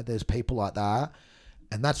 You know, there's people like that.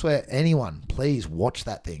 And that's where anyone, please watch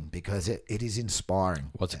that thing because it is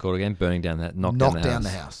inspiring. What's it called again? Burning down that... Knock down the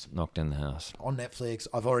house. Knock down the house. On Netflix.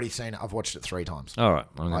 I've already seen it. I've watched it 3 times. All right.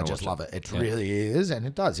 I just love it. It really is. And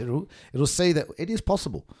it does. It'll see that it is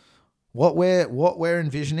possible. What we're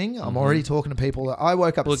envisioning, I'm already talking to people that I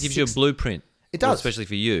woke up... Well, it gives you a blueprint. It does. Well, especially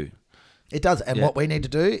for you. It does. And what we need to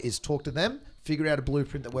do is talk to them, figure out a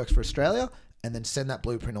blueprint that works for Australia, and then send that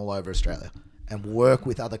blueprint all over Australia and work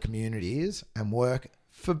with other communities and work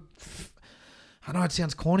for I know it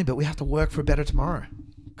sounds corny, but we have to work for a better tomorrow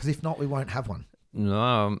because if not, we won't have one.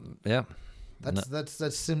 No, yeah. That's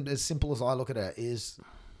as simple as I look at it. Is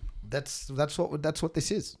that's what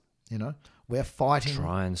this is. You know, we're fighting.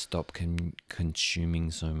 Try and stop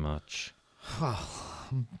consuming so much.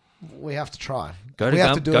 We have to try. Go to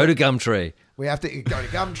Gumtree. We have to go to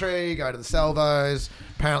Gumtree, go to the Salvos.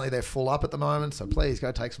 Apparently they're full up at the moment, so please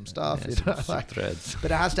go take some stuff. Yeah, some threads.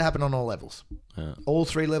 But it has to happen on all levels. Yeah. All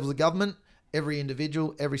 3 levels of government, every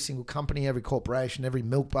individual, every single company, every corporation, every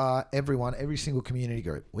milk bar, everyone, every single community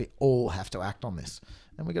group. We all have to act on this.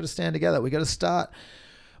 And we got to stand together. We got to start.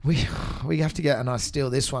 We have to get, and I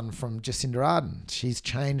steal this one from Jacinda Ardern. She's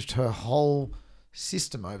changed her whole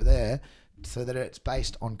system over there so that it's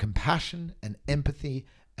based on compassion and empathy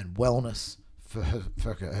and wellness for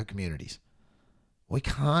her communities. We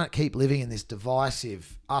can't keep living in this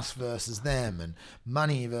divisive us versus them and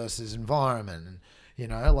money versus environment and, you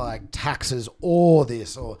know, like taxes or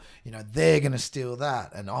this or, you know, they're going to steal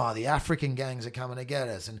that and, the African gangs are coming to get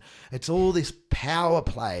us. And it's all this power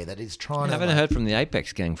play that is trying to... I haven't heard from the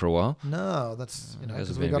Apex gang for a while. No, that's, you know,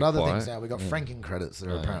 because we've got other things now. We've got franking credits that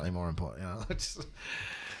are apparently more important, you know.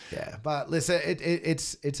 Yeah, but listen,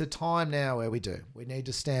 it's a time now where we need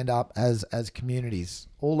to stand up as communities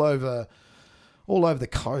all over the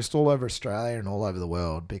coast, all over Australia and all over the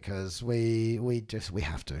world because we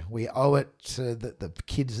have to. We owe it to the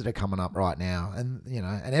kids that are coming up right now and, you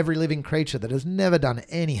know, and every living creature that has never done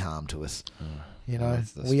any harm to us. You know,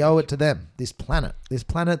 we owe it to them. This planet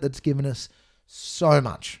that's given us so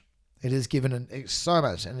much. It has given so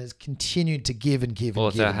much and has continued to give and give and give. Well,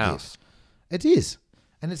 it's our house. It is.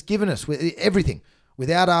 And it's given us everything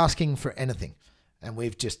without asking for anything. And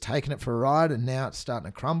we've just taken it for a ride and now it's starting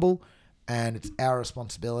to crumble. and it's our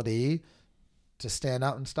responsibility to stand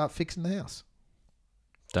up and start fixing the house.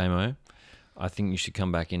 Damo, I think you should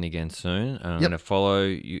come back in again soon. And I'm Yep. going to follow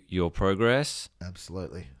your progress.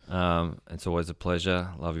 Absolutely. It's always a pleasure.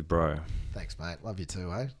 Love you, bro. Thanks, mate. Love you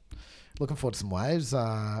too, eh? Looking forward to some waves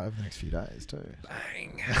over the next few days too.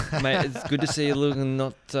 Bang. Mate, it's good to see you looking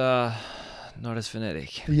not as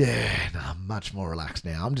phonetic. Yeah, no, I'm much more relaxed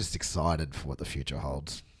now. I'm just excited for what the future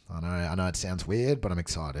holds. I know it sounds weird, but I'm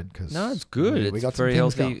excited because No, it's good. We It's got a some very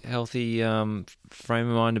things healthy going. frame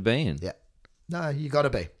of mind to be in. Yeah. No, you got to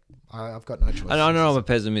be. I've got no choice. And I know I'm a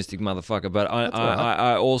pessimistic motherfucker, but That's all right.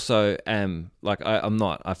 I also am, like, I'm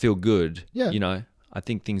not. I feel good. Yeah. You know, I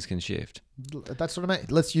think things can shift. That's what I mean.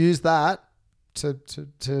 Let's use that to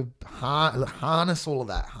harness all of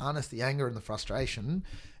that, harness the anger and the frustration,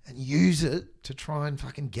 and use it to try and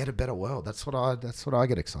fucking get a better world. That's what I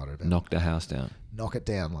get excited about. Knock the house down. Knock it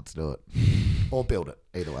down. Let's do it, or build it.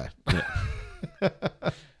 Either way. All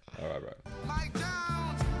right, bro. Mike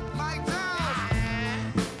Jones,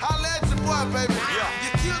 holla at your boy, baby.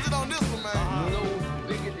 You killed it on this one,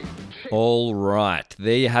 man. All right,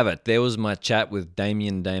 there you have it. There was my chat with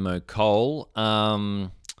Damien Damo Cole.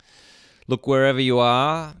 Look, wherever you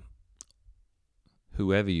are,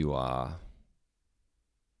 whoever you are,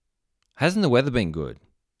 hasn't the weather been good?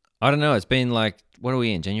 I don't know. It's been like, what are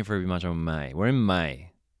we in? January, February, March, April, May. We're in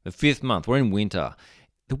May, the 5th month. We're in winter.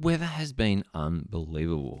 The weather has been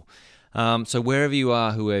unbelievable. So wherever you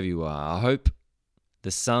are, whoever you are, I hope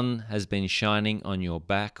the sun has been shining on your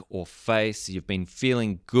back or face. You've been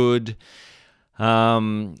feeling good.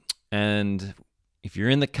 And if you're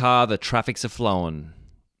in the car, the traffic's a flowing.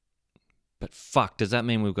 But fuck, does that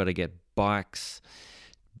mean we've got to get bikes,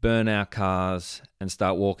 burn our cars, and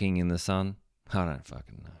start walking in the sun? I don't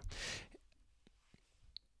fucking know.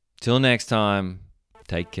 Till next time,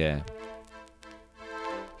 take care.